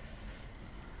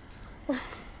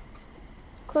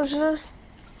可是，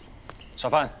小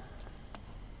范，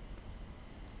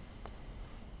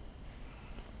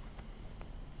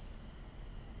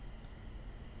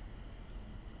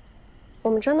我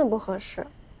们真的不合适，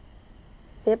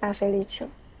别白费力气了。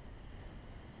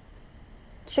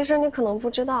其实你可能不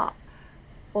知道，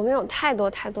我们有太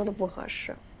多的不合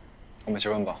适。我们结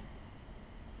婚吧，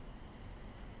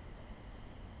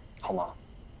好吗？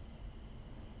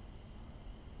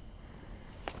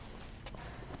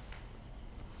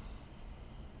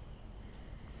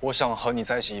我想和你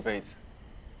在一起一辈子，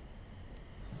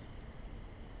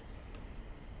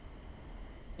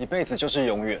一辈子就是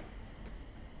永远，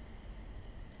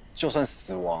就算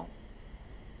死亡，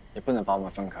也不能把我们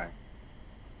分开。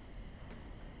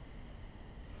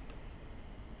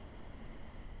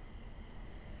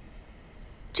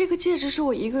这个戒指是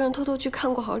我一个人偷偷去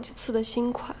看过好几次的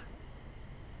新款。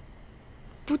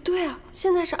不对啊，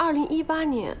现在是2018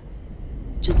年，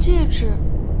这戒指……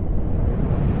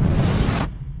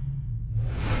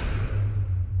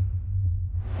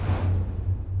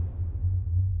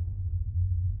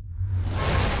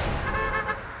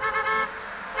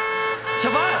小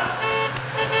凡，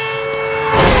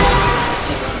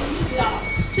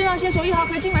知道线索1号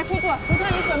可以进来操作，涂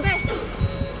上也准备。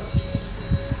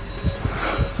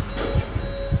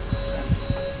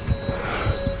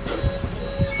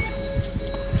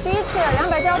第一次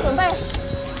200焦准备。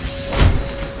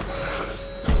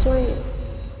所以，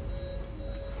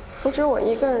不止我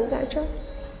一个人在这儿，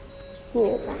你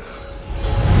也在。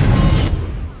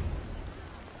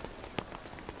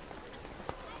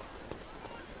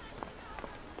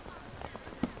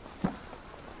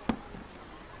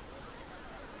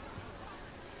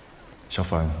小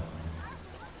凡，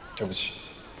对不起，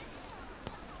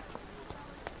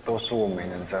都是我没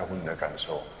能在乎你的感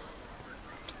受，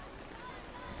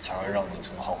才会让你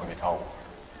这么后悔遇到我。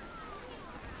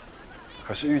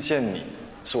可是遇见你，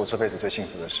是我这辈子最幸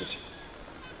福的事情。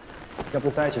要不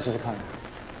在一起试试看？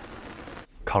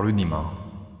考虑你吗？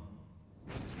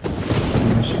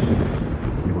但是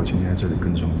比我今天在这里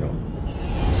更重要。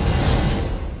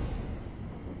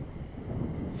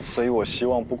所以我希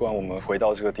望，不管我们回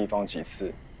到这个地方几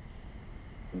次，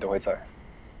你都会在。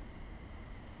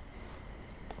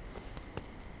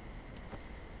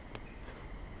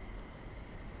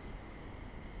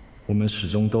我们始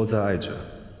终都在爱着。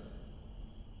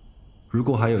如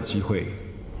果还有机会，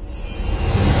我们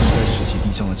在拾起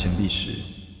地上的钱币时，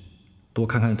多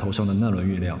看看头上的那轮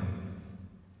月亮，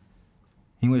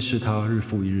因为是它日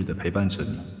复一日的陪伴着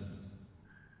你，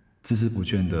孜孜不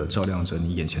倦地照亮着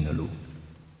你眼前的路。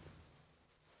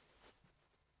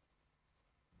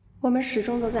我们始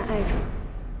终都在爱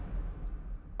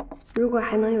着。如果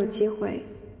还能有机会，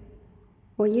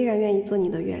我依然愿意做你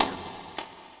的月亮。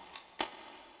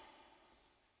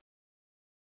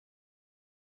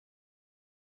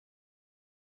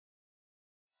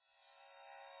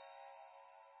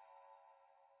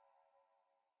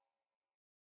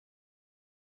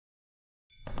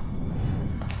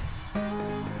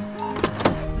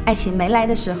爱情没来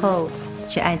的时候，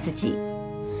去爱自己；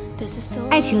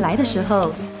爱情来的时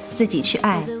候，自己去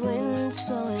爱。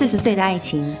40岁的爱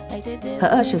情和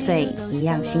20岁一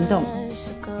样心动。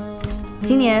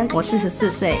今年我44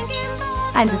岁，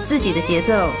按着自己的节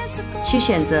奏去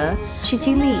选择、去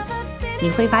经历，你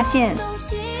会发现，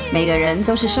每个人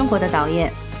都是生活的导演。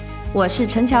我是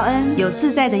陈乔恩，有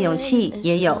自在的勇气，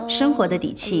也有生活的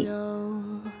底气。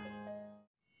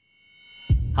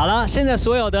好了，现在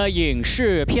所有的影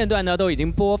视片段呢都已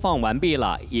经播放完毕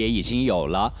了，也已经有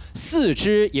了4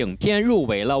支影片入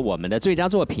围了我们的最佳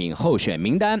作品候选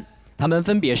名单，他们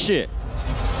分别是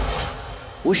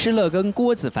吴诗乐跟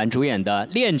郭子凡主演的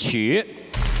《恋曲》，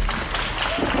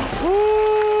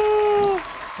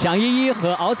蒋依依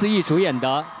和敖子逸主演的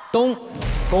《冬》，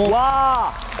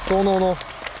哇，冬，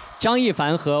张一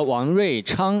凡和王瑞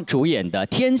昌主演的《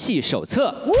天气手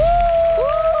册》。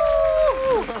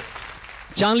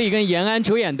张丽跟延安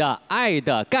主演的《爱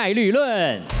的概率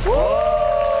论》。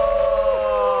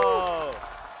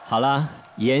好了，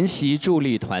研习助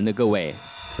力团的各位，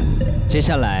接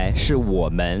下来是我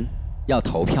们要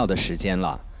投票的时间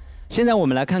了。现在我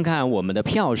们来看看我们的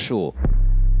票数。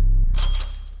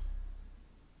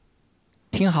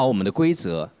听好我们的规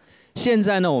则，现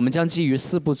在呢，我们将基于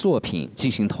4部作品进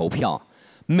行投票，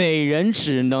每人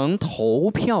只能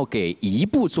投票给1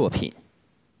部作品。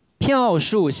票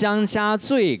数相加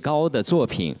最高的作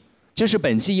品，就是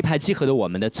本季一拍即合的我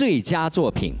们的最佳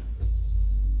作品。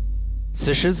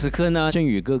此时此刻呢，振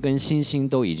宇哥跟星星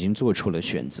都已经做出了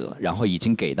选择，然后已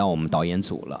经给到我们导演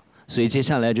组了，所以接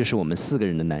下来就是我们4个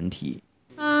人的难题。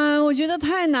我觉得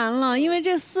太难了，因为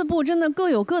这4部真的各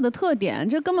有各的特点，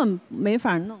这根本没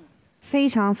法弄。非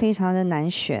常非常的难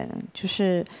选，就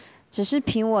是只是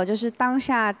凭我就是当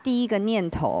下第一个念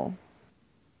头。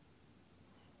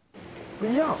不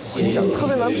一样，我跟你讲，特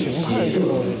别难评判这个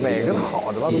东西，每个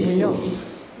好的吧都不一样。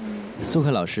苏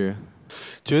克老师，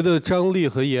觉得张丽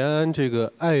和延安这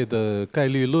个爱的概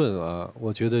率论啊，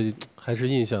我觉得还是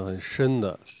印象很深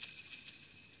的。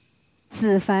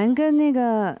子凡跟那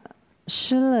个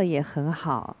诗乐也很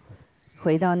好，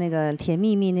回到那个甜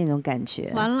蜜蜜那种感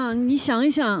觉。完了，你想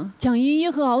一想，蒋依依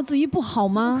和敖子逸不好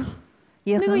吗？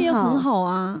也很好，那个也很好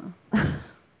啊。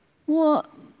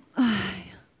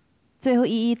最后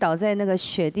依依倒在那个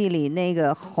雪地里，那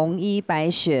个红衣白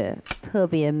雪特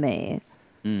别美。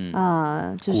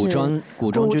就是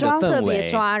古装剧的氛围特别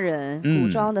抓人，古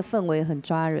装的氛围很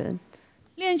抓人。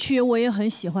恋曲我也很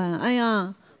喜欢，哎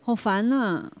呀，好烦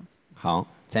呐。好，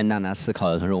在娜娜思考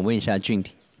的同时，我问一下俊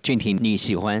霆，你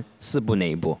喜欢4部哪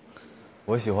一部？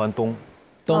我喜欢东。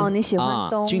哦，你喜欢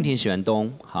东。俊霆喜欢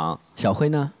东。好，小辉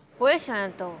呢？我也喜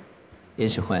欢东。也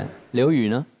喜欢。刘宇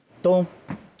呢？东。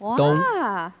东。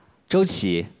周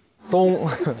琦。东。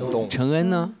陈恩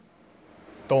呢？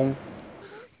东。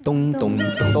咚咚咚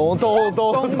咚咚咚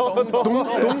咚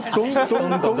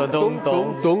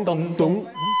咚咚咚咚。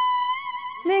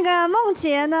那个梦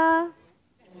洁呢？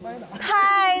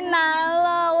太难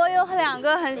了，我有2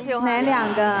个很喜欢。哪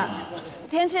2个？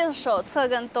天气手册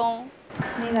跟东。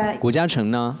那个谷嘉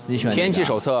诚呢？你喜欢天气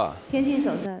手册。天气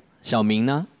手册。小明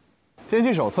呢？天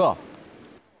气手册。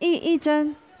一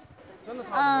真。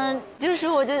就是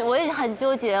我也很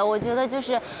纠结，我觉得就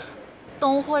是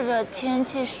东或者天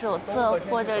气手册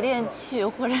或者恋曲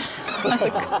或者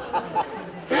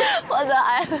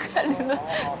X里的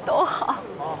都好。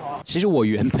其实我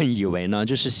原本以为呢，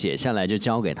就是写下来就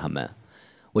交给他们，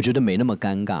我觉得没那么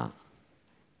尴尬。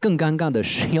更尴尬的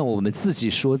是要我们自己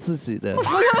说自己的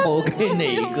投给哪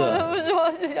一个。不是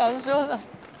我是想说的。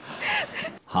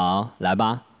好，来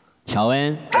吧，乔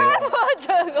恩。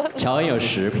乔恩有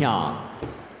10票。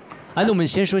那我们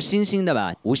先说星星的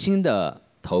吧。吴昕的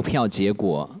投票结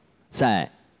果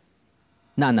在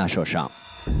娜娜手上。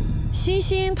星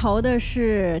星投的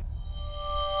是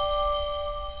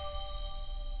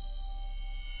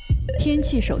天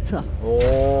气手册。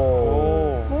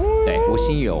对，吴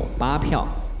昕有8票。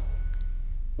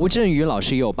吴镇宇老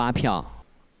师也有8票，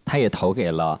他也投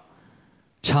给了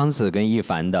昌子跟一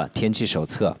凡的天气手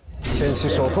册。天气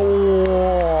手册，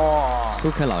哇！苏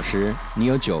克老师，你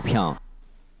有9票。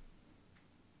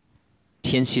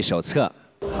天气手册，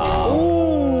好。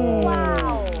哇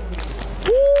哦！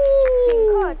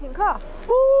请客。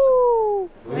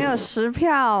我有10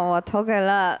票，我投给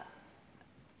了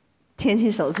天气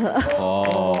手册。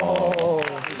哦。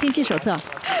天气手册。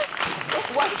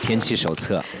天气手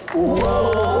册。哦，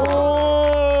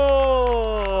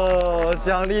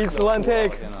奖励1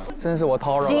 take， 真是我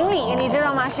叨扰。锦鲤，你知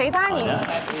道吗？谁搭你，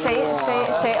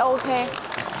谁 OK。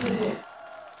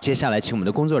接下来，请我们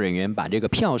的工作人员把这个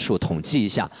票数统计一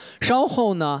下，稍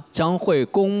后呢将会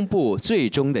公布最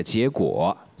终的结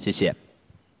果。谢谢。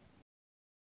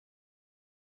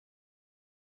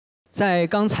在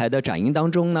刚才的展映当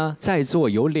中呢，在座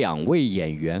有2位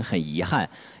演员很遗憾，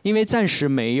因为暂时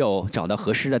没有找到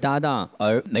合适的搭档，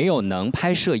而没有能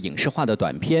拍摄影视化的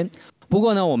短片。不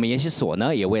过呢，我们研习所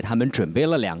呢也为他们准备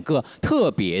了2个特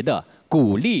别的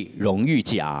鼓励荣誉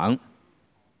奖。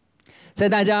在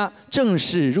大家正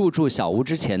式入住小屋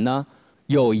之前呢，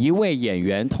有1位演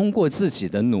员通过自己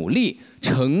的努力，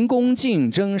成功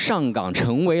竞争上岗，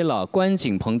成为了关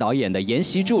锦鹏导演的研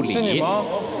习助理。是你吗？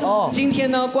哦。今天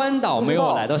呢，关导没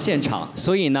有来到现场，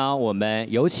所以呢，我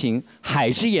们有请海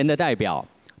之言的代表，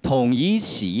统一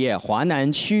企业华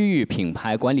南区域品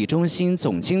牌管理中心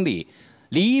总经理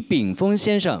李炳峰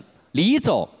先生，李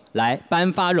总来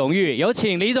颁发荣誉，有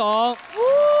请李总。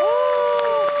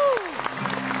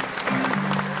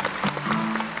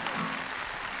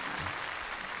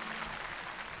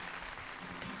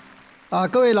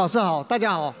各位老师好，大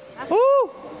家好。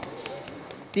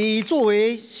你作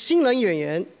为新人演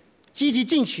员，积极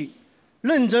进取、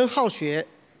认真好学、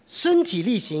身体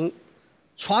力行，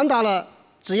传达了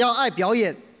只要爱表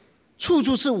演，处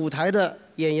处是舞台的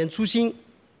演员初心。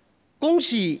恭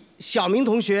喜小明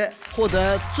同学获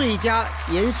得最佳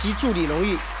研习助理荣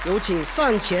誉，有请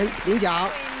上前领奖。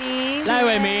赖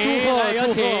伟明，祝贺，有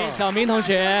请小明同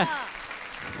学。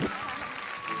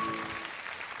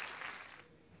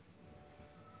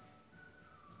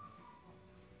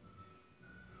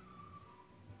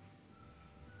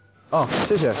哦，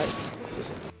谢谢。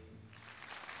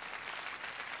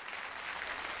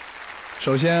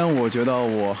首先，我觉得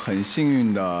我很幸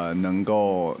运的能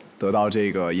够得到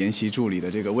这个研习助理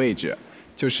的这个位置，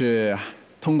就是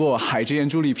通过海之言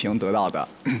助力评得到的。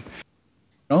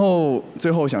然后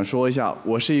最后想说一下，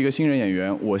我是一个新人演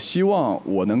员，我希望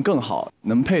我能更好，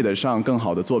能配得上更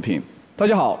好的作品。大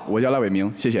家好，我叫赖伟明，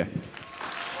谢谢。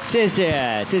谢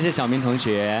谢小明同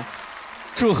学，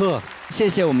祝贺。谢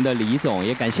谢我们的李总，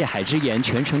也感谢海之言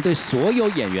全程对所有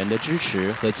演员的支持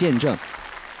和见证。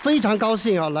非常高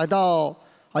兴来到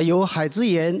由海之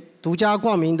言独家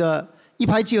冠名的一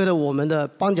拍即合的我们的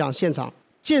颁奖现场，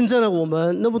见证了我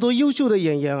们那么多优秀的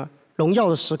演员荣耀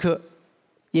的时刻，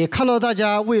也看到大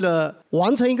家为了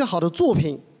完成一个好的作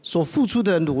品所付出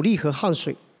的努力和汗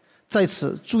水。在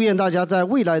此祝愿大家在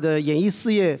未来的演艺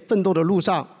事业奋斗的路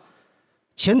上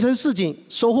前程似锦，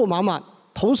收获满满。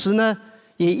同时呢，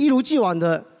也一如既往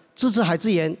的支持海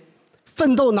之言。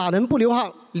奋斗哪能不流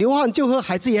汗？流汗就喝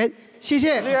海之言。谢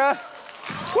谢。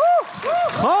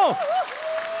好。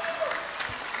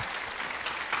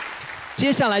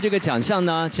接下来这个奖项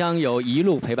呢，将由一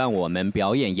路陪伴我们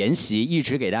表演研习，一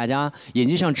直给大家演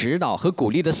技上指导和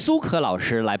鼓励的苏可老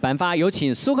师来颁发。有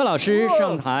请苏可老师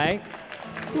上台。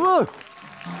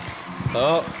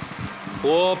好，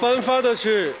我颁发的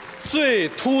是最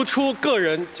突出个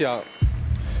人奖。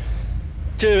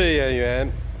这位演员，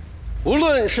无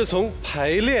论是从排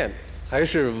练还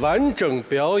是完整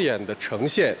表演的呈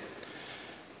现，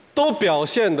都表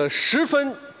现得十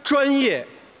分专业。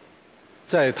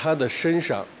在他的身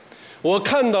上，我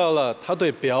看到了他对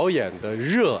表演的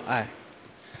热爱。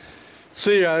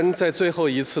虽然在最后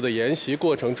一次的研习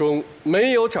过程中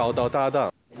没有找到搭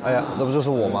档，哎呀，这不就是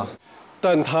我吗？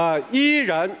但他依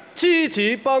然积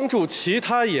极帮助其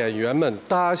他演员们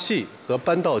搭戏和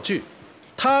搬道具。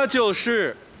他就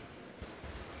是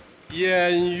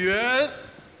演员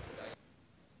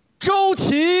周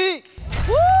琦。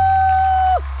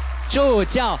助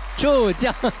教，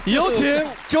有请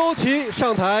周琦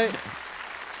上台。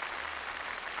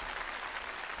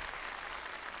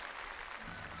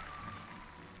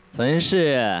首先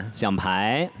是奖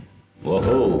牌，哇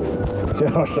哦，谢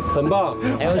老师，很棒。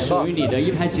还有属于你的一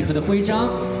拍即合的徽章，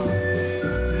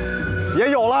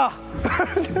也有了。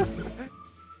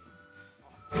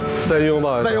再拥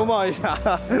抱一下，再拥抱一下。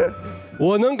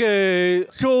我能给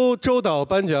周导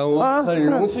颁奖，我很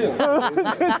荣幸。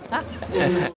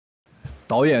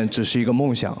导演只是一个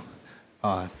梦想，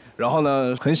啊，然后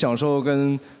呢，很享受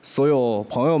跟所有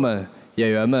朋友们、演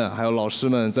员们还有老师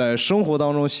们在生活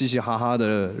当中嘻嘻哈哈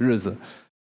的日子。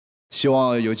希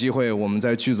望有机会我们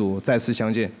在剧组再次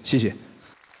相见，谢谢。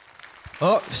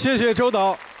好，谢谢周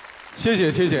导，谢谢。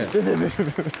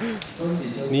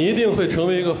你一定会成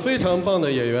为一个非常棒的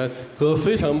演员和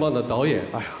非常棒的导演。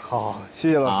哎呀，好，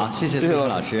谢谢老师，好，谢谢苏可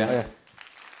老师。哎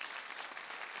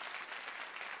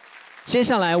接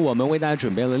下来我们为大家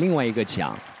准备了另外一个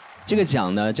奖，这个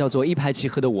奖呢叫做一拍即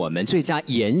合的我们最佳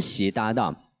研习搭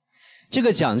档。这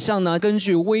个奖项呢根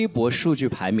据微博数据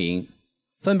排名，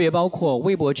分别包括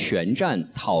微博全站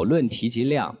讨论提及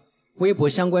量、微博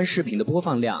相关视频的播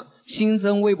放量、新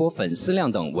增微博粉丝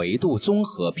量等维度综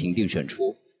合评定选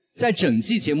出。在整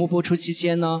季节目播出期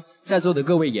间呢，在座的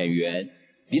各位演员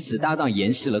彼此搭档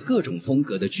研习了各种风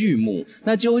格的剧目，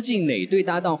那究竟哪对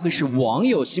搭档会是网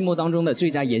友心目当中的最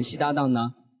佳研习搭档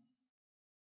呢？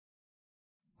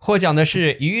获奖的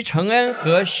是于承恩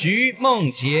和徐梦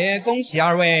洁，恭喜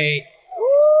二位！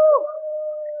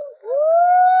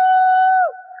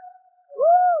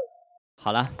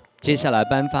好了，接下来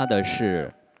颁发的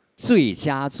是最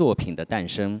佳作品的诞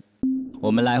生。我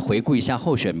们来回顾一下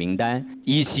候选名单，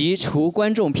以及除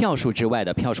观众票数之外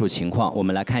的票数情况。我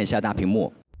们来看一下大屏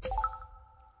幕。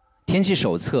天气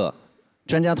手册，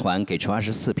专家团给出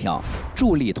24票，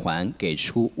助力团给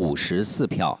出54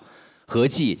票，合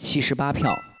计78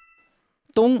票。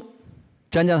东，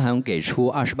专家团给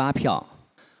出28票，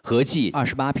合计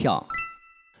28票。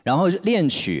然后恋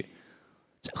曲，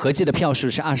合计的票数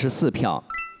是24票。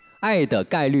爱的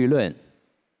概率论，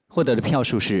获得的票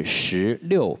数是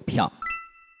16票。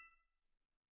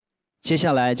接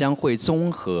下来将会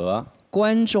综合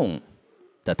观众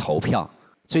的投票，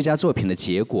最佳作品的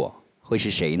结果会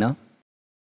是谁呢？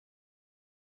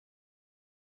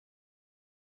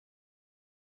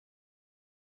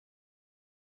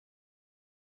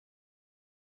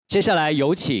接下来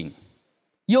有请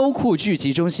优酷剧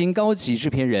集中心高级制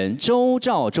片人周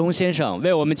兆忠先生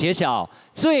为我们揭晓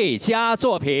最佳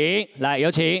作品。来，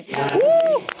有请。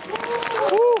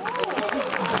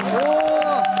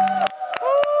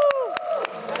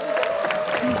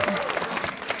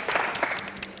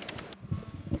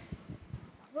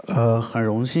很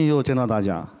荣幸又见到大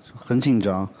家，很紧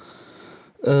张。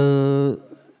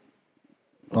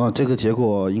这个结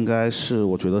果应该是，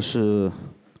我觉得是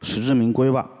实至名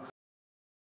归吧。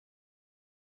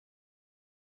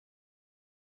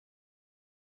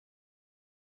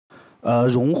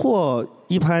荣获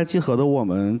一拍即合的我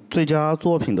们最佳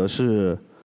作品的是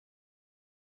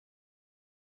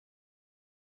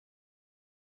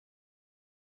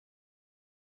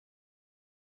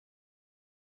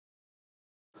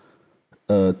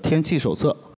天气手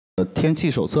册，天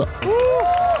气手册，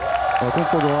共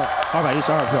获得212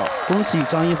票，恭喜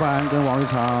张一凡跟王瑞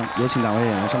昌，有请两位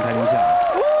演员上台领奖。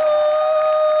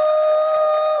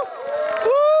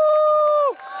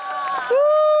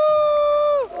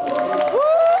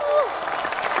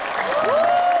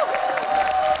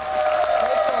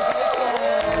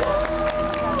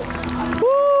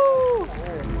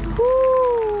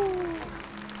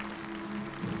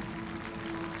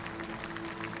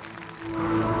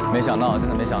没想到，真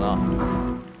的没想到。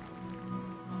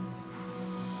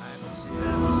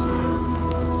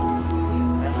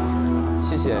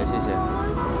谢谢，谢谢。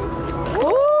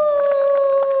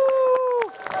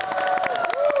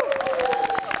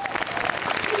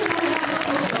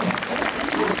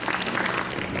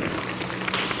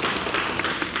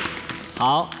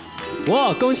好，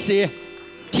哇，恭喜！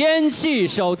天气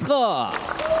手册，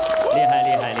厉害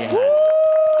厉害厉害！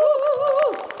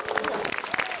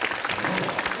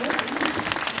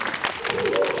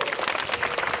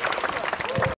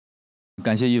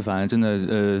感谢一凡，真的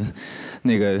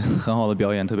那个很好的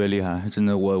表演，特别厉害，真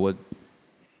的我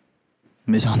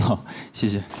没想到，谢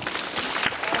谢。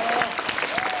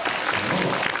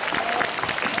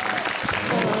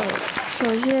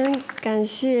首先感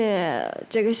谢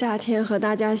这个夏天和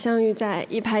大家相遇在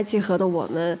一拍即合的我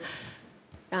们，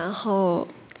然后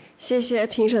谢谢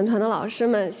评审团的老师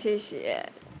们，谢谢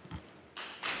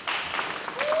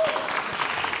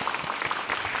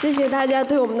大家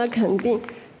对我们的肯定，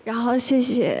然后谢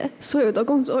谢所有的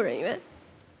工作人员。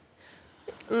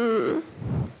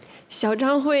小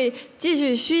张会继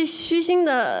续虚心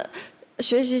的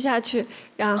学习下去，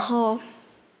然后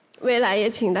未来也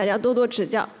请大家多多指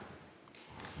教。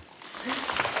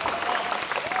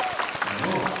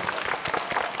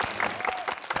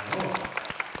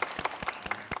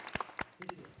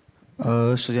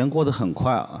时间过得很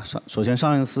快啊。首先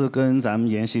上一次跟咱们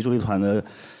研习助力团的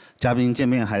嘉宾见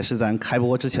面，还是咱开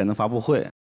播之前的发布会。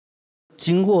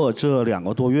经过这2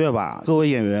个多月吧，各位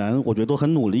演员我觉得都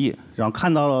很努力，然后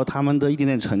看到了他们的一点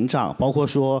点成长，包括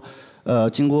说，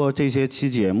经过这些期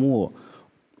节目，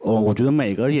我觉得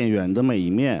每个演员的每一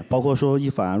面，包括说一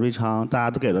凡、瑞昌，大家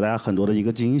都给了大家很多的一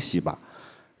个惊喜吧。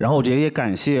然后我觉得也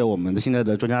感谢我们的现在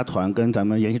的专家团跟咱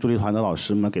们研习助力团的老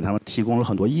师们，给他们提供了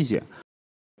很多意见。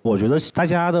我觉得大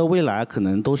家的未来可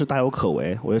能都是大有可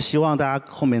为，我也希望大家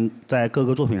后面在各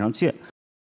个作品上见。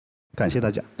感谢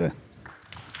大家，对，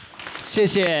谢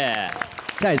谢，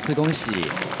再次恭喜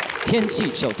天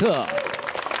气手册。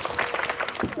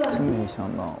真没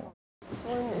想到，我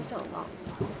也没想到，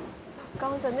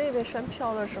刚在那边选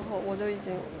票的时候，我就已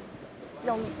经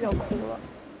要哭了。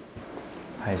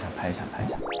拍一下，拍一下，拍一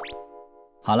下。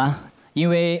好了。因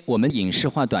为我们影视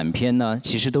化短片呢，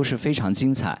其实都是非常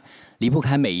精彩，离不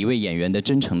开每一位演员的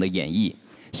真诚的演绎。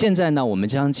现在呢，我们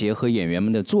将结合演员们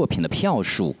的作品的票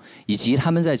数，以及他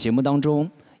们在节目当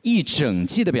中一整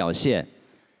季的表现，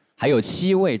还有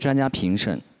7位专家评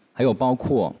审，还有包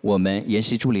括我们研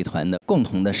习助理团的共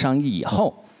同的商议以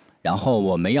后，然后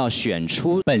我们要选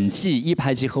出本季一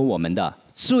拍即合我们的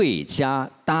最佳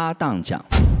搭档奖。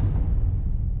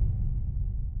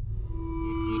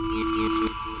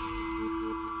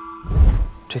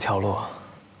这条路，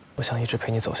我想一直陪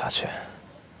你走下去。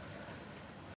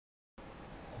我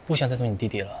不想再做你弟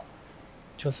弟了，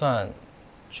就算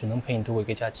只能陪你度过一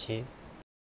个假期。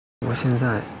我现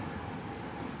在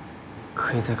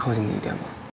可以再靠近你一点吗？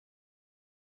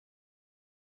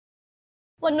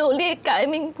我努力改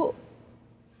命谱，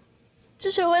只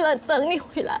是为了等你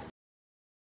回来。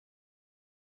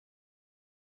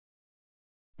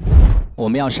我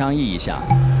们要商议一下。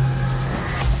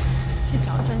去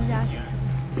找专家。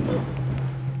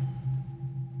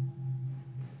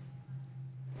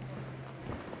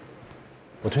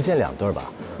我推荐2对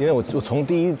吧，因为我从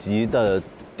第一集的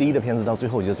第一个片子到最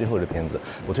后一集的最后一个片子，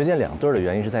我推荐2对的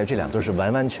原因是在于这2对是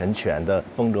完完全全的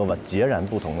风格截然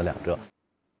不同的2个。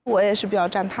我也是比较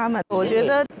站他们，我觉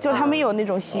得就他们有那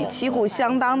种旗鼓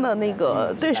相当的那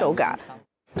个对手感。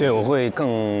对，我会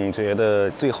更觉得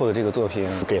最后的这个作品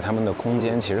给他们的空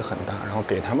间其实很大，然后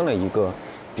给他们了一个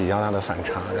比较大的反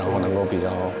差，然后能够比较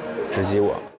直击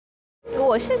我。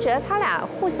我是觉得他俩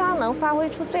互相能发挥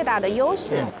出最大的优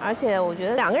势，而且我觉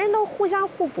得2个人都互相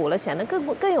互补了，显得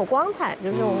更有光彩，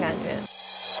就是这种感觉。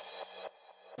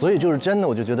所以就是真的，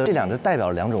我就觉得这2对代表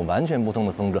了2种完全不同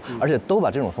的风格，而且都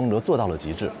把这种风格做到了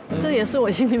极致。这也是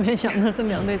我心里面想的，这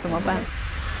2对怎么办？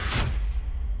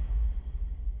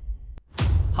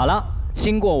好了，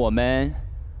经过我们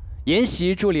研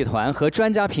习助理团和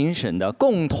专家评审的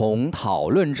共同讨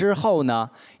论之后呢，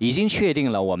已经确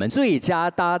定了我们最佳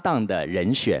搭档的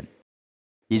人选，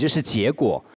也就是结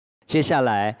果。接下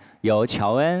来由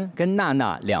乔恩跟娜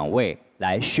娜2位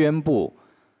来宣布。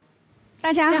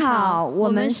大家好，我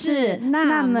们是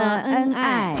那么恩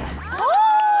爱。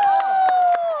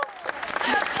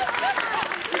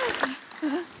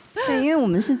对，因为我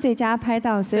们是最佳拍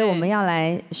档，所以我们要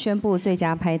来宣布最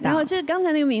佳拍档。然后这刚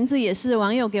才那个名字也是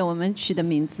网友给我们取的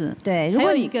名字。对，如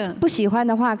果一个不喜欢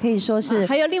的话，可以说是。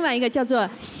还有另外一个叫做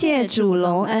谢主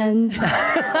隆恩。谢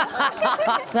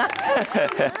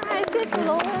主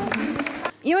隆恩。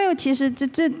因为其实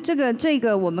这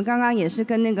个我们刚刚也是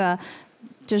跟那个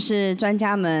就是专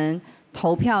家们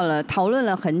投票了，讨论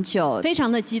了很久，非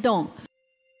常的激动，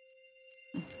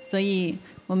所以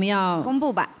我们要公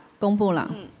布吧，公布了。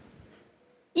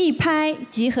一拍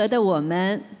即合的我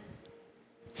们，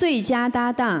最佳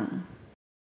搭档。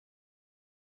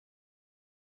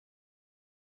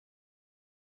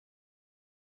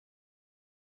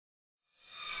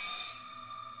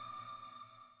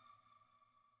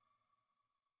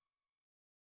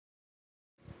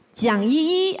蒋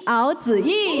依依、敖子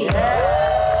逸。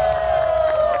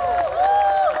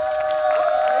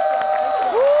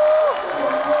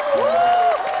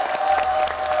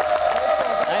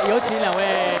来，有请两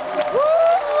位。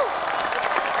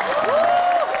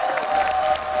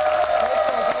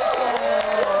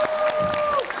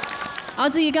敖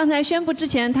子逸刚才宣布之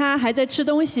前，他还在吃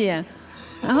东西，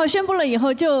然后宣布了以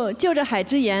后，就着海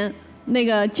之盐那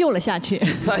个救了下去。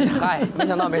嗨，没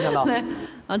想到，没想到。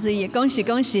敖子逸，恭喜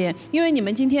恭喜！因为你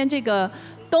们今天这个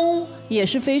冬也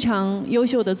是非常优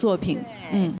秀的作品，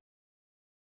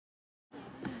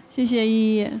谢谢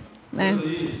依依，来。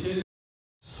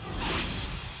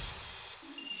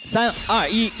3、2、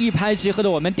1，一拍即合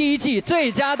的我们第一季最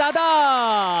佳搭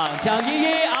档蒋依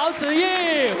依、敖子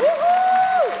逸。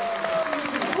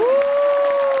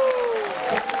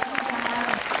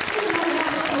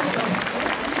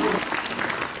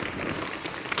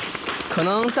可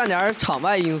能占点场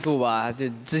外因素吧，就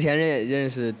之前也认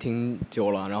识挺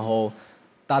久了，然后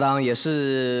搭档也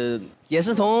是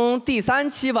从第3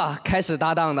期吧开始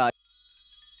搭档的，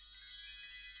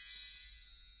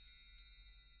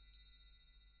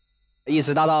一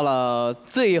直搭到了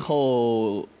最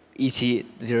后一期，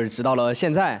就是直到了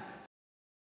现在，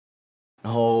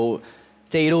然后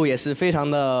这一路也是非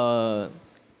常的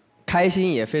开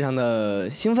心，也非常的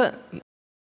兴奋。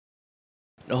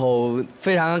然后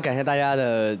非常感谢大家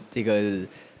的这个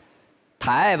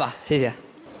抬爱吧，谢谢。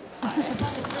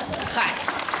嗨，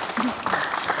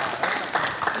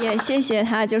也谢谢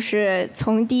他，就是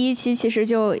从第1期其实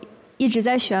就一直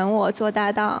在选我做搭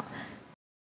档。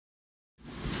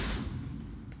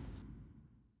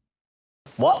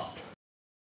我。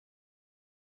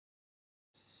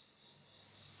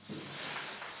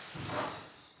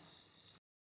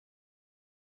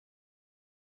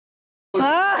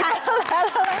啊，来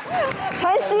了，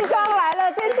穿西装来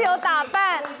了，这次有打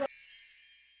扮。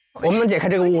我们能解开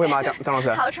这个误会吗，张老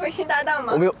师？好，重新搭档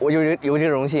吗？我有这个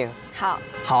荣幸。好。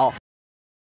好。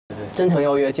真诚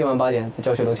邀约，今晚8点在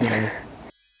教学楼群等你。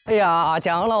哎呀，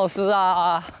蒋老师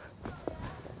啊！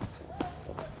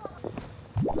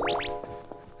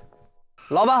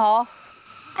老板好。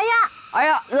哎呀。哎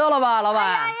呀，热了吧，老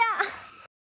板？哎呀。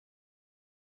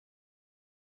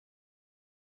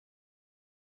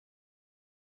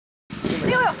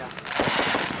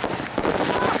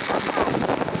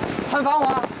很繁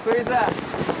华，所以是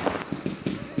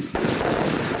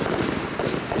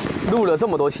录了这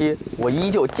么多期，我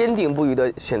依旧坚定不移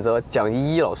地选择蒋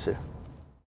依依老师。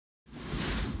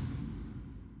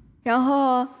然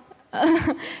后，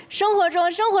生活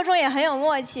中也很有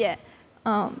默契，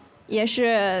也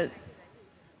是。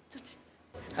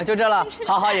啊，就这了，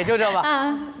好，也就这吧。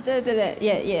啊，对，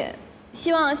也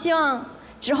希望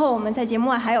之后我们在节目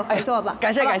外还有合作吧。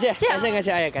感谢，哎呀，感谢，谢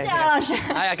谢老师。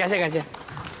哎呀，感谢。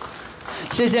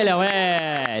谢谢两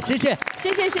位，谢谢。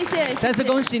再次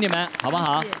恭喜你们，好不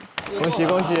好？恭喜！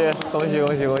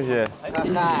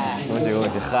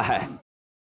嗨！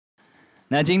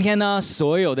那今天呢，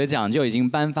所有的奖就已经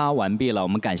颁发完毕了。我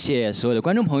们感谢所有的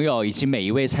观众朋友以及每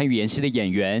一位参与研习的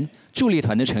演员、助力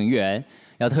团的成员，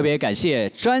要特别感谢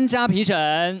专家评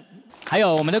审，还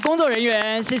有我们的工作人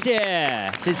员，谢谢。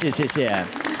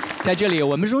在这里，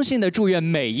我们衷心的祝愿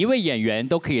每一位演员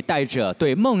都可以带着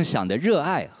对梦想的热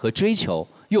爱和追求，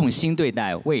用心对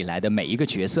待未来的每一个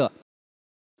角色。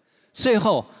最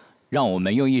后，让我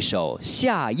们用一首《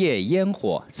夏夜烟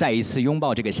火》再一次拥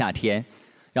抱这个夏天。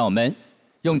让我们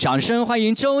用掌声欢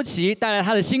迎周琦带来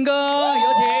他的新歌，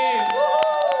有请。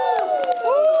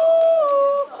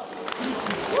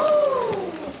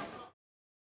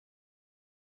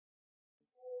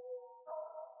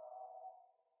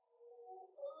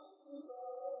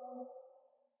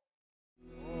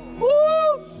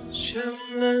像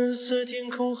蓝色天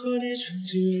空和你纯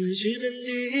净日记本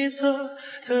第一册，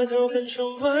抬头看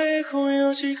窗外，空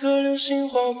有几颗流星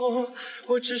划过，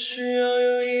我只需要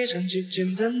有一张简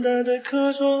简单单的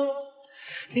课桌，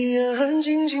你安安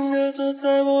静静地坐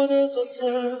在我的左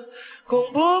侧，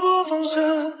广播播放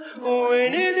着我为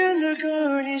你点的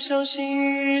歌，你小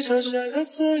心翼翼抄下歌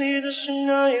词里的是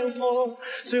那烟火，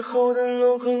最后的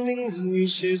镂空名字里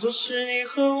写作是你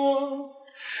和我。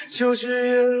就只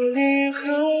有你和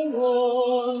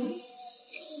我。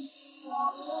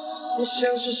我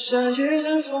像是山野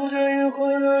绽放的烟火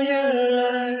而延来，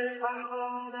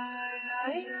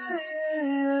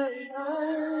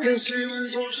跟随晚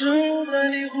风坠落在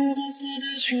你湖泊色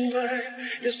的裙摆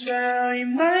 ，You smile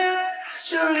in my eye，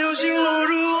 像流星落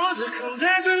入我的口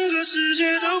袋，整个世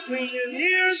界都会因你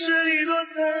而绚丽多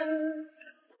彩。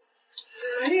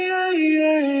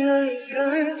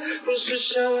光是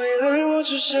想未来，我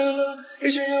只想了，一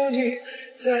直有你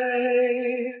在。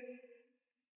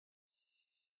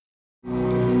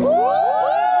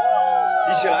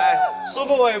一起来，收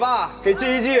个尾巴，给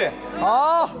记一记。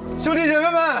好，兄弟姐妹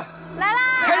们，来啦！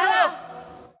开动！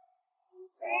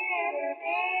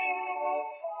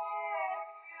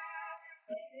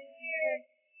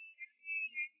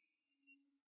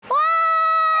哇！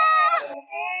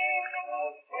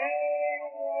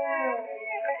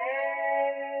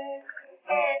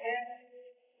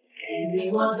给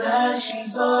你我的心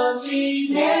做纪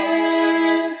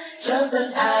念，这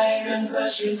份爱任何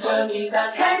时刻你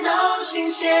打开都新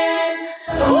鲜。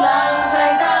风浪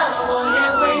再大，我也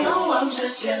会勇往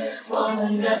直前。我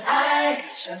们的爱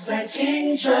像在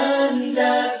青春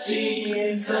的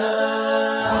镜侧。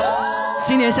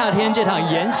今年夏天，这场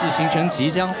研习行程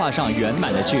即将画上圆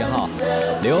满的句号。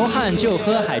流汗就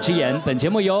喝海之盐，本节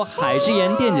目由海之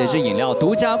盐电解质饮料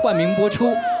独家冠名播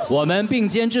出。我们并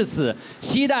肩至此，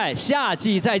期待夏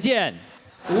季再见。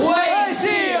为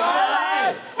戏而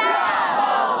来，下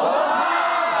好合拍。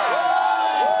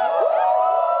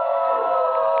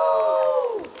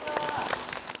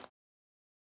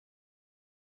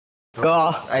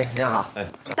哥好，哎，您好，哎，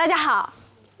大家好，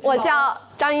我叫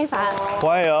张一凡。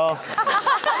欢迎。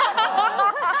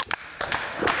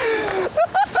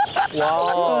哇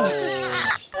哦！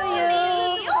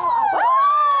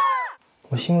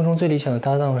我心目中最理想的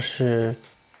搭档是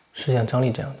像张力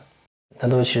这样的，他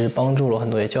都其实帮助了很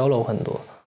多，也教了我很多。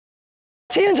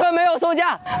青春没有售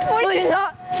价，自行车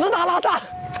直达拉萨。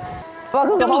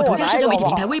登录独家社交媒体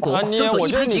平台微博，搜索“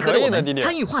一拍即合的我们”，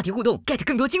参与话题互动 ，get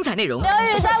更多精彩内容。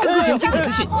更多节目精彩资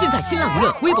讯尽在新浪娱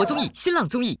乐、微博综艺、新浪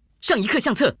综艺。上一课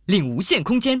相册，领无限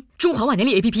空间。中华万年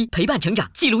历 APP 陪伴成长，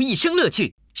记录一生乐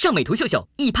趣。上美图秀秀，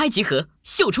一拍即合，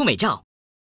秀出美照。